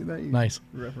 Did yeah. you see that? Nice.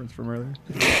 Reference from earlier.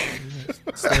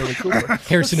 Stanley Kubrick.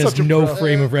 Harrison has no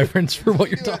frame of reference for what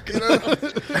you're talking about.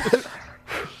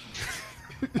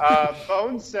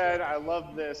 Bones said, I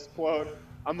love this, quote,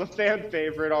 I'm a fan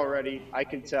favorite already, I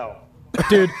can tell.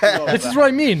 Dude, this is what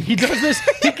I mean. He does this.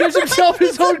 He gives himself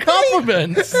his own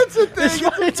compliments. That's a thing.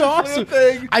 It's awesome.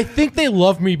 I think they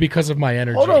love me because of my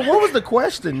energy. Hold on, what was the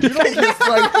question? You don't just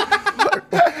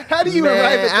How do you man,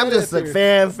 arrive at I'm that just a answer?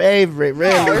 fan favorite,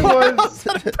 really.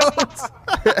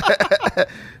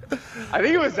 I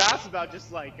think it was asked about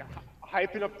just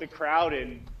hyping up the crowd,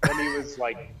 and when he was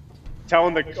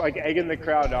telling egging the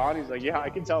crowd on, he's like, yeah, I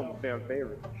can tell I'm a fan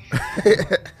favorite.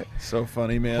 So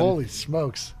funny, man. Holy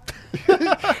smokes. Yeah.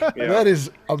 That is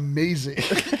amazing.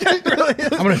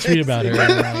 I'm going to tweet about it right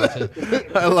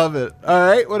now. I love it. All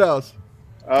right, what else?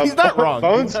 He's not wrong.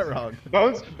 Bones, He's not wrong.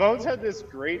 Bones had this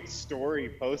great story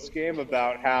post game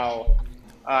about how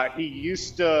he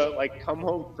used to come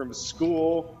home from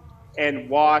school and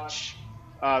watch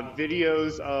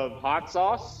videos of Hot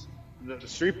Sauce, the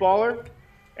street baller,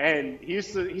 and he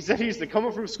said he used to come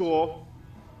home from school.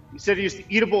 He said he used to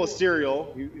eat a bowl of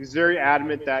cereal. He was very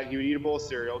adamant that he would eat a bowl of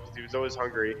cereal because he was always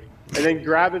hungry, and then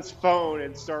grab his phone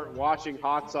and start watching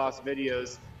Hot Sauce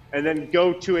videos, and then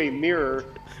go to a mirror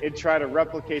and try to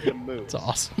replicate the moves. It's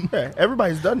awesome. Yeah,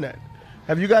 everybody's done that.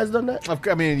 Have you guys done that?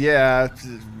 I mean, yeah.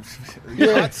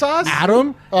 Hot sauce? Adam,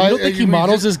 you don't think he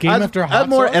models his game after I hot had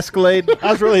more sauce? Escalade.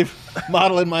 I was really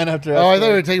modeling mine after Oh, I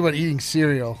thought you Escalade. were talking about eating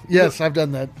cereal. Yes, I've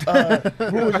done that.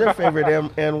 Who was your favorite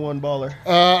N1 baller?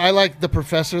 I like the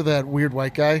professor, that weird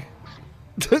white guy.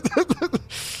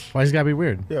 Why's he got to be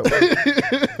weird? Yeah,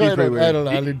 I don't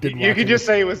know. I didn't You watch could it. just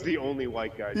say it was the only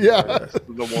white guy. Yeah.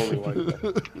 The only white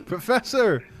guy.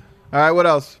 Professor. All right, what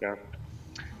else? Yeah.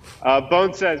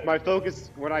 Bone says, my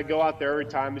focus when I go out there every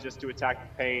time is just to attack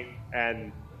the paint,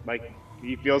 and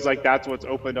he feels like that's what's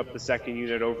opened up the second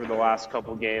unit over the last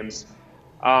couple games.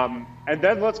 And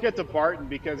then let's get to Barton,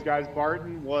 because guys,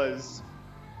 Barton was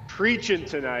preaching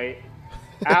tonight,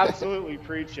 absolutely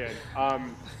preaching.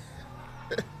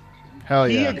 Hell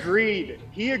He yeah. agreed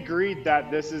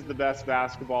that this is the best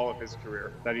basketball of his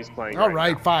career that he's playing. All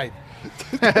right right, now. fine.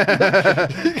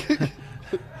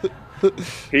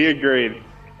 He agreed.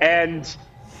 And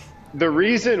the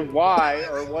reason why,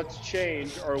 or what's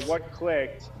changed, or what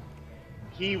clicked,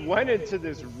 he went into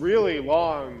this really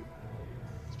long,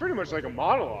 it's pretty much like a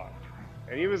monologue.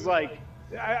 And he was like,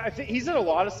 I think he's in a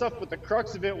lot of stuff, but the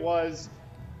crux of it was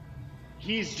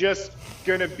he's just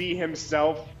gonna be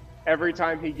himself every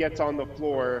time he gets on the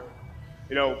floor.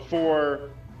 You know,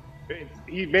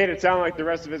 he made it sound like the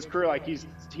rest of his career, like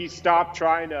he stopped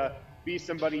trying to be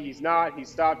somebody he's not. He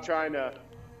stopped trying to,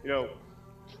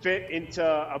 fit into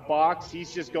a box.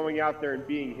 He's just going out there and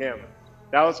being him.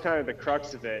 That was kind of the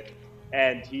crux of it,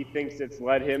 and he thinks it's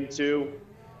led him to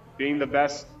being the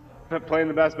best, playing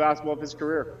the best basketball of his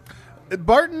career.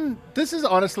 Barton, this is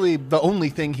honestly the only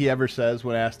thing he ever says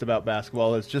when asked about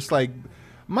basketball. It's just like,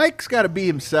 Mike's got to be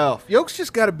himself. Yoke's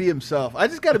just got to be himself. I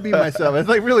just got to be myself. It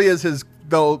like really is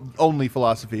the only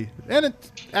philosophy, and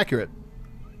it's accurate.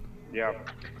 Yeah,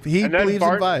 he believes in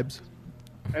vibes.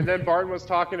 And then Barton was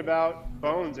talking about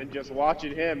Bones and just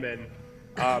watching him and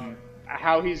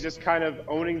how he's just kind of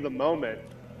owning the moment.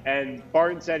 And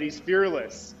Barton said he's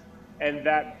fearless, and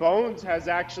that Bones has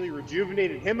actually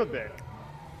rejuvenated him a bit,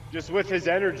 just with his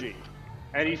energy.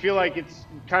 And you feel like it's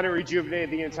kind of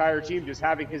rejuvenated the entire team, just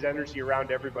having his energy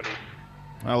around everybody.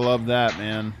 I love that,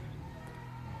 man.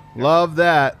 Love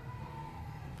that.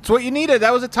 It's what you needed.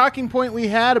 That was a talking point we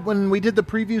had when we did the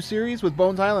preview series with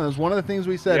Bones Hyland. It was one of the things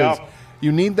we said is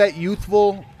you need that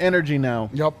youthful energy now.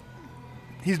 Yep.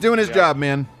 He's doing his job,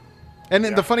 man. And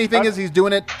the funny thing is he's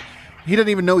doing it. He doesn't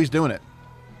even know he's doing it.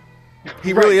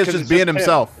 He really is just being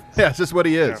himself. Yeah, it's just what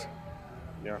he is.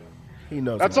 Yeah. He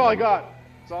knows. That's all I got.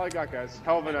 That's all I got, guys.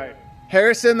 Hell of a night.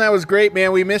 Harrison, that was great,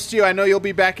 man. We missed you. I know you'll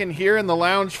be back in here in the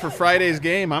lounge for Friday's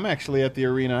game. I'm actually at the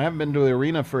arena. I haven't been to the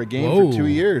arena for a game for 2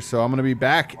 years, so I'm going to be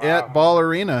back at Ball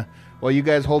Arena while you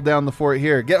guys hold down the fort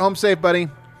here. Get home safe, buddy.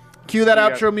 Cue that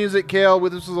outro music, Kale.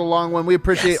 This was a long one. We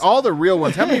appreciate all the real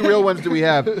ones. How many real ones do we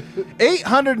have?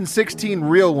 816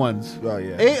 real ones. Oh,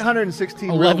 yeah. 816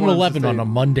 real ones. 11-11 on a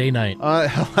Monday night.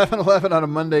 11-11 on a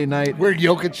Monday night. Where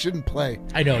Jokic shouldn't play.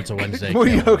 I know it's a Wednesday. Where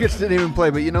Jokic didn't even play,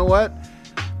 but you know what?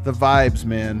 The vibes,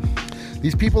 man.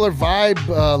 These people are vibe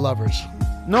lovers.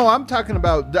 No, I'm talking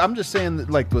about, I'm just saying that,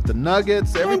 like, with the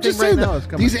Nuggets, everything right now is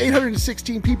coming. These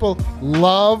 816 people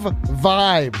love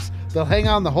vibes. They'll hang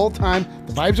on the whole time.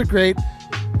 The vibes are great.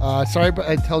 Sorry, but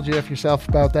I told you yourself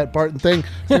about that Barton thing.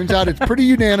 Turns out it's pretty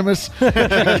unanimous.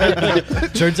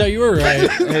 Turns out you were right.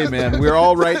 Hey, man, we're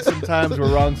all right sometimes.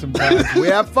 We're wrong sometimes. We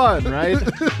have fun, right?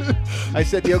 I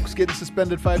said Yoke's getting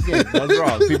suspended 5 games. I was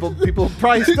wrong. People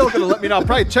probably still going to let me know. I'll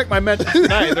probably check my mentions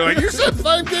tonight. They're like, you said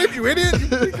 5 games, you idiot.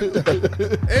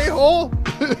 A-hole.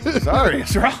 Sorry,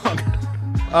 it's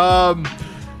wrong.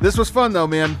 This was fun, though,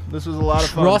 man. This was a lot of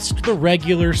fun. Trust the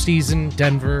regular season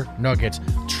Denver Nuggets.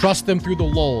 Trust them through the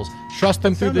lulls. Trust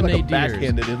them through the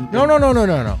nadirs. No.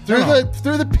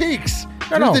 Through the peaks.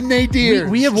 Through the nadirs.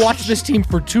 We have watched this team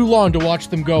for too long to watch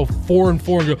them go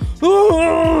 4-4 and go,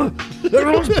 oh,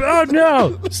 everyone's bad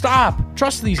now. Stop.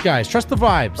 Trust these guys. Trust the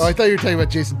vibes. Oh, I thought you were talking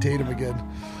about Jason Tatum again.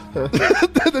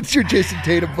 That's your Jason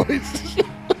Tatum voice.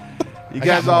 You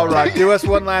guys all rock. Do us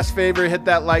one last favor. Hit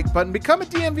that like button. Become a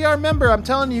DNVR member. I'm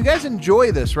telling you, you guys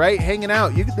enjoy this, right? Hanging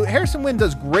out. Harrison Wind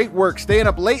does great work, staying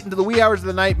up late into the wee hours of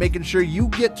the night, making sure you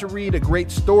get to read a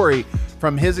great story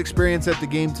from his experience at the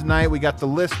game tonight. We got the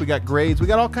list. We got grades. We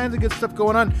got all kinds of good stuff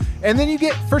going on. And then you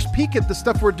get first peek at the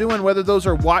stuff we're doing, whether those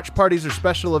are watch parties or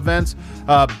special events,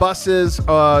 buses,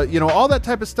 all that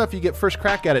type of stuff. You get first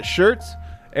crack at it. Shirts.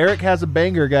 Eric has a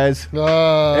banger, guys.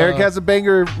 Eric has a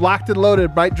banger locked and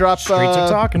loaded. Might drop. Streets are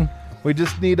talking. We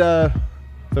just need the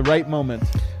right moment.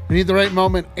 We need the right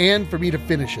moment and for me to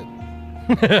finish it.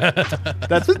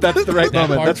 That's the right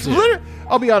moment. That's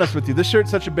I'll be honest with you. This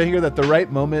shirt's such a banger that the right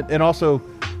moment and also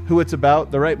who it's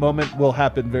about, the right moment will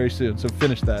happen very soon. So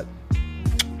finish that.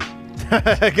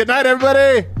 Good night,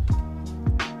 everybody.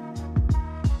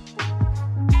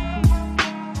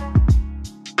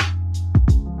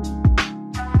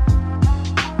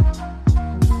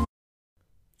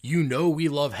 You know we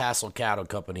love Hassel Cattle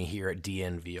Company here at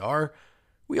DNVR.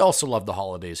 We also love the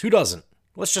holidays. Who doesn't?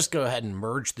 Let's just go ahead and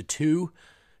merge the two.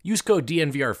 Use code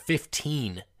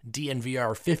DNVR15,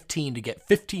 DNVR15 to get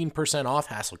 15% off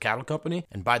Hassel Cattle Company.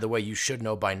 And by the way, you should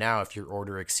know by now if your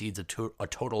order exceeds a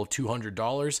total of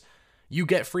 $200, you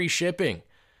get free shipping.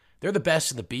 They're the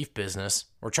best in the beef business.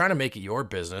 We're trying to make it your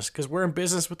business because we're in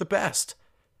business with the best.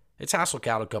 It's Hassel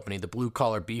Cattle Company, the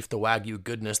blue-collar beef, the Wagyu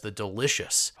goodness, the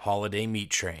delicious holiday meat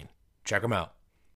train. Check them out.